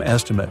to some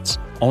estimates,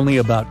 only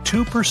about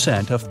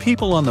 2% of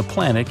people on the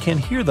planet can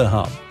hear the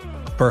hum.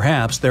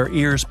 Perhaps their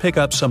ears pick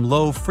up some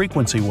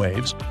low-frequency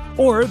waves,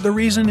 or the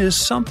reason is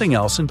something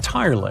else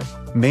entirely.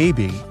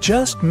 Maybe,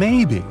 just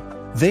maybe,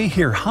 they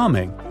hear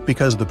humming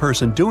because the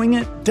person doing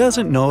it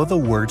doesn't know the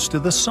words to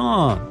the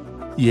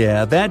song.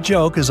 Yeah, that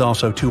joke is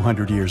also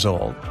 200 years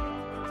old.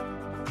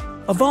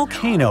 A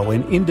volcano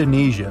in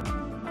Indonesia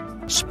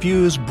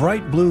spews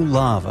bright blue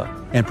lava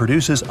and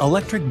produces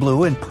electric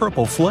blue and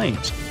purple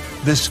flames.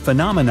 This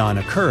phenomenon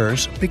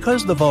occurs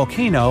because the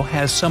volcano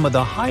has some of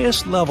the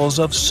highest levels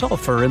of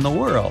sulfur in the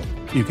world.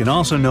 You can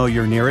also know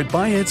you're near it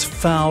by its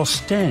foul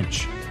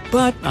stench.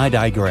 But I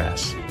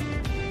digress.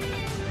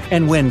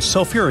 And when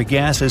sulfuric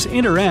gases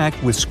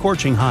interact with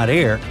scorching hot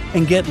air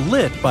and get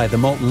lit by the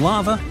molten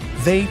lava,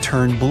 they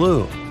turn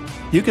blue.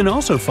 You can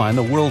also find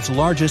the world's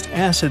largest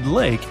acid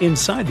lake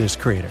inside this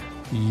crater.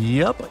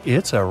 Yup,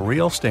 it's a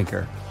real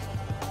stinker.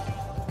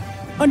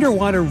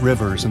 Underwater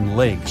rivers and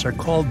lakes are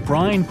called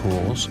brine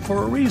pools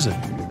for a reason.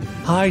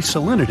 High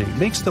salinity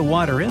makes the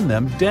water in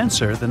them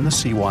denser than the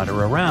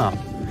seawater around.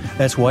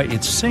 That's why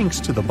it sinks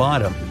to the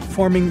bottom,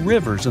 forming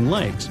rivers and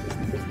lakes.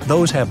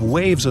 Those have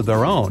waves of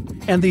their own,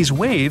 and these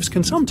waves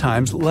can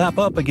sometimes lap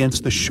up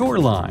against the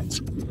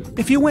shorelines.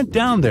 If you went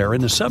down there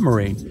in a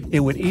submarine, it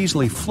would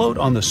easily float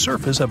on the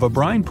surface of a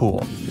brine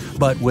pool.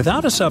 But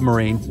without a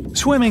submarine,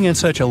 swimming in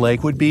such a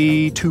lake would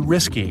be too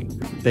risky.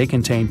 They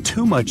contain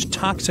too much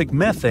toxic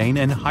methane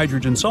and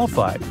hydrogen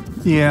sulfide.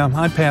 Yeah,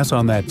 I'd pass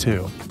on that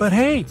too. But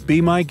hey,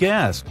 be my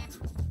guest.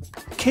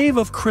 Cave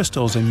of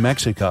Crystals in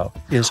Mexico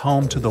is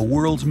home to the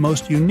world's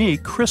most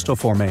unique crystal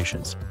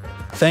formations.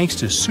 Thanks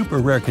to super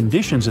rare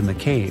conditions in the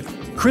cave,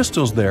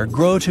 crystals there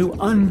grow to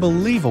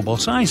unbelievable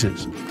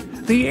sizes.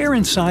 The air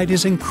inside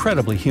is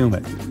incredibly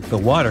humid. The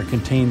water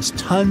contains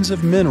tons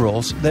of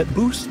minerals that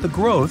boost the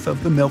growth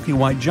of the Milky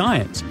White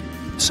giants.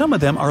 Some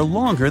of them are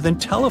longer than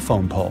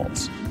telephone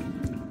poles.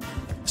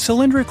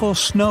 Cylindrical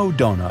snow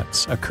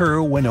donuts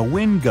occur when a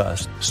wind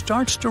gust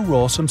starts to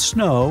roll some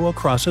snow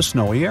across a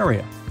snowy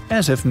area,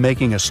 as if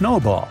making a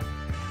snowball.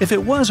 If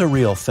it was a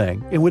real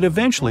thing, it would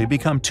eventually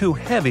become too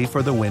heavy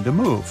for the wind to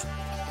move.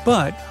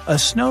 But a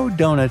snow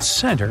donut's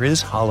center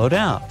is hollowed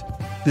out.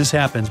 This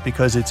happens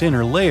because its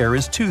inner layer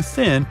is too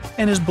thin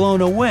and is blown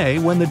away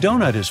when the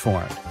donut is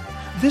formed.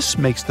 This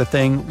makes the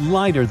thing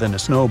lighter than a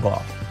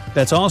snowball.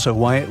 That's also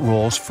why it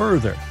rolls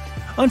further.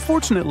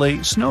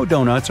 Unfortunately, snow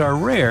donuts are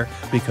rare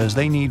because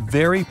they need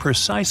very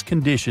precise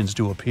conditions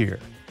to appear.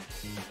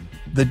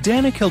 The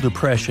Danakil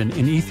Depression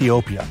in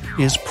Ethiopia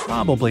is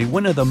probably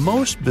one of the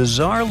most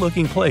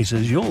bizarre-looking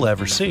places you'll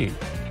ever see.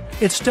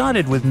 It's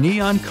dotted with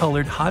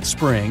neon-colored hot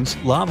springs,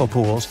 lava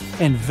pools,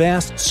 and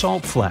vast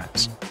salt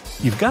flats.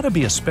 You've got to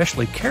be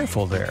especially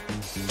careful there.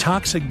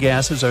 Toxic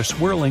gases are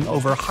swirling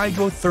over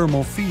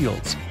hydrothermal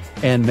fields,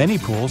 and many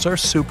pools are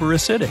super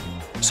acidic.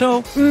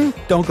 So,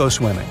 don't go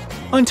swimming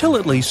until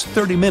at least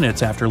 30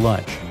 minutes after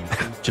lunch.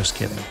 Just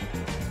kidding.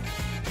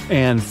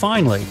 And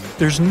finally,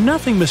 there's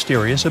nothing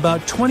mysterious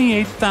about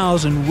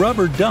 28,000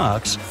 rubber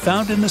ducks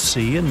found in the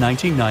sea in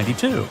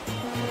 1992.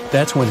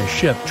 That's when a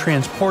ship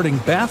transporting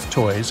bath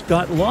toys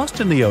got lost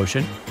in the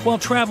ocean while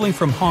traveling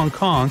from Hong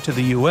Kong to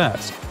the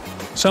US.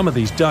 Some of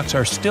these ducks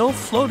are still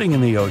floating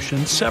in the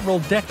ocean several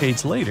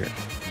decades later.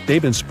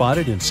 They've been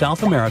spotted in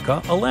South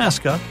America,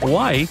 Alaska,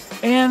 Hawaii,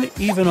 and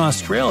even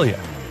Australia.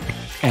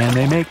 And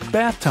they make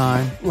bath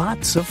time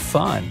lots of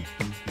fun.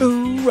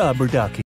 Ooh, rubber ducky.